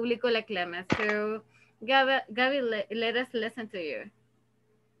 El público la aclama. So, Gaby, let us listen to you.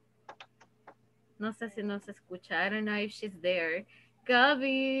 No sé si nos escucha. I don't know if she's there.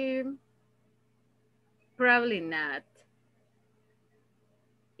 Gaby. Probably not.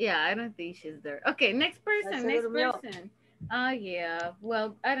 Yeah, I don't think she's there. Okay, next person. Oh, yeah.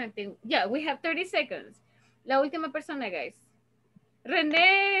 Well, I don't think. Yeah, we have 30 seconds. La última persona, guys.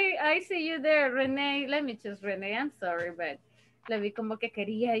 Renee, I see you there. Renee, let me choose Renee. I'm sorry, but la vi como que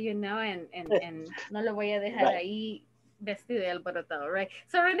quería, you know, and no lo voy a dejar ahí vestido y alborotado, right?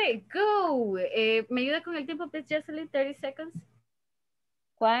 So, Renee, go. ¿Me ayuda con el tiempo, please, Jocelyn? 30 seconds.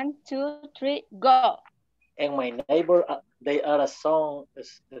 1, 2, 3, go. In my neighbor, there are some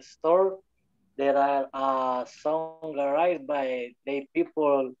store. There are some garage by the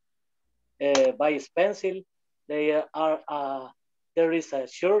people buy pencil. There is a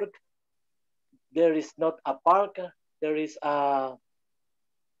church. There is not a park. There is a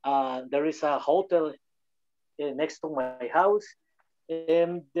hotel next to my house,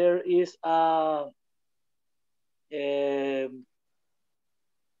 and there is a I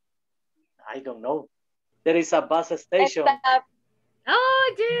don't know. There is a bus station.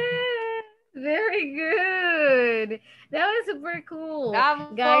 Oh, yeah. Very good. That was super cool.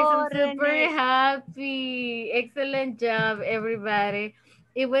 Bravo, Guys, I'm super Renee. happy. Excellent job, everybody.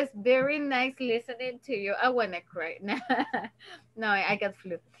 It was very nice listening to you. I want to cry. No, I got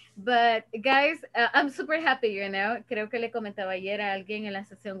flu. But guys, I'm super happy, you know. Creo que le comentaba ayer a alguien en la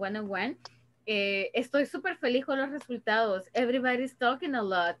sesión 101. Estoy súper feliz con los resultados. Everybody's talking a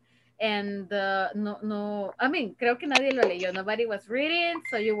lot. And no, I mean, creo que nadie lo leyó. Nobody was reading,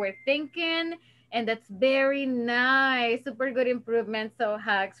 so you were thinking, and that's very nice. Super good improvement. So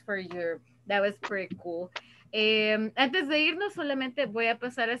hugs for you. That was pretty cool. Antes de irnos, solamente voy a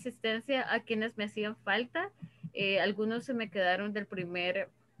pasar asistencia a quienes me hacían falta. Algunos se me quedaron de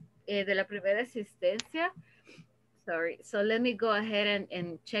la primera asistencia. Sorry. So let me go ahead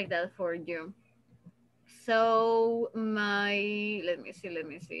and check that for you. So let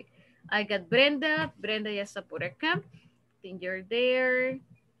me see. I got Brenda. Brenda ya está por acá. I think you're there.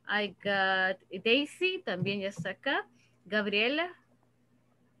 I got Daisy, también ya está acá. Gabriela.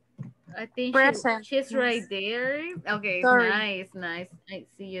 I think she's right there. Okay, sorry. Nice. I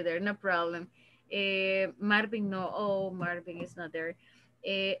see you there, no problem. Marvin, no. Oh, Marvin is not there.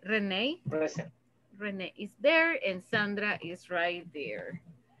 Renee. Present. Renee is there, and Sandra is right there.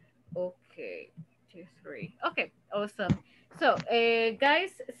 Okay, 2, 3. Okay, awesome. So,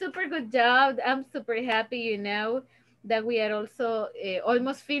 guys, super good job. I'm super happy, that we are also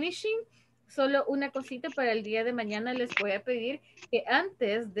almost finishing. Solo una cosita para el día de mañana les voy a pedir que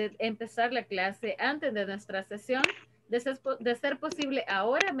antes de empezar la clase, antes de nuestra sesión, de ser posible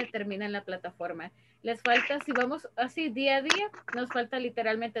ahora, me terminen la plataforma. Les falta, si vamos así día a día, nos falta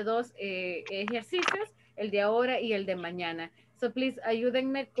literalmente 2 ejercicios, el de ahora y el de mañana. So, please,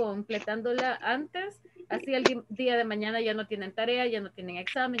 ayúdenme completándola antes. Así el día de mañana ya no tienen tarea, ya no tienen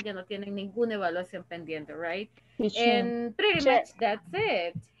examen, ya no tienen ninguna evaluación pendiente, right? And pretty much that's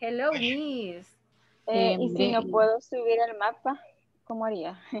it. Hello, Miss. Y si no puedo subir el mapa, ¿cómo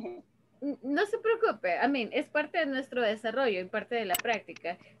haría? No se preocupe, es parte de nuestro desarrollo y parte de la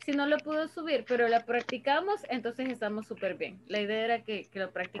práctica. Si no lo puedo subir, pero la practicamos, entonces estamos súper bien. La idea era que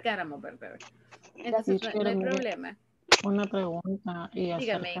lo practicáramos, ¿verdad? Entonces no hay problema. Una pregunta y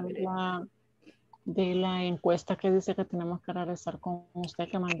acerca de la encuesta que dice que tenemos que regresar con usted,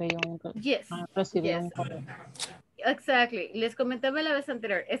 que mandé yo un correo. Exactly. Les comentaba la vez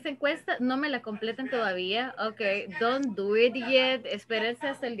anterior, esta encuesta no me la completen todavía, ok, don't do it yet, espérense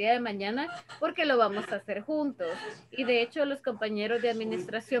hasta el día de mañana porque lo vamos a hacer juntos. Y de hecho los compañeros de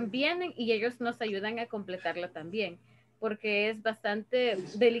administración vienen y ellos nos ayudan a completarla también, porque es bastante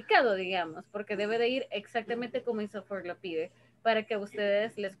delicado, digamos, porque debe de ir exactamente como INSAFORP lo pide, para que a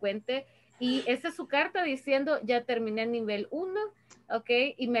ustedes les cuente. Y esa es su carta diciendo, ya terminé el nivel 1, ok,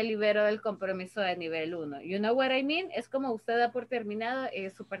 y me libero del compromiso de nivel 1. You know what I mean? Es como usted da por terminada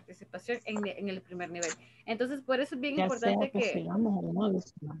su participación en el primer nivel. Entonces, por eso es bien importante que sigamos o no,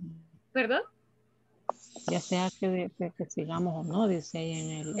 ¿perdón? Ya sea que sigamos o no, dice ahí en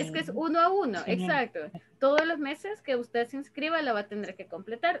el... Es que es 1 a 1, exacto. Todos los meses que usted se inscriba la va a tener que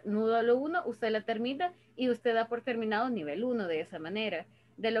completar. Módulo 1, usted la termina y usted da por terminado nivel 1 de esa manera.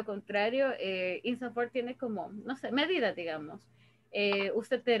 De lo contrario, INSAFORP tiene como, no sé, medidas, digamos.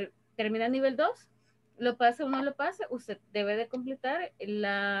 Usted termina nivel 2, lo pasa o no lo pasa, usted debe de completar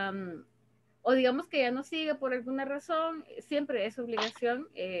o digamos que ya no sigue por alguna razón, siempre es obligación,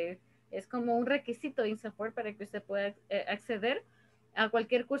 es como un requisito de INSAFORP para que usted pueda acceder a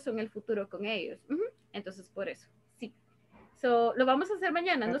cualquier curso en el futuro con ellos. Entonces, por eso, sí. So, lo vamos a hacer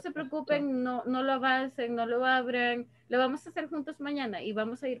mañana, no se preocupen, no lo avancen, no lo abran, lo vamos a hacer juntos mañana y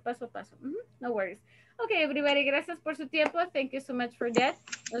vamos a ir paso a paso. No worries. Ok, everybody, gracias por su tiempo. Thank you so much for that.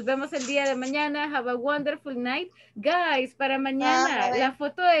 Nos vemos el día de mañana. Have a wonderful night. Guys, para mañana, la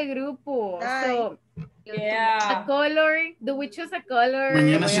foto de grupo. So, a color, do we choose a color?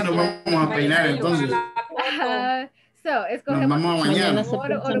 Mañana sí nos vamos a peinar, entonces. So, escogemos nos vamos mañana.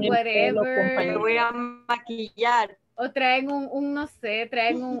 or whatever. Me voy a maquillar. O traen un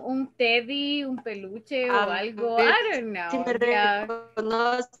un teddy, un peluche o algo. I don't know. Si me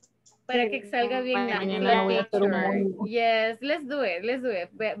para que salga bien mañana voy a hacer un Yes, let's do it.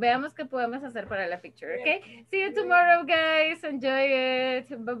 Veamos qué podemos hacer para la picture, okay? See you tomorrow, guys. Enjoy it.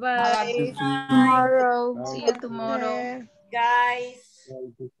 Bye-bye. Tomorrow. See you tomorrow. Guys.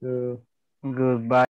 Goodbye.